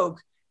make a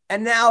joke,"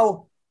 and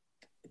now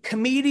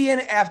comedian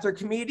after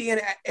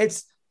comedian,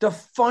 it's the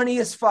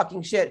funniest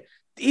fucking shit.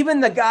 Even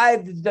the guy,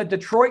 the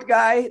Detroit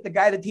guy, the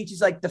guy that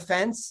teaches like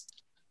defense,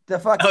 the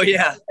fucking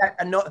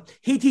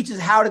he teaches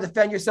how to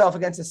defend yourself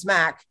against a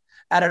smack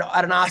at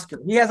an Oscar.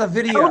 He has a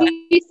video. Oh,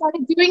 he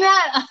started doing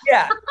that?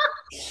 Yeah,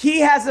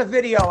 he has a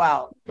video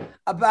out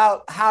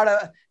about how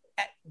to,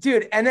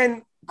 dude. And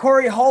then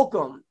Corey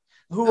Holcomb,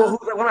 who's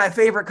one of my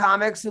favorite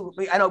comics.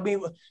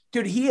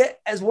 Dude, he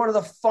is one of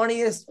the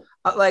funniest.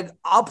 Like,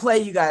 I'll play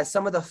you guys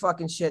some of the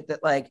fucking shit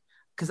that like,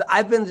 because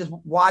I've been just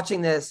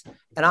watching this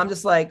and I'm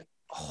just like,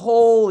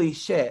 holy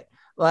shit.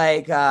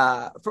 Like,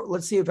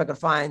 let's see if I can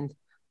find.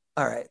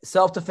 All right,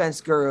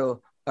 self-defense guru.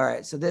 All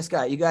right, so this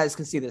guy, you guys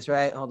can see this,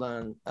 right? Hold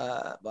on.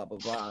 Blah, blah,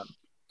 blah.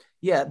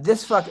 Yeah,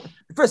 this fucking,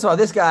 first of all,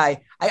 this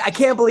guy, I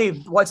can't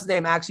believe what's his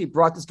name actually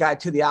brought this guy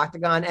to the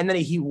octagon and then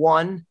he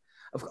won.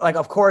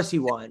 Of course he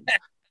won.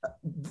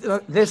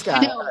 This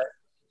guy.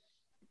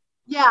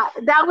 Yeah,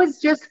 that was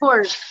just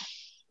for.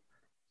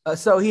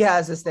 So he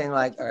has this thing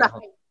like, all right.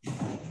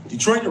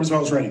 Detroit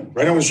Roosevelt's ready.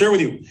 Right, I'm going to share with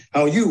you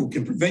how you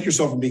can prevent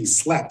yourself from being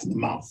slapped in the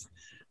mouth.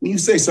 When you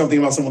say something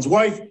about someone's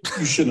wife,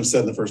 you shouldn't have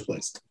said in the first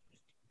place.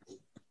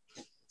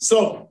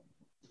 So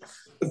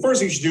the first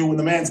thing you should do when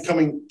the man's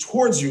coming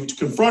towards you to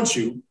confront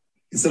you,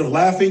 instead of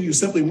laughing, you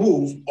simply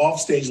move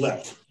off stage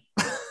left.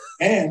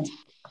 And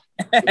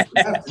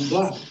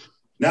block.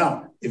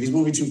 Now, if he's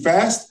moving too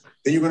fast,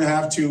 then you're going to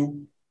have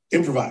to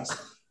improvise,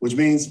 which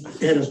means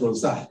head is going to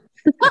side.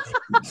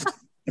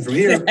 And from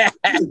here, you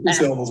push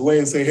the elbows away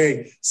and say,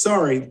 hey,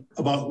 sorry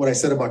about what I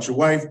said about your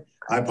wife.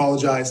 I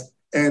apologize,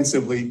 and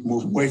simply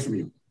move away from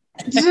you.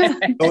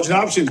 Those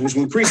are options, which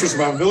will increase your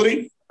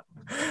survivability.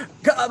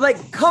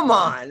 Like, come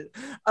on.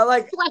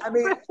 I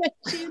mean,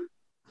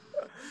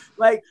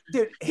 like,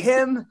 dude,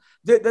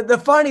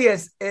 the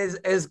funniest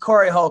is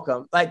Corey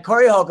Holcomb. Like,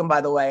 Corey Holcomb,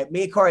 by the way,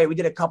 me and Corey, we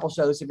did a couple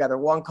shows together.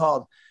 One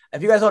called,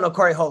 if you guys don't know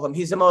Corey Holcomb,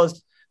 he's the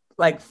most,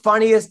 like,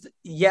 funniest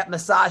yet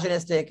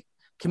misogynistic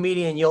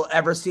comedian you'll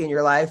ever see in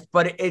your life,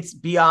 but it's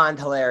beyond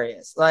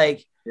hilarious.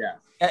 Like,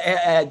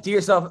 do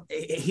yourself,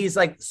 he's,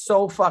 like,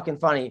 so fucking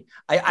funny.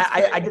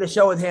 I did a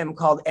show with him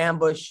called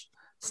Ambush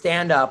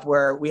Stand Up,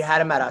 where we had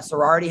him at a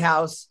sorority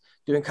house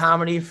doing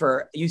comedy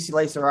for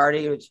UCLA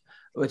sorority,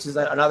 which is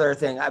another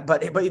thing.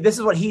 But this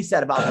is what he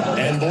said about it.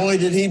 And boy,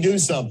 did he do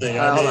something.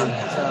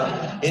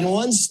 In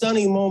one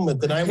stunning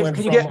moment that I went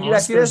from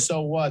Oscars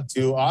so what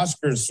to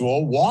Oscars so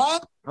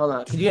what? Hold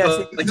on. Can you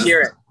guys hear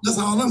it? That's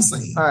all I'm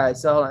saying. All right,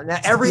 so hold on. Now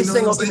every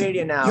single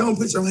comedian now. You don't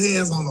put your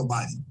hands on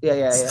nobody.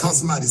 Yeah. Cause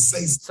somebody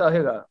say so.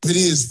 Here we go. It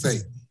is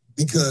fake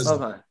because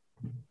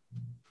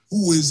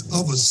who is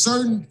of a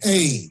certain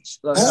age,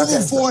 over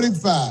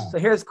 45. So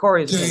here's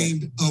Corey's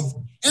ashamed of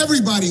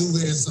everybody who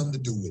has something to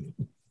do with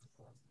it.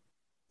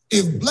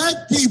 If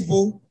black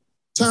people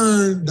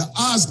turn the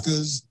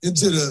Oscars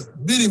into the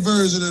mini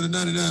version of the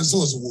 99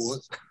 Source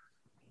Awards,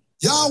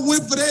 y'all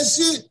went for that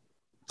shit,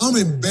 I'm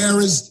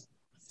embarrassed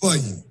for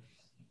you.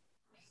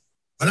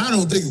 But I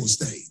don't think it was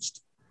staged.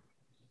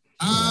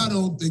 I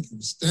don't think it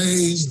was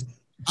staged.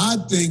 I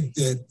think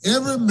that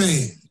every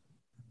man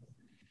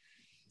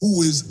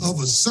who is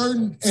of a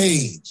certain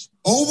age,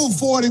 over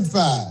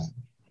 45,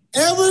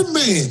 every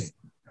man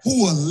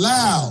who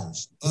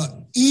allows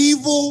an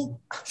evil,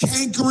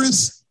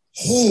 cankerous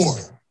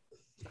whore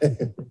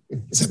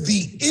to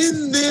be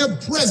in their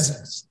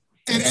presence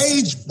at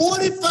age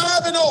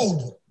 45 and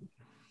older,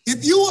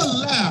 if you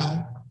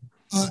allow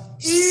an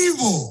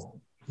evil,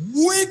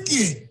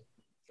 wicked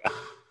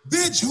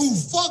bitch who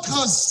fuck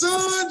her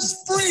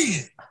son's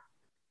friend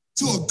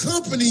to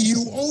accompany you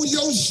on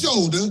your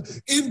shoulder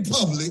in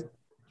public,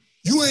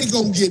 you ain't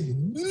gonna get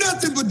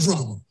nothing but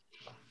drama.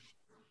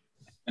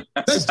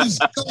 Let's just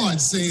start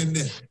saying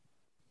that.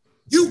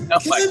 You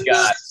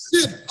cannot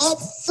sit up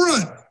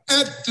front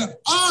at the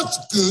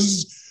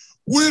Oscars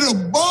with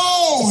a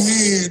bald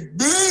head,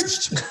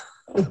 bitch,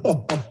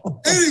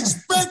 and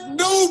expect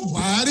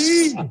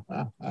nobody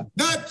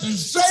not to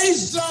say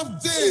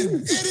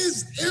something. It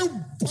is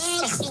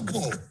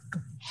impossible.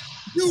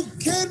 You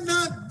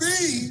cannot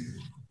be,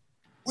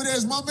 but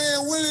as my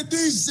man Willie D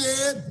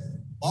said,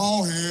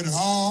 bald head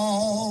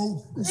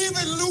hog.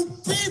 Even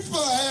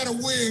Lupita had a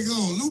wig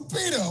on.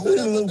 Lupita,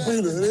 whatever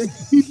that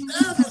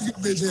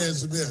African bitch had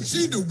some hair.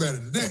 She knew better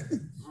than that.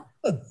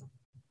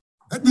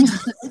 That bitch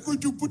was like,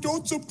 could you put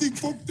on something,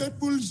 fuck that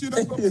bullshit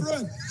up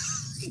front.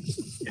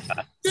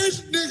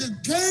 This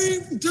nigga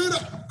came to the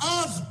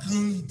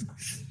Oscars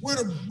with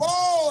a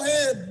bald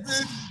head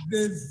bitch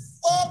that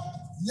fuck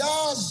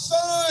y'all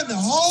son,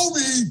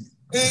 homie,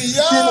 in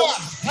y'all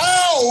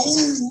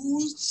house.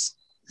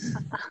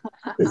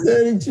 Is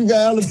that you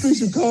got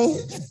alopecia, Cole?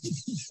 Is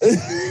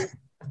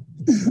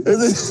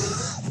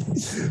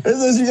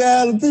that you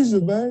got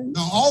alopecia, man?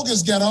 No,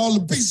 August got all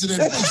the piece of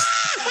that pussy.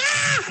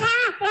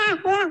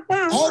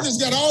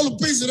 August got all the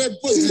piece of that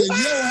pussy in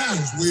your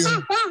house,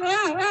 Will.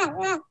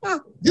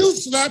 You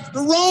slapped the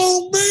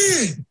wrong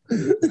man.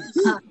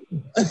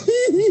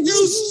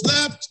 You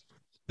slapped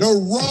the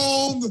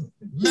wrong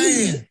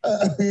man.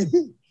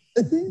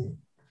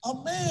 A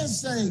man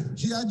say,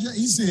 G.I. Jane,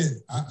 he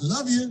said, I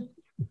love you.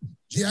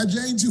 G.I.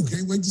 Jane too,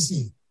 can't wait to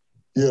see it.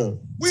 Yeah.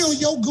 Will,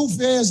 your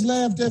goofy ass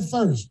laughed at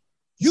first.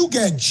 You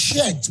got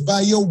checked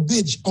by your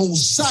bitch on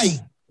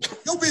sight.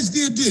 Your bitch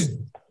did this.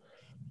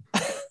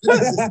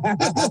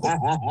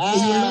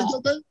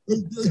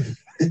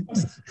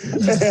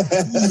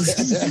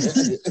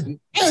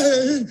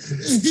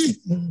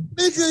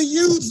 Nigga,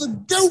 you's a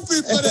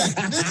goofy for that,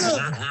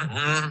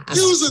 nigga.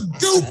 You's a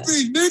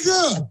goofy,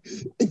 nigga.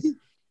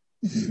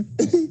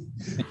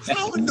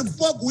 How in the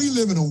fuck we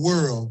live in a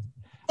world?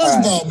 First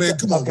of all, man,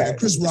 come on, man.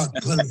 Chris Rock,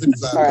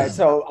 155. All right,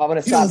 so I'm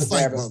gonna stop it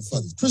there.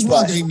 Motherfuckers. Chris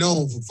Rock ain't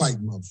known for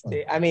fighting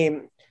motherfuckers. I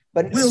mean,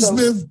 but Will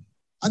Smith,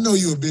 I know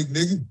you a big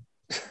nigga.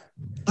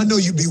 I know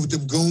you be with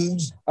them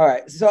goons. All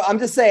right, so I'm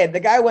just saying, the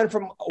guy went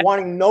from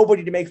wanting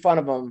nobody to make fun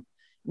of him.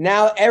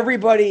 Now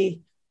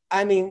everybody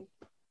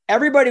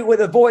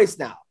with a voice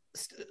now.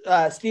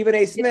 Stephen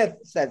A. Smith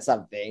said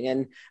something,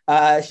 and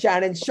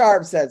Shannon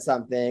Sharp said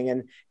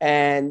something,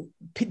 and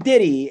P.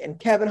 Diddy and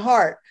Kevin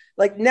Hart.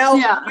 Like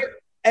now,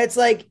 it's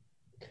like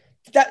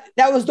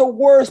that was the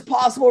worst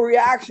possible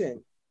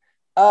reaction.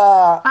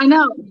 I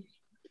know.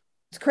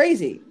 It's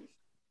crazy.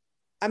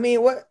 I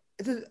mean, what?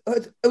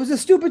 It was a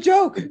stupid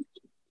joke.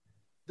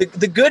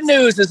 The good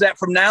news is that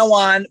from now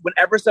on,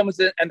 whenever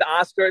someone's in the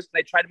Oscars and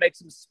they try to make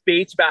some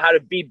speech about how to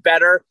be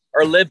better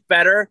or live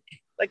better,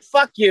 like,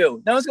 fuck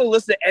you. No one's going to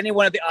listen to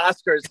anyone at the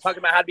Oscars talking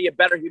about how to be a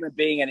better human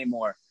being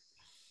anymore.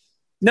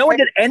 No one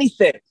did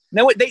anything.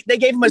 No, they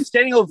gave him a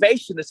standing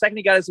ovation the second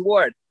he got his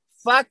award.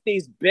 Fuck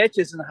these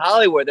bitches in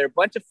Hollywood. They're a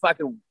bunch of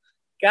fucking,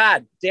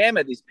 God damn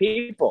it, these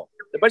people.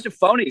 They're a bunch of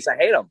phonies. I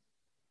hate them.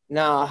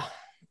 No,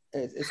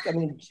 I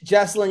mean,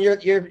 Jesselyn,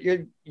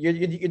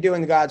 you're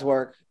doing God's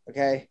work.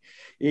 Okay,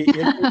 you're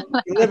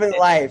living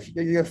life.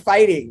 You're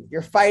fighting.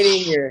 You're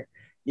fighting.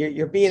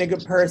 You're being a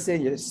good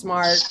person. You're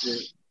smart.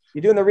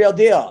 You're doing the real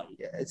deal.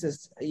 It's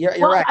just you're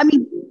right. I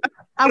mean,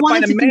 I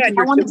wanted to find a man.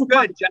 You're too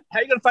good. How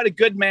are you going to find a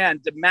good man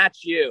to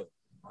match you?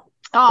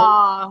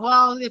 Oh,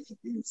 well, if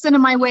send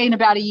him my way in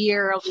about a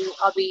year,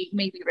 I'll be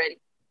maybe ready.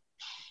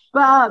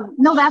 But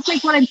no, that's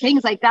like what I'm saying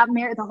is like that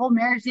the whole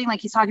marriage thing. Like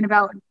he's talking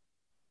about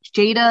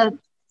Jada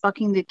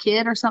fucking the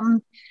kid or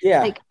something. Yeah.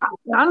 Like,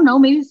 I don't know,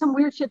 maybe some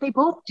weird shit they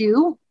both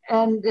do.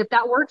 And if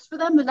that works for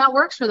them, then that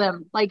works for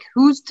them. Like,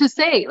 who's to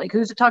say? Like,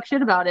 who's to talk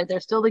shit about it? They're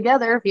still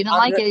together. If you didn't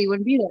like it, you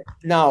wouldn't be there.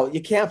 No, you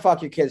can't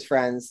fuck your kids'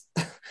 friends.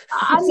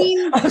 I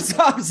mean, I'm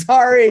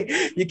sorry.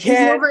 You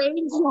can't.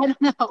 Overage? I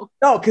don't know.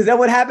 No, because then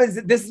what happens?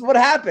 This is what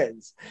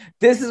happens.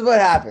 This is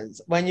what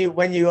happens. When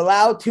you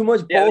allow too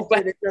much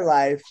bullshit in your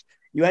life,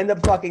 you end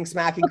up fucking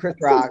smacking Chris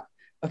Rock.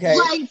 Okay.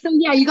 Right. So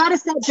yeah, you got to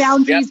set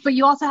boundaries, but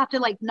you also have to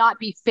like not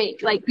be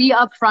fake. Like be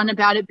upfront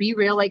about it. Be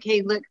real. Like,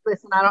 hey, look,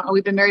 listen, I don't know.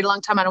 We've been married a long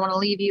time. I don't want to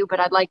leave you, but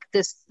I'd like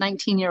this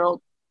 19-year-old.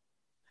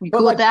 You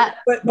cool with that?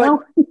 But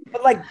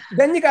like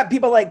then you got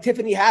people like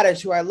Tiffany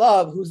Haddish, who I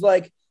love, who's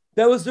like,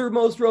 that was the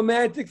most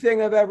romantic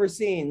thing I've ever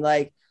seen.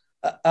 Like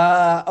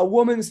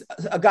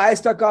a guy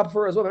stuck up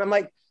for his woman. I'm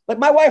like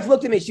my wife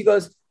looked at me. She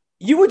goes,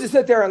 "You would just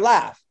sit there and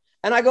laugh,"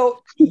 and I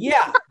go,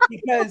 "Yeah,"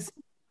 because.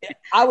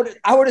 I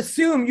would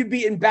assume you'd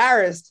be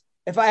embarrassed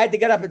if I had to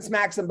get up and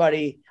smack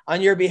somebody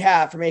on your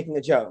behalf for making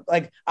a joke.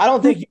 Like, I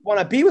don't think you want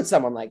to be with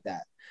someone like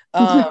that.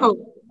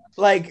 No.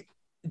 Like,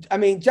 I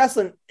mean,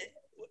 Jesselyn,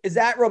 is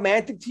that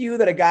romantic to you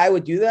that a guy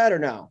would do that or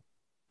no?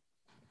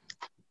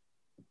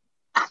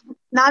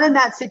 Not in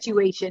that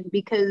situation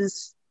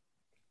because,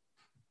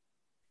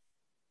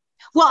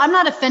 well, I'm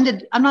not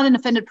offended. I'm not an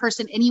offended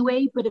person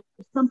anyway, but if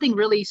something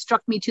really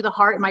struck me to the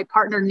heart and my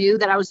partner knew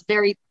that I was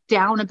very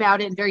down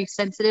about it and very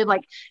sensitive,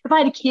 like if I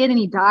had a kid and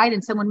he died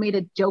and someone made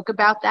a joke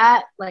about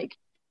that, like.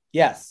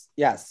 Yes.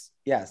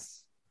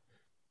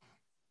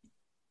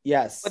 But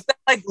then,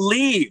 like,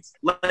 leave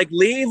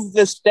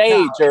the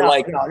stage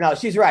No,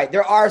 she's right.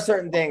 There are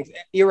certain things.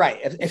 You're right.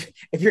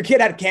 If your kid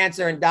had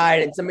cancer and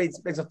died and somebody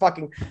makes a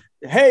fucking,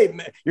 hey,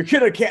 your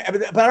kid had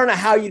cancer, but I don't know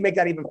how you'd make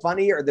that even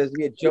funny or there's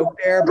be a joke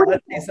there, but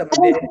let's say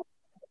someone did.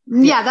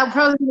 Yeah, that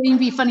probably wouldn't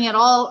be funny at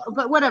all,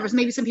 but whatever.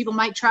 Maybe some people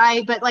might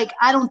try, but like,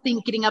 I don't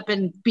think getting up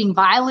and being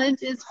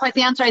violent is quite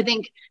the answer. I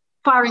think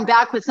firing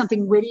back with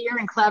something wittier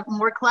and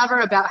more clever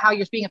about how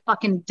you're being a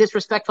fucking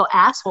disrespectful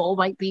asshole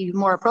might be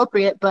more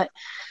appropriate, but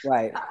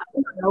right. I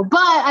don't know. But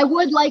I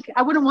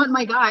wouldn't want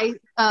my guy.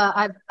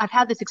 I've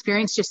had this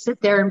experience, just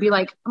sit there and be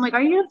like, I'm like,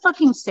 are you gonna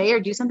fucking say or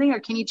do something? Or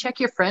can you check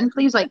your friend,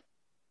 please? Like,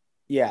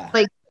 yeah.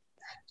 Like,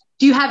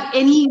 do you have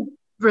any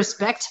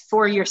respect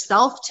for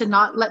yourself to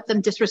not let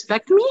them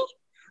disrespect me.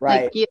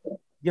 Right. Like,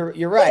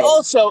 You're right.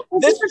 Also,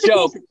 this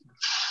joke.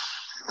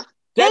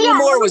 Demi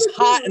Moore was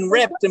hot and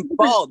ripped and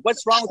bald.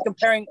 What's wrong with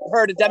comparing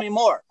her to Demi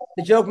Moore?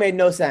 The joke made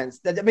no sense.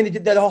 I mean,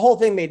 the whole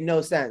thing made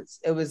no sense.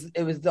 It was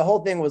the whole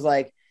thing was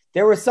like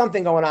there was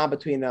something going on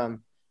between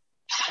them.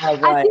 I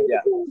think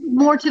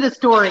more to the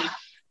story.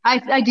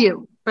 I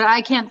do, but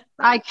I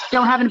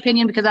don't have an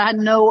opinion because I had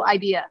no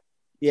idea.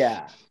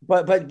 Yeah,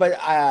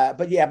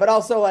 but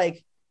also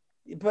like,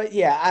 but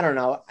yeah, I don't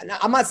know.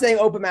 I'm not saying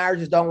open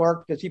marriages don't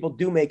work because people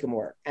do make them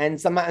work,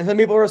 and some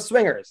people are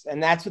swingers,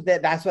 and that's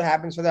what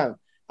happens for them.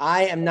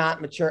 I am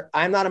not mature.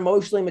 I'm not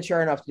emotionally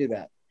mature enough to do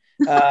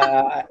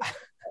that.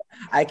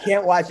 I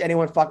can't watch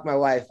anyone fuck my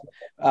wife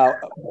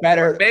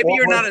better. Maybe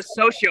you're not a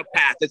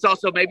sociopath. It's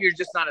also maybe you're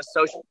just not a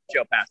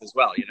sociopath as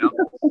well. You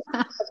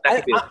know,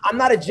 I'm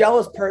not a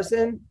jealous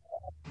person,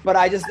 but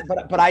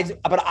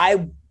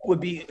I would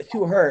be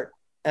too hurt,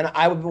 and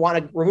I would want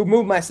to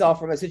remove myself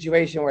from a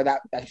situation where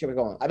that shit would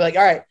go on. I'd be like,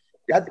 all right,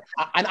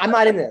 I'm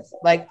not in this.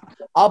 Like,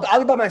 I'll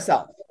be by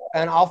myself,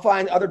 and I'll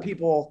find other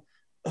people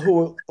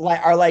who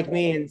are like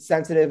me and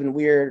sensitive and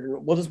weird.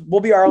 We'll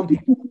be our own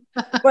people.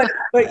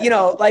 But you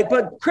know,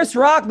 but Chris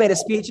Rock made a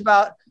speech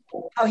about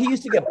how he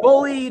used to get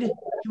bullied.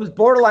 He was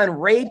borderline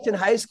raped in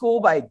high school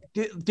by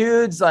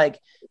dudes. Like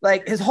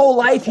his whole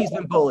life he's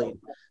been bullied.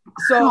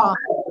 So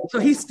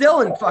he's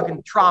still in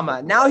fucking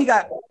trauma. Now he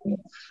got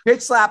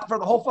bitch slapped for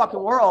the whole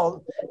fucking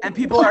world, and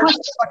people are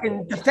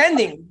fucking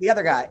defending the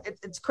other guy.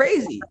 It's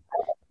crazy.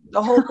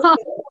 The whole thing.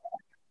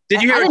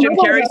 Did you hear what Jim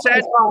Carrey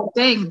said?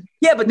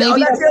 Yeah, but that's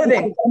the other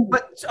thing.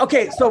 But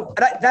okay, so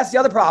that's the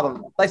other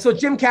problem. Like, so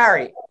Jim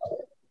Carrey,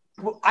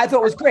 I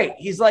thought was great.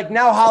 He's like,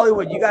 now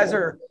Hollywood, you guys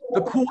are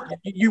the cool.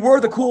 You were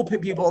the cool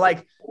people.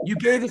 Like, you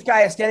gave this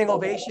guy a standing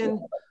ovation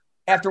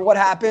after what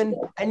happened,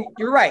 and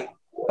you're right.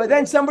 But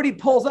then somebody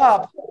pulls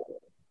up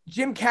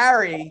Jim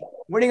Carrey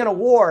winning an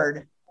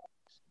award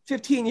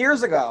 15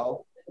 years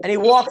ago, and he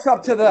walks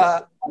up to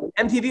the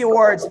MTV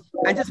Awards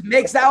and just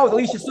makes out with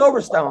Alicia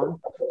Silverstone,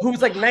 who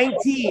was like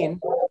 19,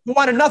 who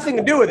wanted nothing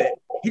to do with it.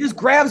 He just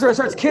grabs her and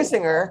starts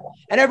kissing her,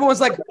 and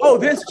everyone's like, "Oh,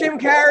 this Jim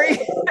Carrey,"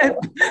 and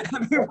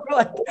people were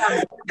like,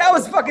 "That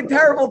was fucking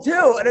terrible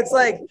too." And it's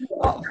like,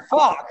 "Oh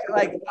fuck!"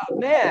 Like,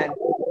 man,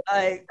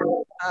 like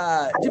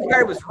Jim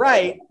Carrey was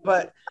right,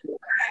 but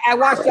I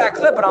watched that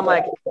clip and I'm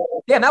like,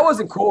 "Damn, that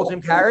wasn't cool,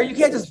 Jim Carrey. You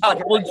can't just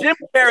fucking." Well, Jim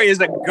Carrey is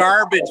a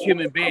garbage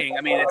human being.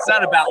 I mean, it's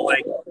not about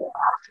like,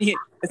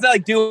 it's not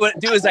like do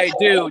as I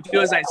do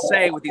as I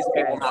say with these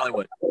people in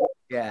Hollywood.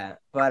 Yeah,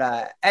 but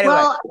anyway.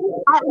 Well,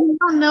 I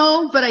don't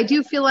know, but I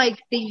do feel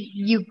like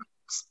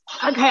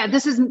okay,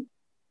 this is me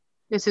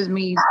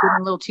being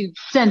a little too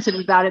sensitive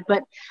about it,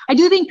 but I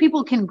do think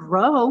people can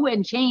grow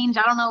and change.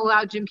 I don't know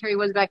how Jim Carrey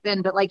was back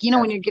then, but like, you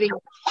know, when you're getting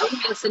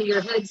famous and your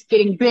head's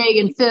getting big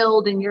and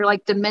filled and you're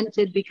like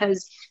demented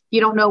because you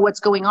don't know what's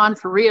going on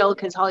for real,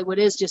 because Hollywood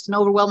is just an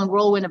overwhelming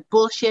whirlwind of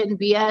bullshit and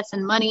BS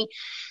and money.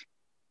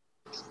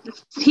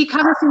 He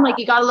kind of seemed like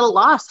he got a little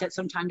lost at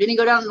some time. Didn't he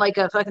go down like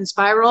a fucking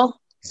spiral?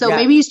 So yeah.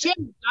 Maybe he's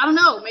changed. I don't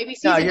know. Maybe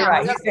he's you're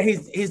right.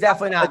 He's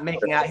definitely not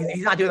making out.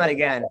 He's not doing that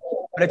again.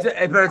 But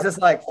it's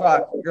just like,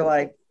 fuck. You're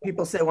like,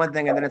 people say one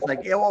thing and then it's like,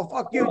 yeah, well,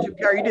 fuck you, Jim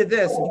Carrey, you did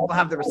this, and people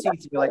have the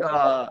receipts and you're like,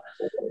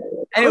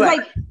 Anyway,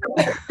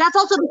 that's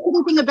also the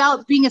cool thing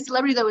about being a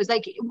celebrity, though, is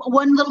like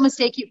one little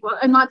mistake.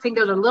 I'm not saying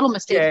those are little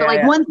mistakes, but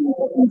like one thing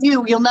you can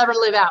do, you'll never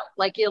live out.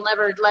 Like you'll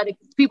never let it.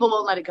 People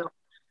won't let it go.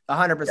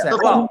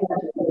 100%. Well,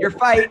 your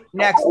fight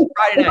next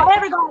Friday night.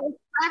 If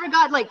I ever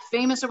got like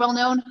famous or well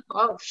known,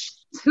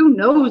 who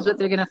knows what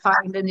they're gonna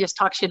find and just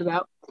talk shit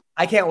about.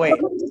 I can't wait.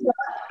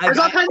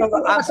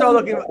 I'm so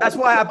looking. That's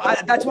why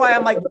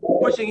I'm like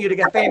pushing you to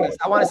get famous.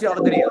 I want to see all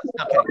the videos.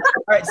 Okay. All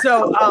right.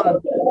 So,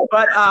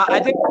 but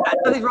I think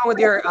nothing's wrong with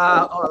your.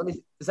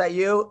 Is that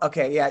you?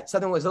 Okay. Yeah.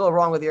 Something was a little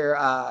wrong with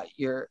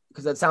your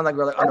because it sounded like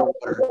we're like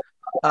underwater.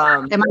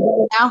 Am I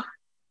better now?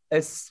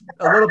 It's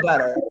a little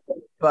better,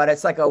 but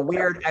it's like a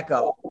weird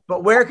echo.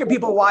 But where can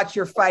people watch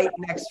your fight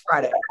next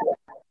Friday?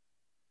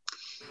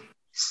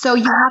 So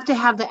you have to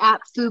have the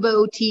app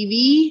Fubo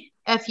TV,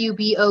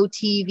 FUBO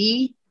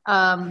TV.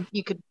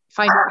 You could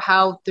find out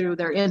how through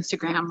their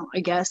Instagram, I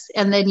guess,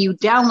 and then you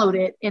download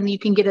it and you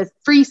can get a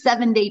free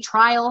 7-day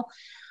trial.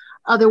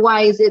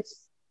 Otherwise,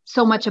 it's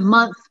so much a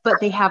month, but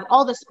they have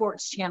all the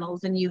sports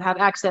channels and you have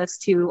access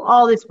to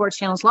all the sports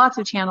channels, lots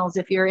of channels.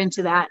 If you're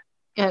into that,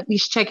 you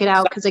should check it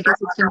out because I guess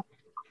it's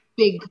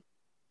a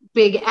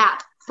big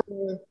app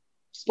for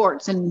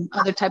sports and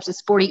other types of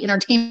sporty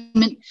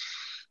entertainment.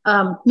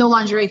 No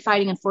lingerie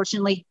fighting,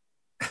 unfortunately.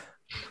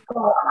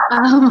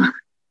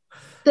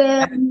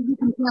 Then you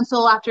can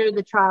cancel after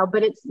the trial,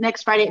 but it's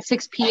next Friday at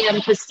 6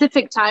 p.m.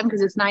 Pacific time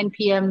because it's 9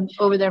 p.m.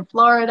 over there in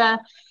Florida.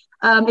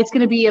 It's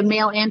going to be a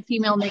male and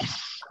female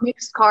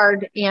mixed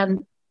card,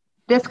 and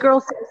this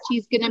girl says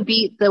she's going to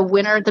beat the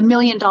winner, the $1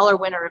 million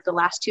winner of the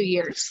last 2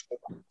 years.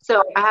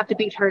 So I have to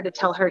beat her to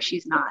tell her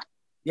she's not.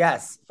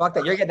 Yes, fuck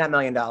that. You're getting that $1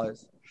 million.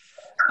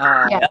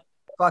 Yeah.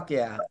 Fuck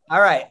yeah.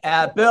 All right,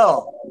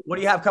 Bill, what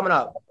do you have coming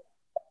up?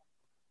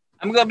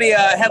 I'm going to be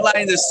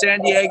headlining the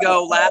San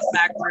Diego Laugh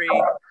Factory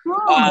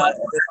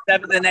the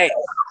 7th and 8th.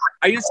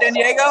 Are you in San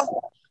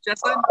Diego,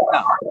 Jesslyn?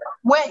 No.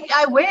 When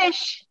I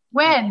wish.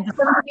 When? The 7th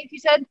and 8th, you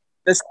said?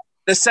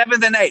 The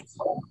 7th and 8th.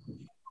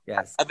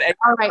 Yes. Of April.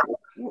 All right.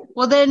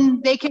 Well,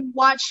 then they can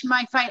watch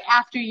my fight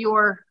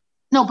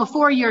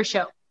before your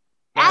show.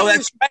 Oh,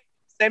 that's right.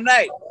 Same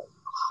night.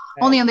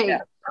 Only on the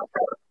 8th.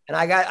 And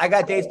I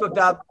got dates booked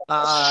up.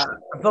 I'm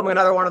filming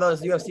another one of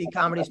those UFC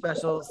comedy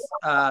specials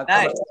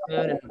coming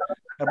soon, and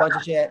a bunch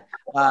of shit.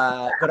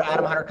 Go to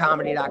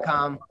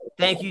AdamHunterComedy.com.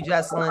 Thank you,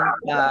 Jesslyn.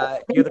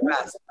 You're the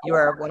best. You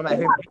are one of my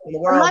favorite people in the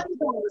world.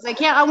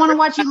 I want to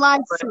watch you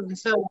live soon,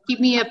 so keep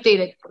me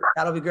updated.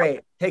 That'll be great.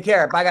 Take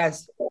care. Bye,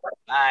 guys.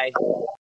 Bye.